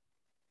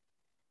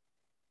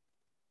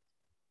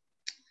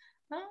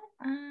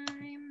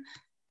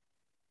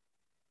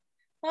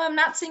 I'm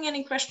not seeing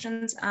any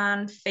questions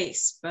on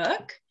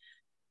Facebook.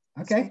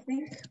 Okay. So I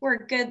think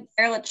we're good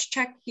there. Let's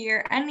check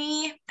here.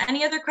 Any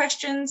other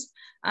questions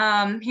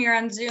here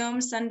on Zoom?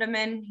 Send them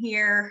in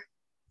here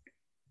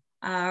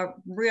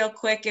real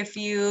quick if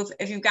you've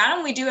got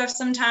them. We do have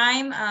some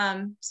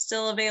time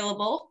still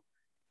available.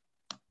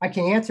 I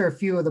can answer a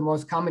few of the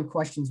most common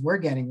questions we're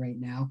getting right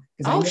now.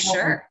 Oh,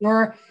 sure. I'm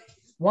sure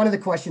one of the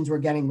questions we're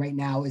getting right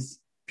now is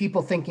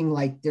people thinking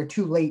like they're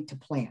too late to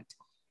plant.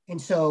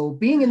 And so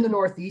being in the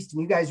Northeast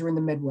and you guys are in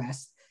the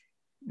Midwest,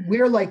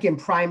 we're like in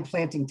prime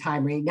planting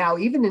time right now.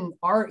 Even in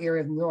our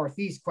area of the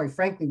Northeast, quite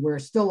frankly, we're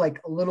still like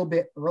a little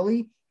bit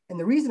early. And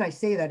the reason I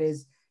say that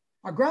is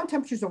our ground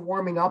temperatures are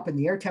warming up and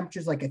the air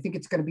temperatures, like I think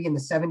it's going to be in the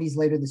 70s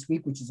later this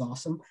week, which is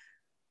awesome.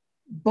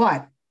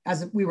 But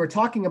as we were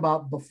talking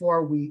about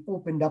before we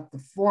opened up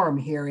the forum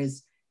here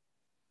is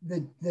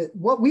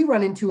what we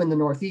run into in the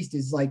Northeast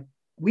is like,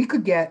 we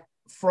could get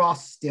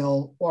frost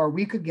still, or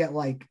we could get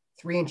like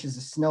 3 inches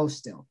of snow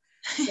still.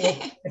 So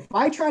if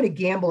I try to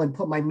gamble and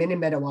put my mini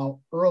meadow out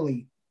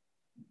early,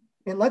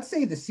 and let's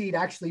say the seed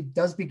actually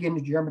does begin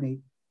to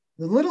germinate,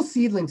 the little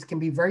seedlings can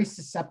be very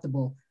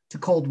susceptible to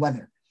cold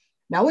weather.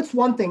 Now it's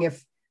one thing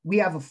if we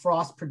have a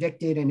frost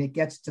predicted and it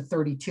gets to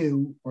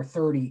 32 or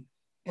 30,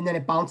 and then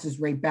it bounces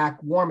right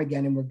back warm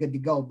again and we're good to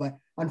go. But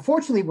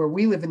unfortunately, where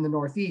we live in the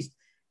Northeast,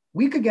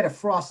 we could get a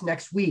frost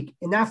next week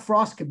and that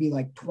frost could be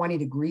like 20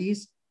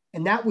 degrees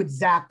and that would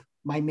zap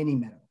my mini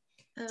meadow.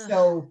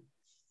 So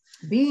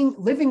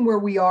living where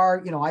we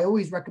are, I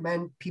always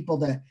recommend people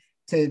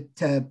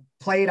to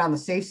play it on the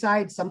safe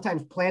side,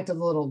 sometimes plant a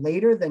little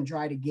later than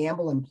try to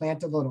gamble and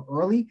plant a little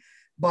early.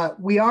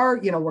 But we are,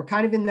 we're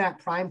kind of in that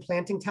prime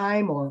planting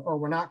time or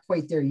we're not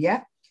quite there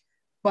yet.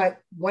 But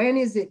when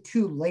is it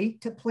too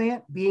late to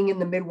plant? Being in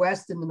the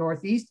Midwest and the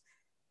Northeast,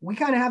 we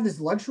kind of have this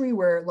luxury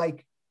where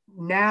like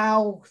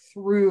now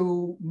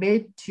through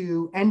mid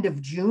to end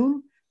of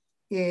June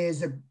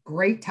is a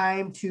great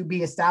time to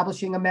be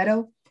establishing a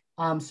meadow.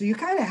 So you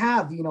kind of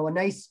have, a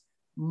nice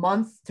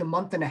month to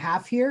month and a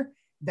half here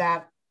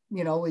that,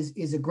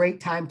 is a great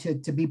time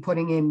to be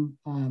putting in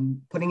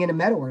a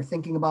meadow or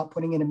thinking about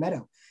putting in a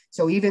meadow.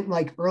 So even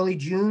like early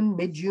June,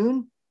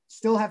 mid-June,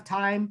 still have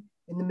time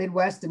in the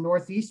Midwest and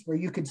Northeast where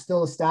you could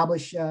still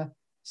establish a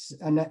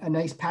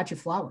nice patch of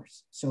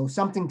flowers. So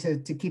something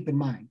to keep in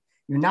mind.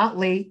 You're not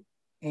late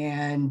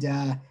and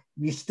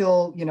you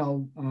still,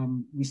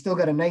 we still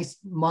got a nice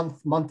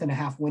month and a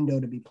half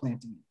window to be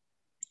planting.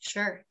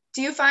 Sure.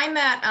 Do you find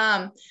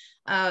that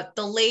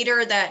the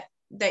later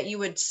that you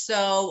would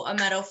sow a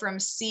meadow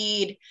from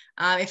seed,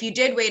 if you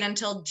did wait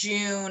until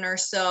June or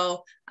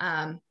so,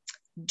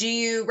 do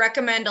you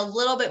recommend a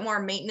little bit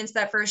more maintenance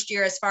that first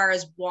year as far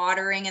as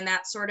watering and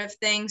that sort of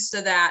thing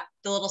so that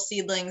the little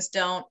seedlings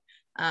don't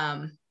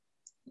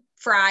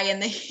fry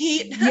in the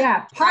heat?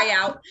 Yeah. Fry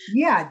out.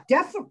 Yeah,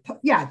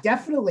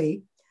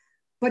 definitely.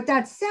 But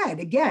that said,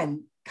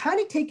 again, kind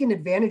of taking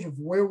advantage of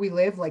where we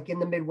live, like in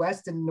the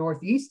Midwest and the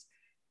Northeast,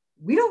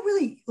 we don't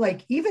really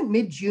like even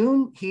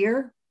mid-June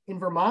here in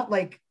Vermont,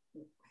 like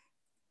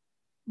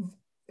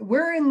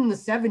we're in the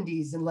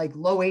 70s and like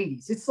low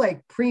 80s. It's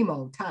like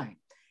primo time.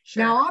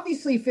 Sure. Now,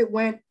 obviously, if it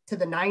went to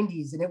the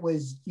 90s and it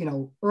was,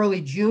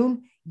 early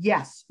June,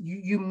 yes,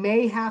 you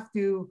may have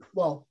to,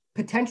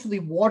 potentially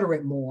water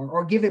it more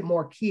or give it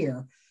more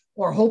care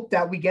or hope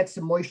that we get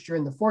some moisture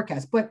in the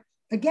forecast. But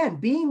again,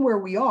 being where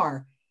we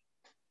are,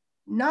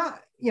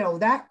 not,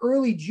 that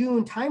early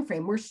June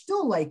timeframe, we're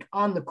still like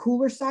on the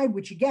cooler side,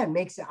 which again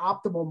makes it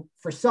optimal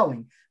for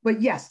sowing.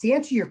 But yes, to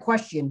answer your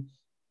question,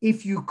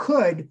 if you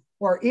could,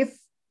 or if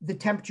the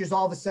temperatures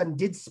all of a sudden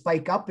did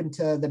spike up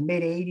into the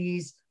mid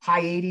 80s,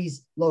 high 80s,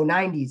 low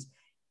 90s,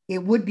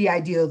 it would be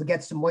ideal to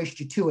get some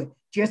moisture to it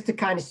just to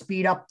kind of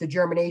speed up the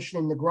germination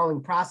and the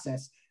growing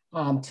process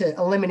to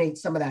eliminate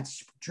some of that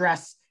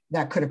stress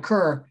that could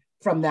occur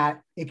from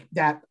that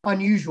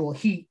unusual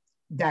heat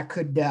that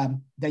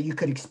you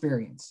could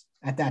experience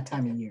at that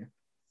time of year.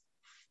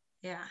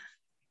 Yeah,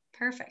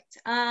 perfect.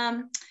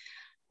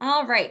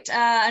 All right.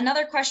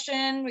 Another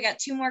question. We got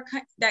two more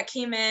that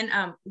came in.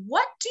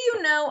 What do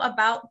you know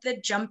about the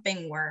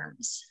jumping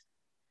worms,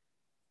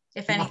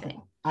 if anything?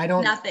 Nothing. I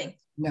don't. Nothing.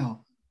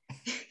 No.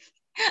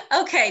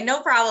 Okay,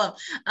 no problem.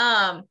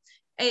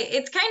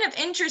 It's kind of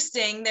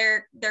interesting.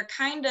 They're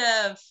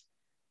not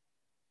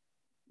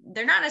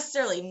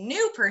necessarily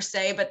new per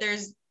se, but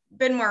there's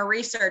been more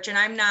research, and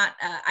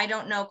I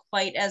don't know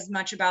quite as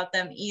much about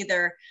them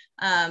either.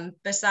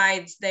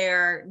 Besides,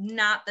 they're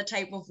not the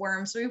type of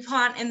worms we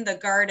want in the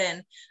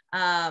garden.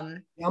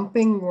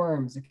 Jumping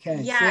worms.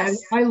 Okay. Yes.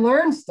 See, I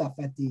learned stuff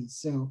at these.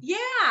 So Yeah.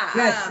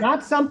 it's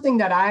not something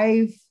that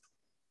I've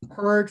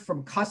heard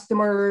from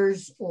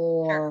customers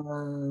Sure.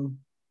 or,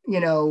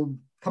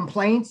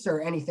 complaints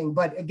or anything.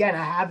 But again,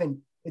 I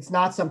haven't, it's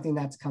not something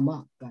that's come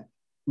up, but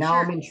now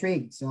Sure. I'm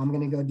intrigued. So I'm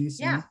going to go do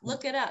some. Yeah,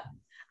 look it up.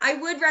 I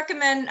would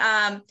recommend,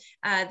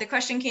 the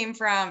question came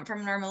from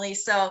Normally.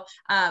 So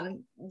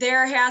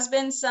there has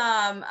been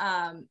some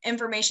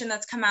information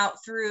that's come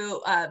out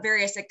through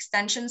various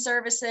extension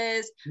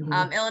services.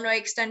 Mhm. Illinois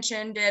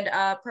Extension did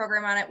a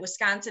program on it.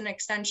 Wisconsin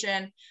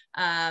Extension,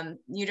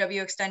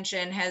 UW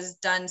Extension has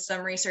done some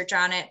research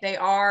on it. They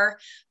are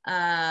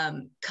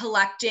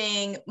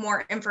collecting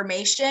more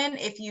information.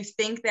 If you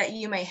think that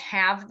you may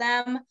have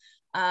them,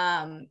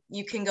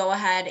 you can go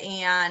ahead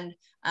and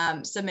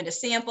submit a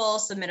sample,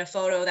 submit a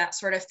photo, that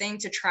sort of thing,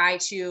 to try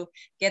to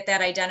get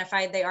that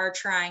identified. They are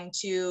trying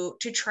to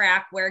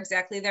track where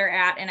exactly they're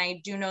at. And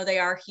I do know they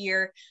are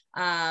here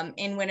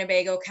in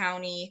Winnebago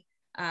County,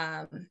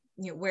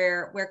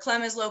 where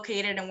Clem is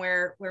located and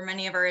where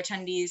many of our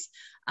attendees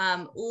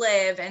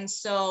live. And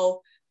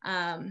so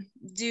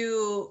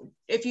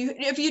if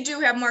you do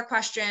have more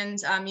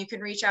questions, you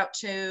can reach out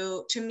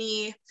to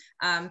me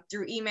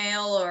through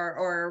email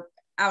or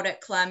out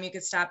at Clem. You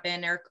could stop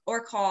in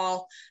or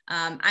call.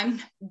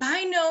 I'm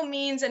by no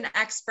means an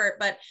expert,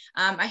 but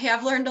I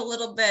have learned a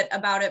little bit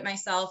about it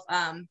myself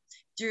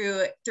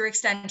through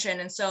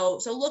extension. And so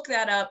look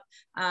that up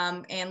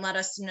and let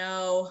us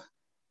know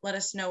what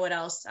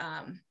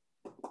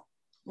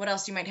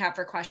else you might have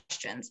for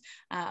questions.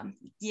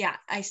 Yeah,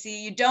 I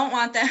see you don't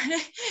want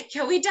that.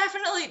 Yeah,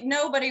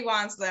 nobody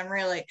wants them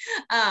really.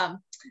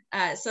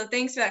 So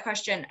thanks for that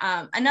question.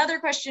 Another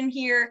question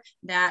here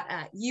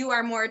that you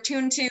are more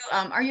attuned to,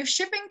 are you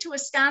shipping to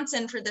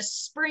Wisconsin for the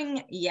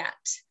spring yet?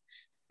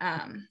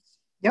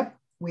 Yep,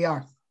 we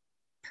are.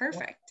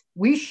 Perfect.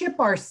 We ship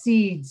our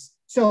seeds.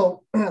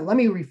 So let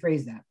me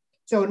rephrase that.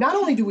 So not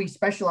only do we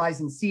specialize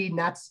in seed, and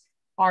that's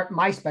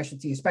my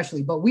specialty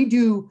especially, but we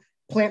do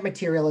plant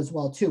material as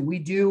well too. We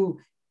do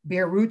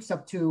bare roots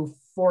up to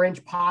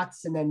 4-inch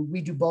pots, and then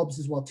we do bulbs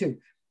as well too.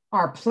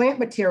 Our plant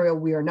material,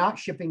 we are not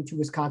shipping to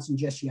Wisconsin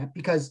just yet,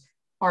 because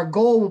our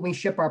goal when we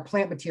ship our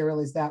plant material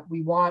is that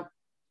we want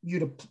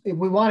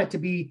it to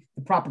be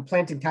the proper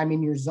planting time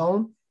in your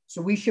zone. So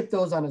we ship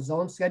those on a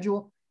zone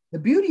schedule. The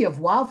beauty of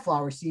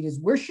wildflower seed is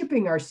we're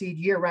shipping our seed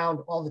year round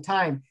all the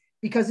time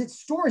because it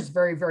stores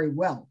very, very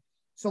well.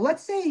 So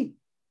let's say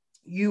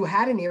you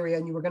had an area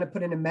and you were going to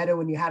put in a meadow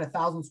and you had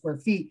 1,000 square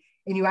feet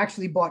and you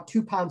actually bought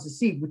 2 pounds of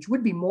seed, which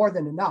would be more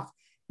than enough.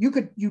 You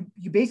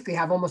basically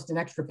have almost an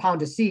extra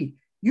pound of seed.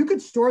 You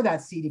could store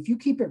that seed if you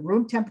keep it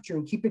room temperature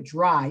and keep it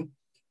dry.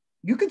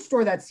 You could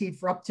store that seed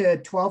for up to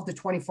 12 to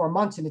 24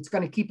 months, and it's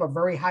going to keep a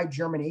very high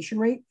germination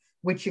rate,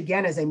 which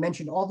again, as I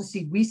mentioned, all the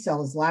seed we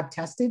sell is lab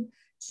tested.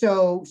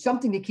 So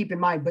something to keep in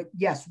mind. But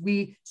yes,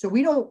 we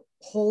don't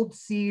hold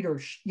seed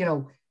or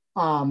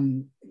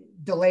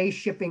delay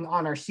shipping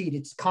on our seed.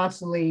 It's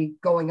constantly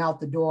going out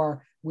the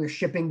door. We're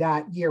shipping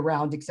that year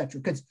round, et cetera,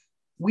 because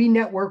we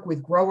network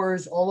with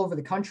growers all over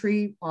the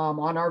country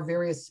on our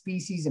various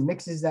species and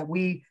mixes that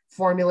we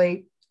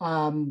formulate.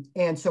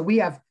 And so we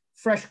have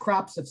fresh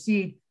crops of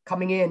seed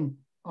coming in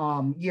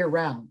year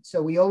round.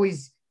 So we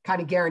always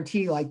kind of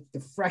guarantee like the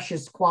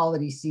freshest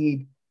quality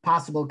seed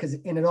possible,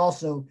 and it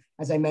also,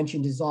 as I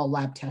mentioned, is all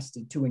lab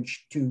tested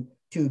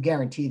to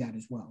guarantee that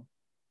as well.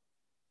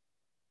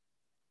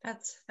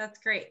 That's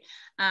great.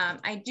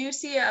 I do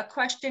see a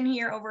question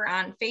here over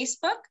on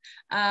Facebook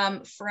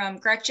from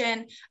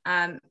Gretchen.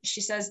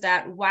 She says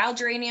that wild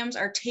geraniums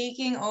are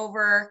taking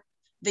over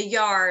the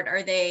yard.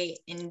 Are they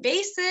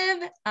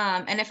invasive?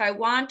 And if I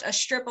want a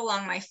strip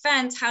along my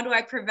fence, how do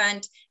I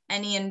prevent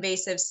any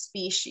invasive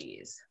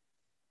species?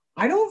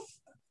 I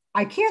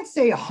can't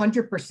say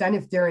 100%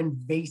 if they're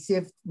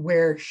invasive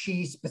where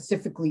she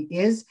specifically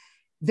is.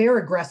 They're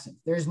aggressive.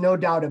 There's no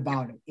doubt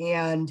about it.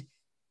 And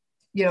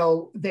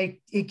they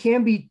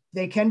can be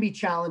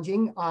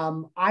challenging.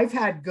 I've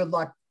had good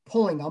luck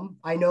pulling them.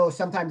 I know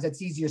sometimes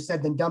that's easier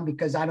said than done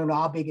because I don't know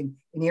how big an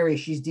area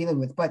she's dealing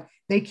with, but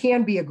they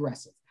can be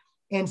aggressive.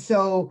 And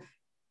so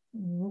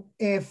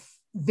if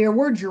there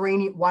were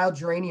wild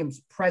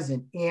geraniums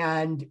present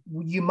and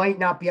you might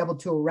not be able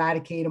to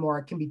eradicate them, or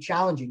it can be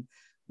challenging,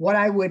 what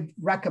I would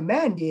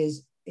recommend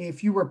is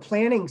if you were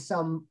planting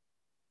some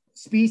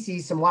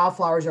species, some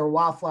wildflowers or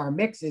wildflower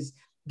mixes,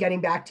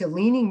 getting back to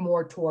leaning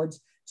more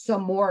towards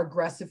some more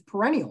aggressive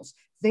perennials,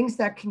 things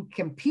that can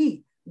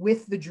compete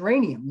with the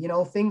geranium,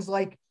 things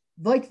like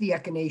the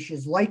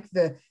echinaceas, like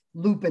the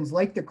lupins,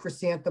 like the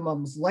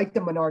chrysanthemums, like the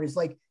monardas,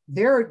 like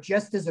they're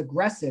just as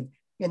aggressive,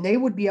 and they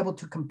would be able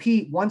to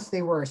compete once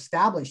they were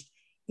established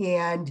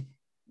and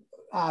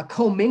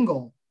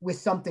commingle with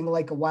something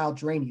like a wild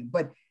geranium.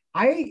 But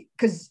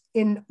because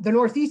in the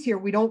Northeast here,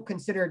 we don't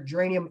consider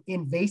geranium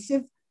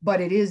invasive,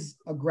 but it is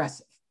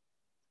aggressive.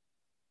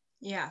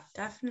 Yeah,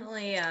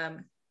 definitely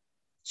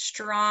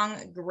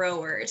strong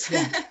growers.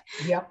 Yeah.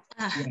 Yep.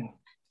 Yeah.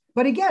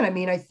 But again, I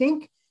mean, I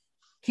think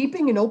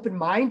keeping an open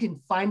mind and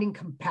finding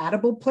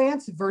compatible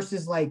plants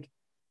versus like,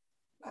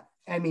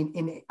 I mean,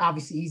 and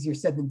obviously easier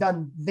said than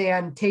done,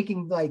 than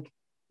taking like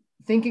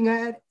thinking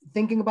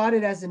about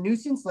it as a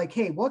nuisance. Like,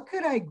 hey, what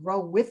could I grow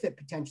with it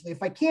potentially?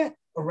 If I can't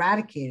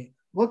eradicate it,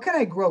 what could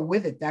I grow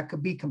with it that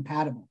could be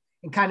compatible?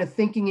 And kind of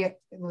thinking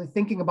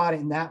about it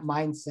in that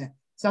mindset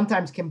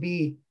sometimes can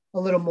be a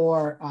little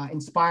more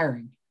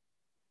inspiring.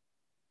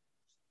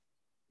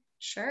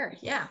 Sure.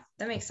 Yeah,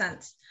 that makes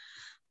sense.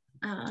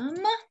 All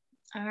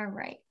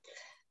right.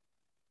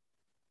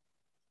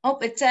 Oh,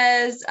 it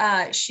says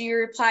she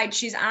replied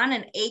she's on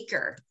an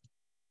acre.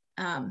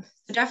 So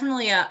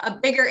definitely a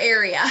bigger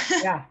area.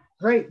 Yeah,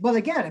 great. Well,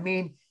 again, I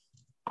mean,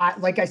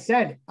 like I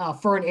said,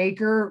 for an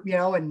acre, you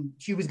know, and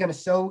she was going to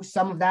sow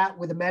some of that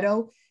with a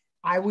meadow,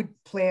 I would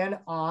plan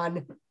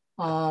on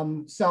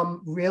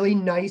some really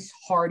nice,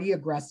 hardy,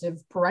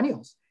 aggressive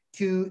perennials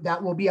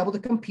that will be able to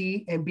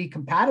compete and be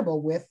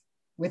compatible with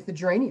the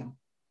geranium.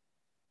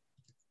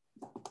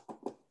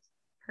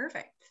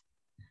 Perfect.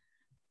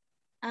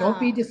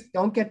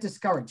 Don't get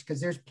discouraged, because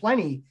there's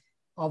plenty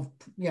of,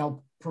 you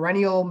know,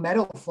 perennial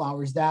meadow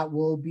flowers that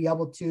will be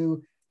able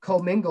to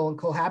commingle and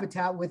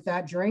cohabitat with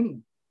that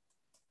geranium.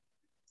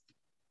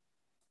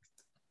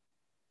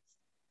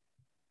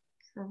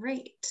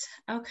 Great.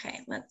 Okay,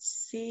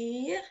 let's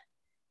see if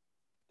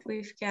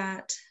we've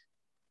got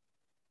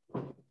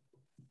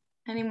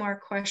any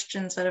more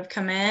questions that have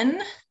come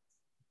in.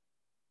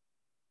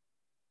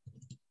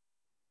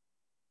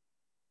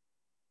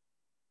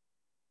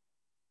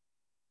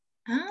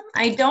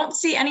 I don't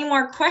see any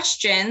more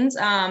questions.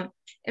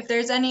 If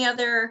there's any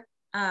other,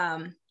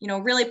 you know,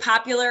 really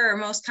popular or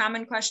most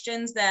common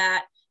questions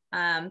that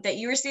that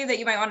you received that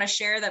you might want to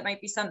share, that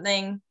might be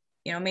something,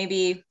 you know,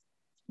 maybe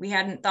we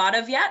hadn't thought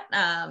of yet.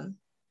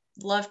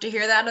 Love to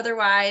hear that.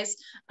 Otherwise,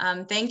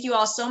 thank you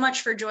all so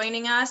much for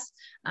joining us.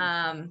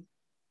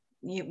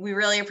 We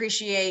really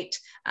appreciate,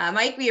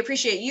 Mike, we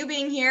appreciate you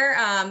being here.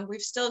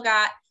 We've still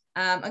got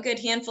a good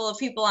handful of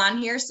people on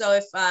here. So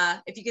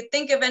if you could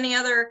think of any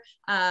other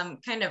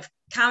kind of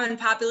common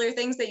popular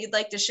things that you'd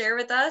like to share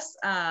with us,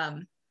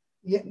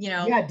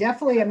 yeah,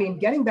 definitely. I mean,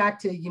 getting back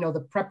to, you know,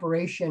 the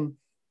preparation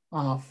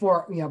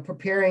for, you know,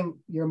 preparing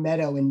your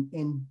meadow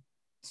and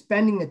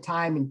spending the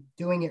time and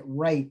doing it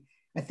right,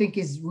 I think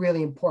is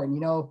really important.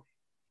 You know,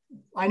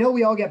 I know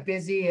we all get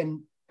busy,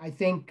 and I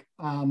think,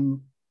 you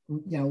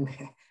know,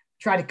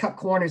 try to cut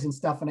corners and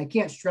stuff. And I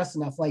can't stress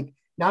enough, like,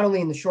 not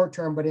only in the short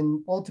term, but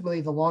in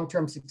ultimately the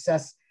long-term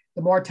success,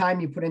 the more time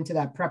you put into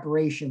that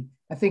preparation,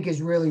 I think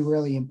is really,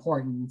 really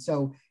important.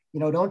 So, you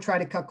know, don't try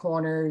to cut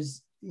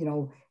corners. You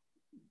know,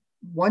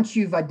 once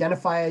you've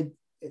identified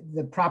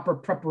the proper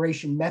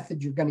preparation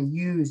method you're going to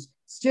use,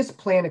 just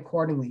plan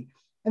accordingly.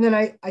 And then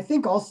I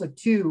think also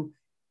too,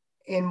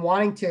 in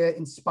wanting to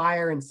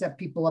inspire and set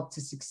people up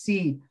to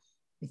succeed,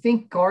 I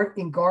think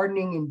in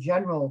gardening in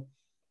general,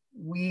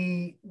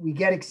 we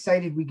get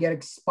excited, we get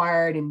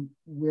inspired, and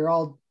we're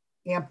all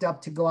amped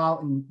up to go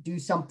out and do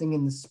something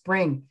in the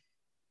spring.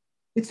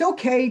 It's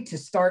okay to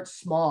start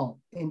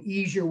small and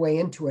ease your way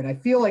into it. I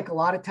feel like a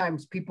lot of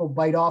times people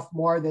bite off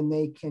more than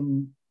they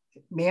can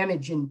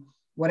manage. And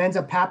what ends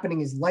up happening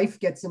is life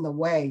gets in the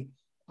way.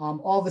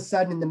 All of a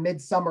sudden in the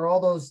midsummer,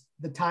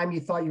 the time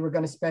you thought you were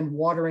going to spend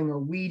watering or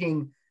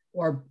weeding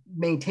or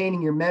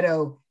maintaining your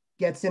meadow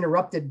gets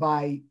interrupted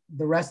by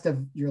the rest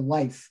of your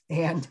life.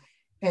 And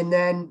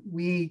then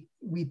we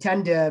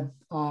tend to,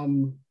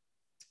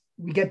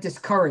 we get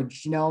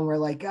discouraged, you know, and we're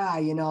like,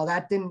 you know,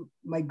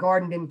 my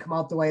garden didn't come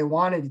out the way I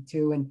wanted it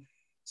to. And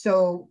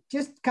so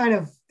just kind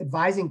of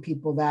advising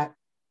people that,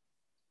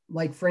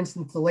 like, for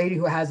instance, the lady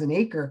who has an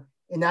acre,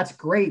 and that's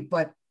great,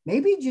 but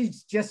maybe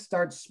just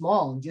start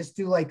small and just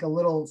do like a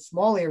little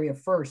small area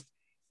first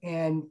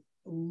and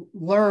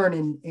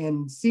learn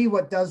and see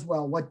what does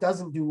well, what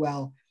doesn't do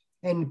well.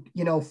 And,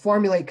 you know,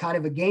 formulate kind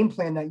of a game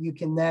plan that you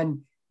can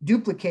then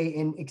duplicate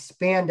and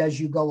expand as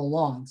you go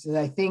along. So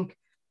I think,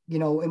 you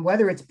know, and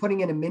whether it's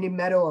putting in a mini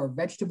meadow or a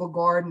vegetable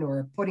garden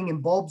or putting in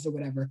bulbs or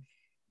whatever,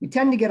 we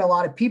tend to get a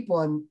lot of people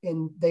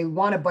and they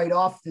want to bite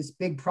off this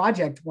big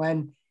project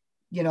when,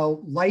 you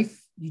know,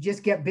 life, you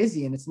just get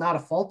busy, and it's not a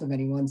fault of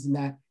anyone's, in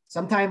that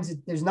sometimes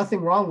there's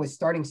nothing wrong with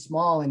starting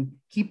small and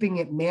keeping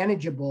it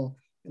manageable,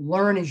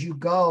 learn as you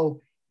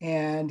go.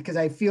 And because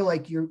I feel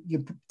like you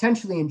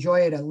potentially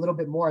enjoy it a little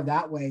bit more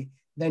that way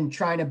than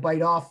trying to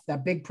bite off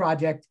that big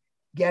project,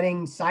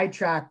 getting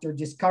sidetracked or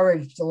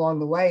discouraged along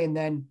the way, and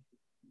then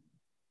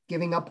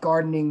giving up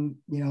gardening,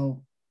 you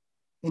know,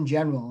 in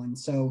general. And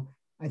so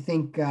I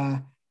think,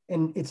 and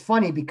it's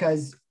funny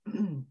because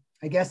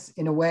I guess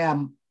in a way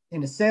I'm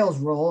in a sales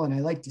role and I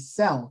like to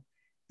sell,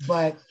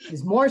 but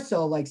is more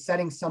so like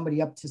setting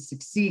somebody up to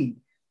succeed.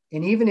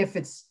 And even if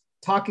it's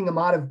talking them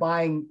out of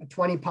buying a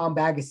 20-pound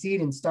bag of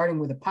seed and starting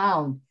with a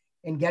pound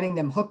and getting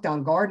them hooked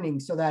on gardening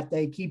so that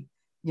they keep,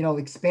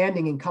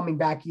 expanding and coming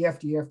back year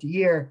after year after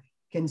year,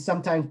 can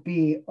sometimes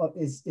be,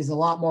 is a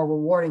lot more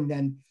rewarding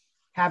than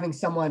having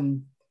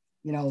someone,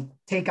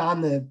 take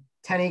on the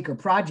 10-acre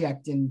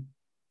project. And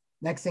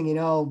next thing you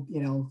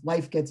know,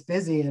 life gets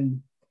busy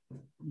and,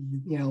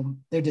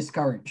 they're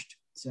discouraged.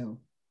 So.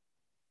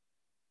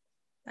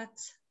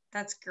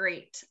 That's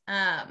great.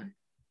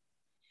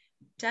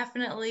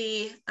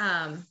 Definitely.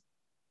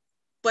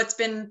 What's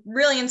been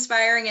really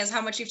inspiring is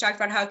how much you've talked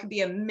about how it could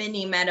be a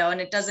mini meadow, and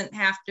it doesn't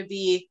have to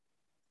be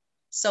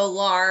so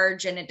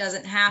large, and it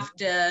doesn't have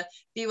to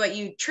be what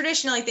you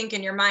traditionally think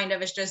in your mind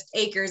of as just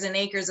acres and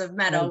acres of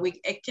meadow. Right.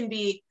 It can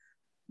be,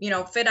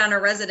 fit on a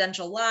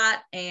residential lot,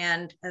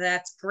 and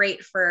that's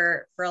great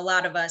for a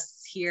lot of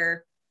us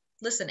here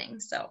listening.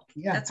 So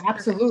yeah, that's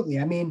absolutely.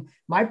 perfect. I mean,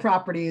 my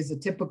property is a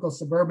typical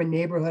suburban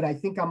neighborhood. I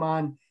think I'm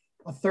on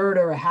a third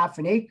or a half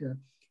an acre.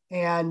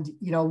 And,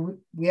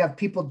 we have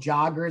people,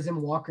 joggers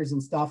and walkers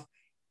and stuff.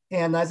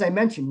 And as I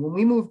mentioned, when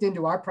we moved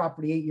into our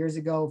property 8 years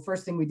ago,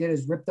 first thing we did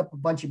is ripped up a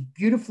bunch of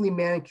beautifully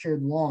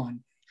manicured lawn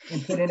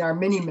and put in our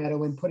mini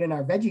meadow and put in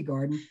our veggie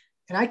garden.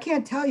 And I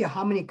can't tell you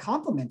how many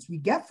compliments we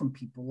get from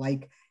people.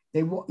 Like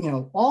they,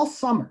 all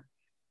summer,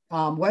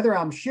 whether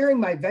I'm sharing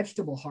my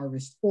vegetable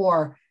harvest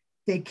or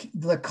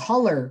the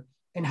color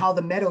and how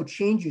the meadow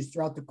changes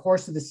throughout the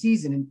course of the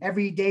season. And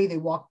every day they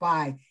walk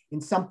by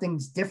and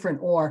something's different,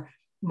 or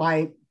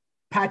my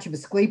patch of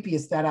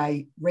Asclepias that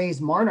I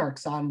raise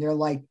monarchs on, they're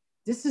like,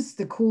 this is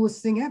the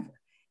coolest thing ever.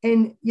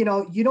 And,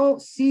 you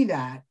don't see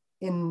that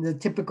in the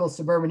typical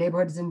suburban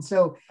neighborhoods. And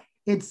so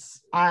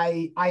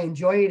I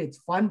enjoy it. It's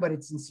fun, but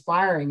it's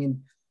inspiring.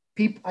 And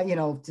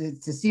people,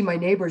 to see my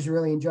neighbors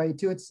really enjoy it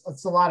too.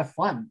 It's a lot of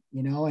fun,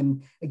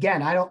 and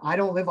again, I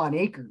don't live on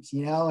acres,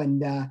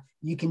 and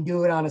you can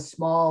do it on a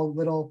small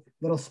little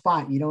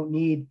spot. You don't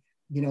need,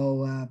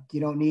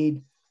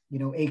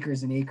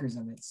 acres and acres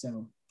of it.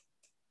 So.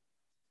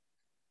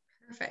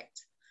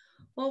 Perfect.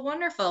 Well,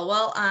 wonderful.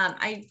 Well,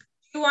 I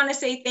do want to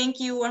say thank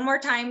you one more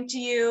time to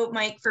you,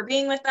 Mike, for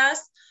being with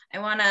us. I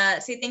want to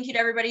say thank you to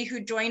everybody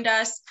who joined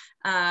us.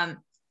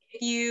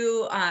 If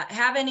you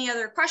have any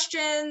other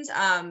questions,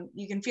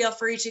 you can feel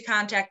free to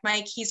contact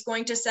Mike. He's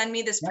going to send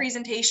me this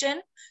presentation.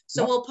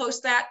 So we'll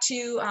post that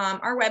to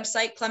our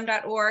website,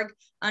 clem.org,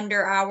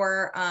 under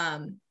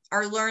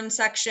our Learn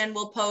section.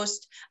 We'll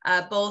post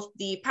both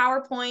the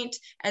PowerPoint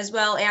as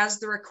well as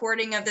the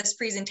recording of this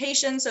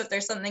presentation. So if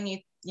there's something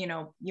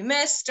you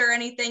missed or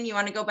anything, you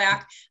want to go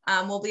back,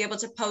 we'll be able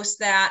to post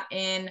that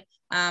in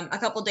a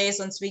couple days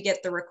once we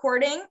get the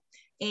recording.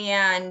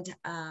 And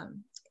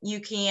you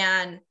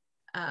can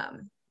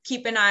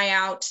keep an eye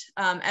out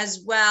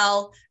as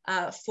well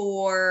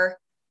for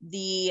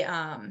the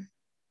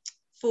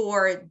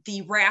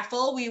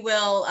raffle. We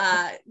will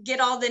get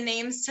all the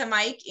names to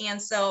Mike,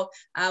 and so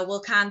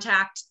we'll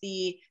contact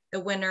the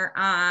winner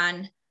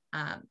on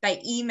by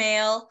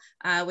email,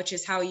 which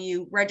is how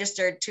you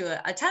registered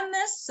to attend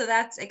this. So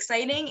that's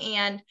exciting.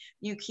 And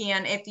you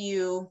can, if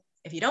you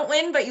don't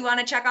win, but you want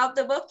to check out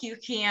the book, you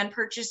can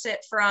purchase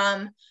it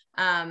from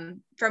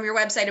your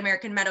website,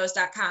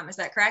 americanmeadows.com. Is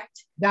that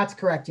correct? That's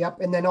correct. Yep.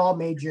 And then all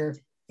major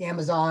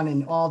Amazon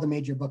and all the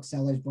major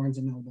booksellers, Barnes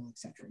and Noble,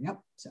 etc. Yep.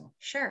 So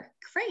sure.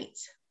 Great.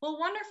 Well,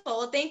 wonderful.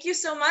 Well, thank you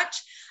so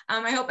much.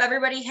 I hope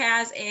everybody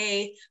has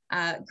a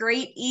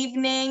great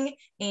evening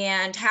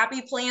and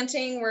happy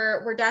planting.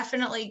 We're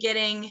definitely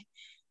getting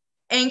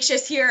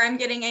anxious here. I'm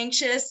getting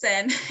anxious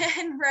and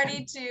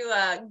ready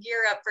to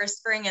gear up for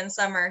spring and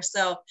summer.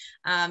 So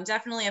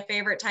definitely a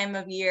favorite time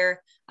of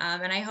year.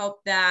 And I hope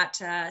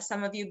that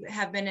some of you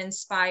have been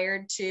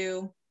inspired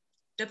to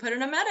put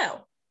in a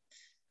meadow.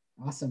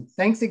 Awesome.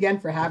 Thanks again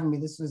for having me.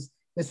 This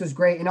was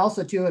great. And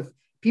also too, if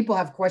people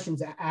have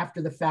questions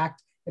after the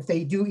fact, if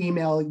they do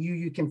email you,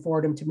 you can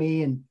forward them to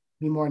me and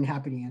be more than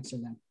happy to answer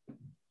them.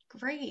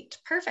 Great.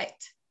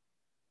 Perfect.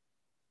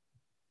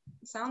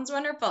 Sounds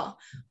wonderful.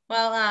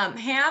 Well,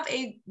 have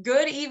a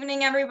good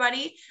evening,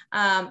 everybody.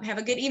 Have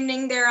a good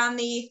evening there on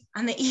the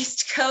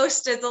East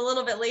Coast. It's a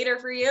little bit later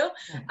for you.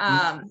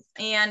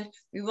 And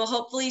we will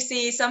hopefully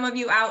see some of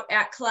you out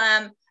at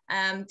Clem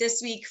this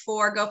week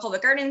for Go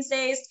Public Gardens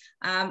Days,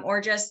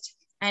 or just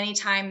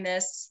anytime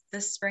this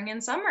spring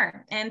and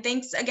summer. And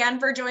thanks again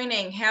for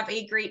joining. Have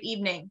a great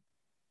evening.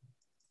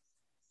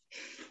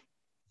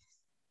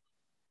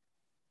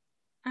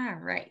 All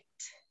right.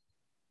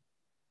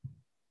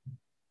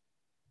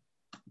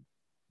 I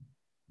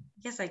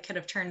guess I could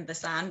have turned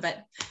this on,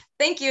 but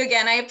thank you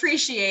again. I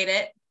appreciate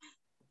it.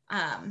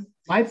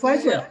 My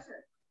pleasure.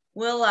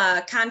 We'll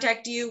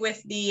contact you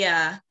with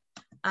the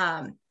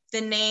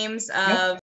names of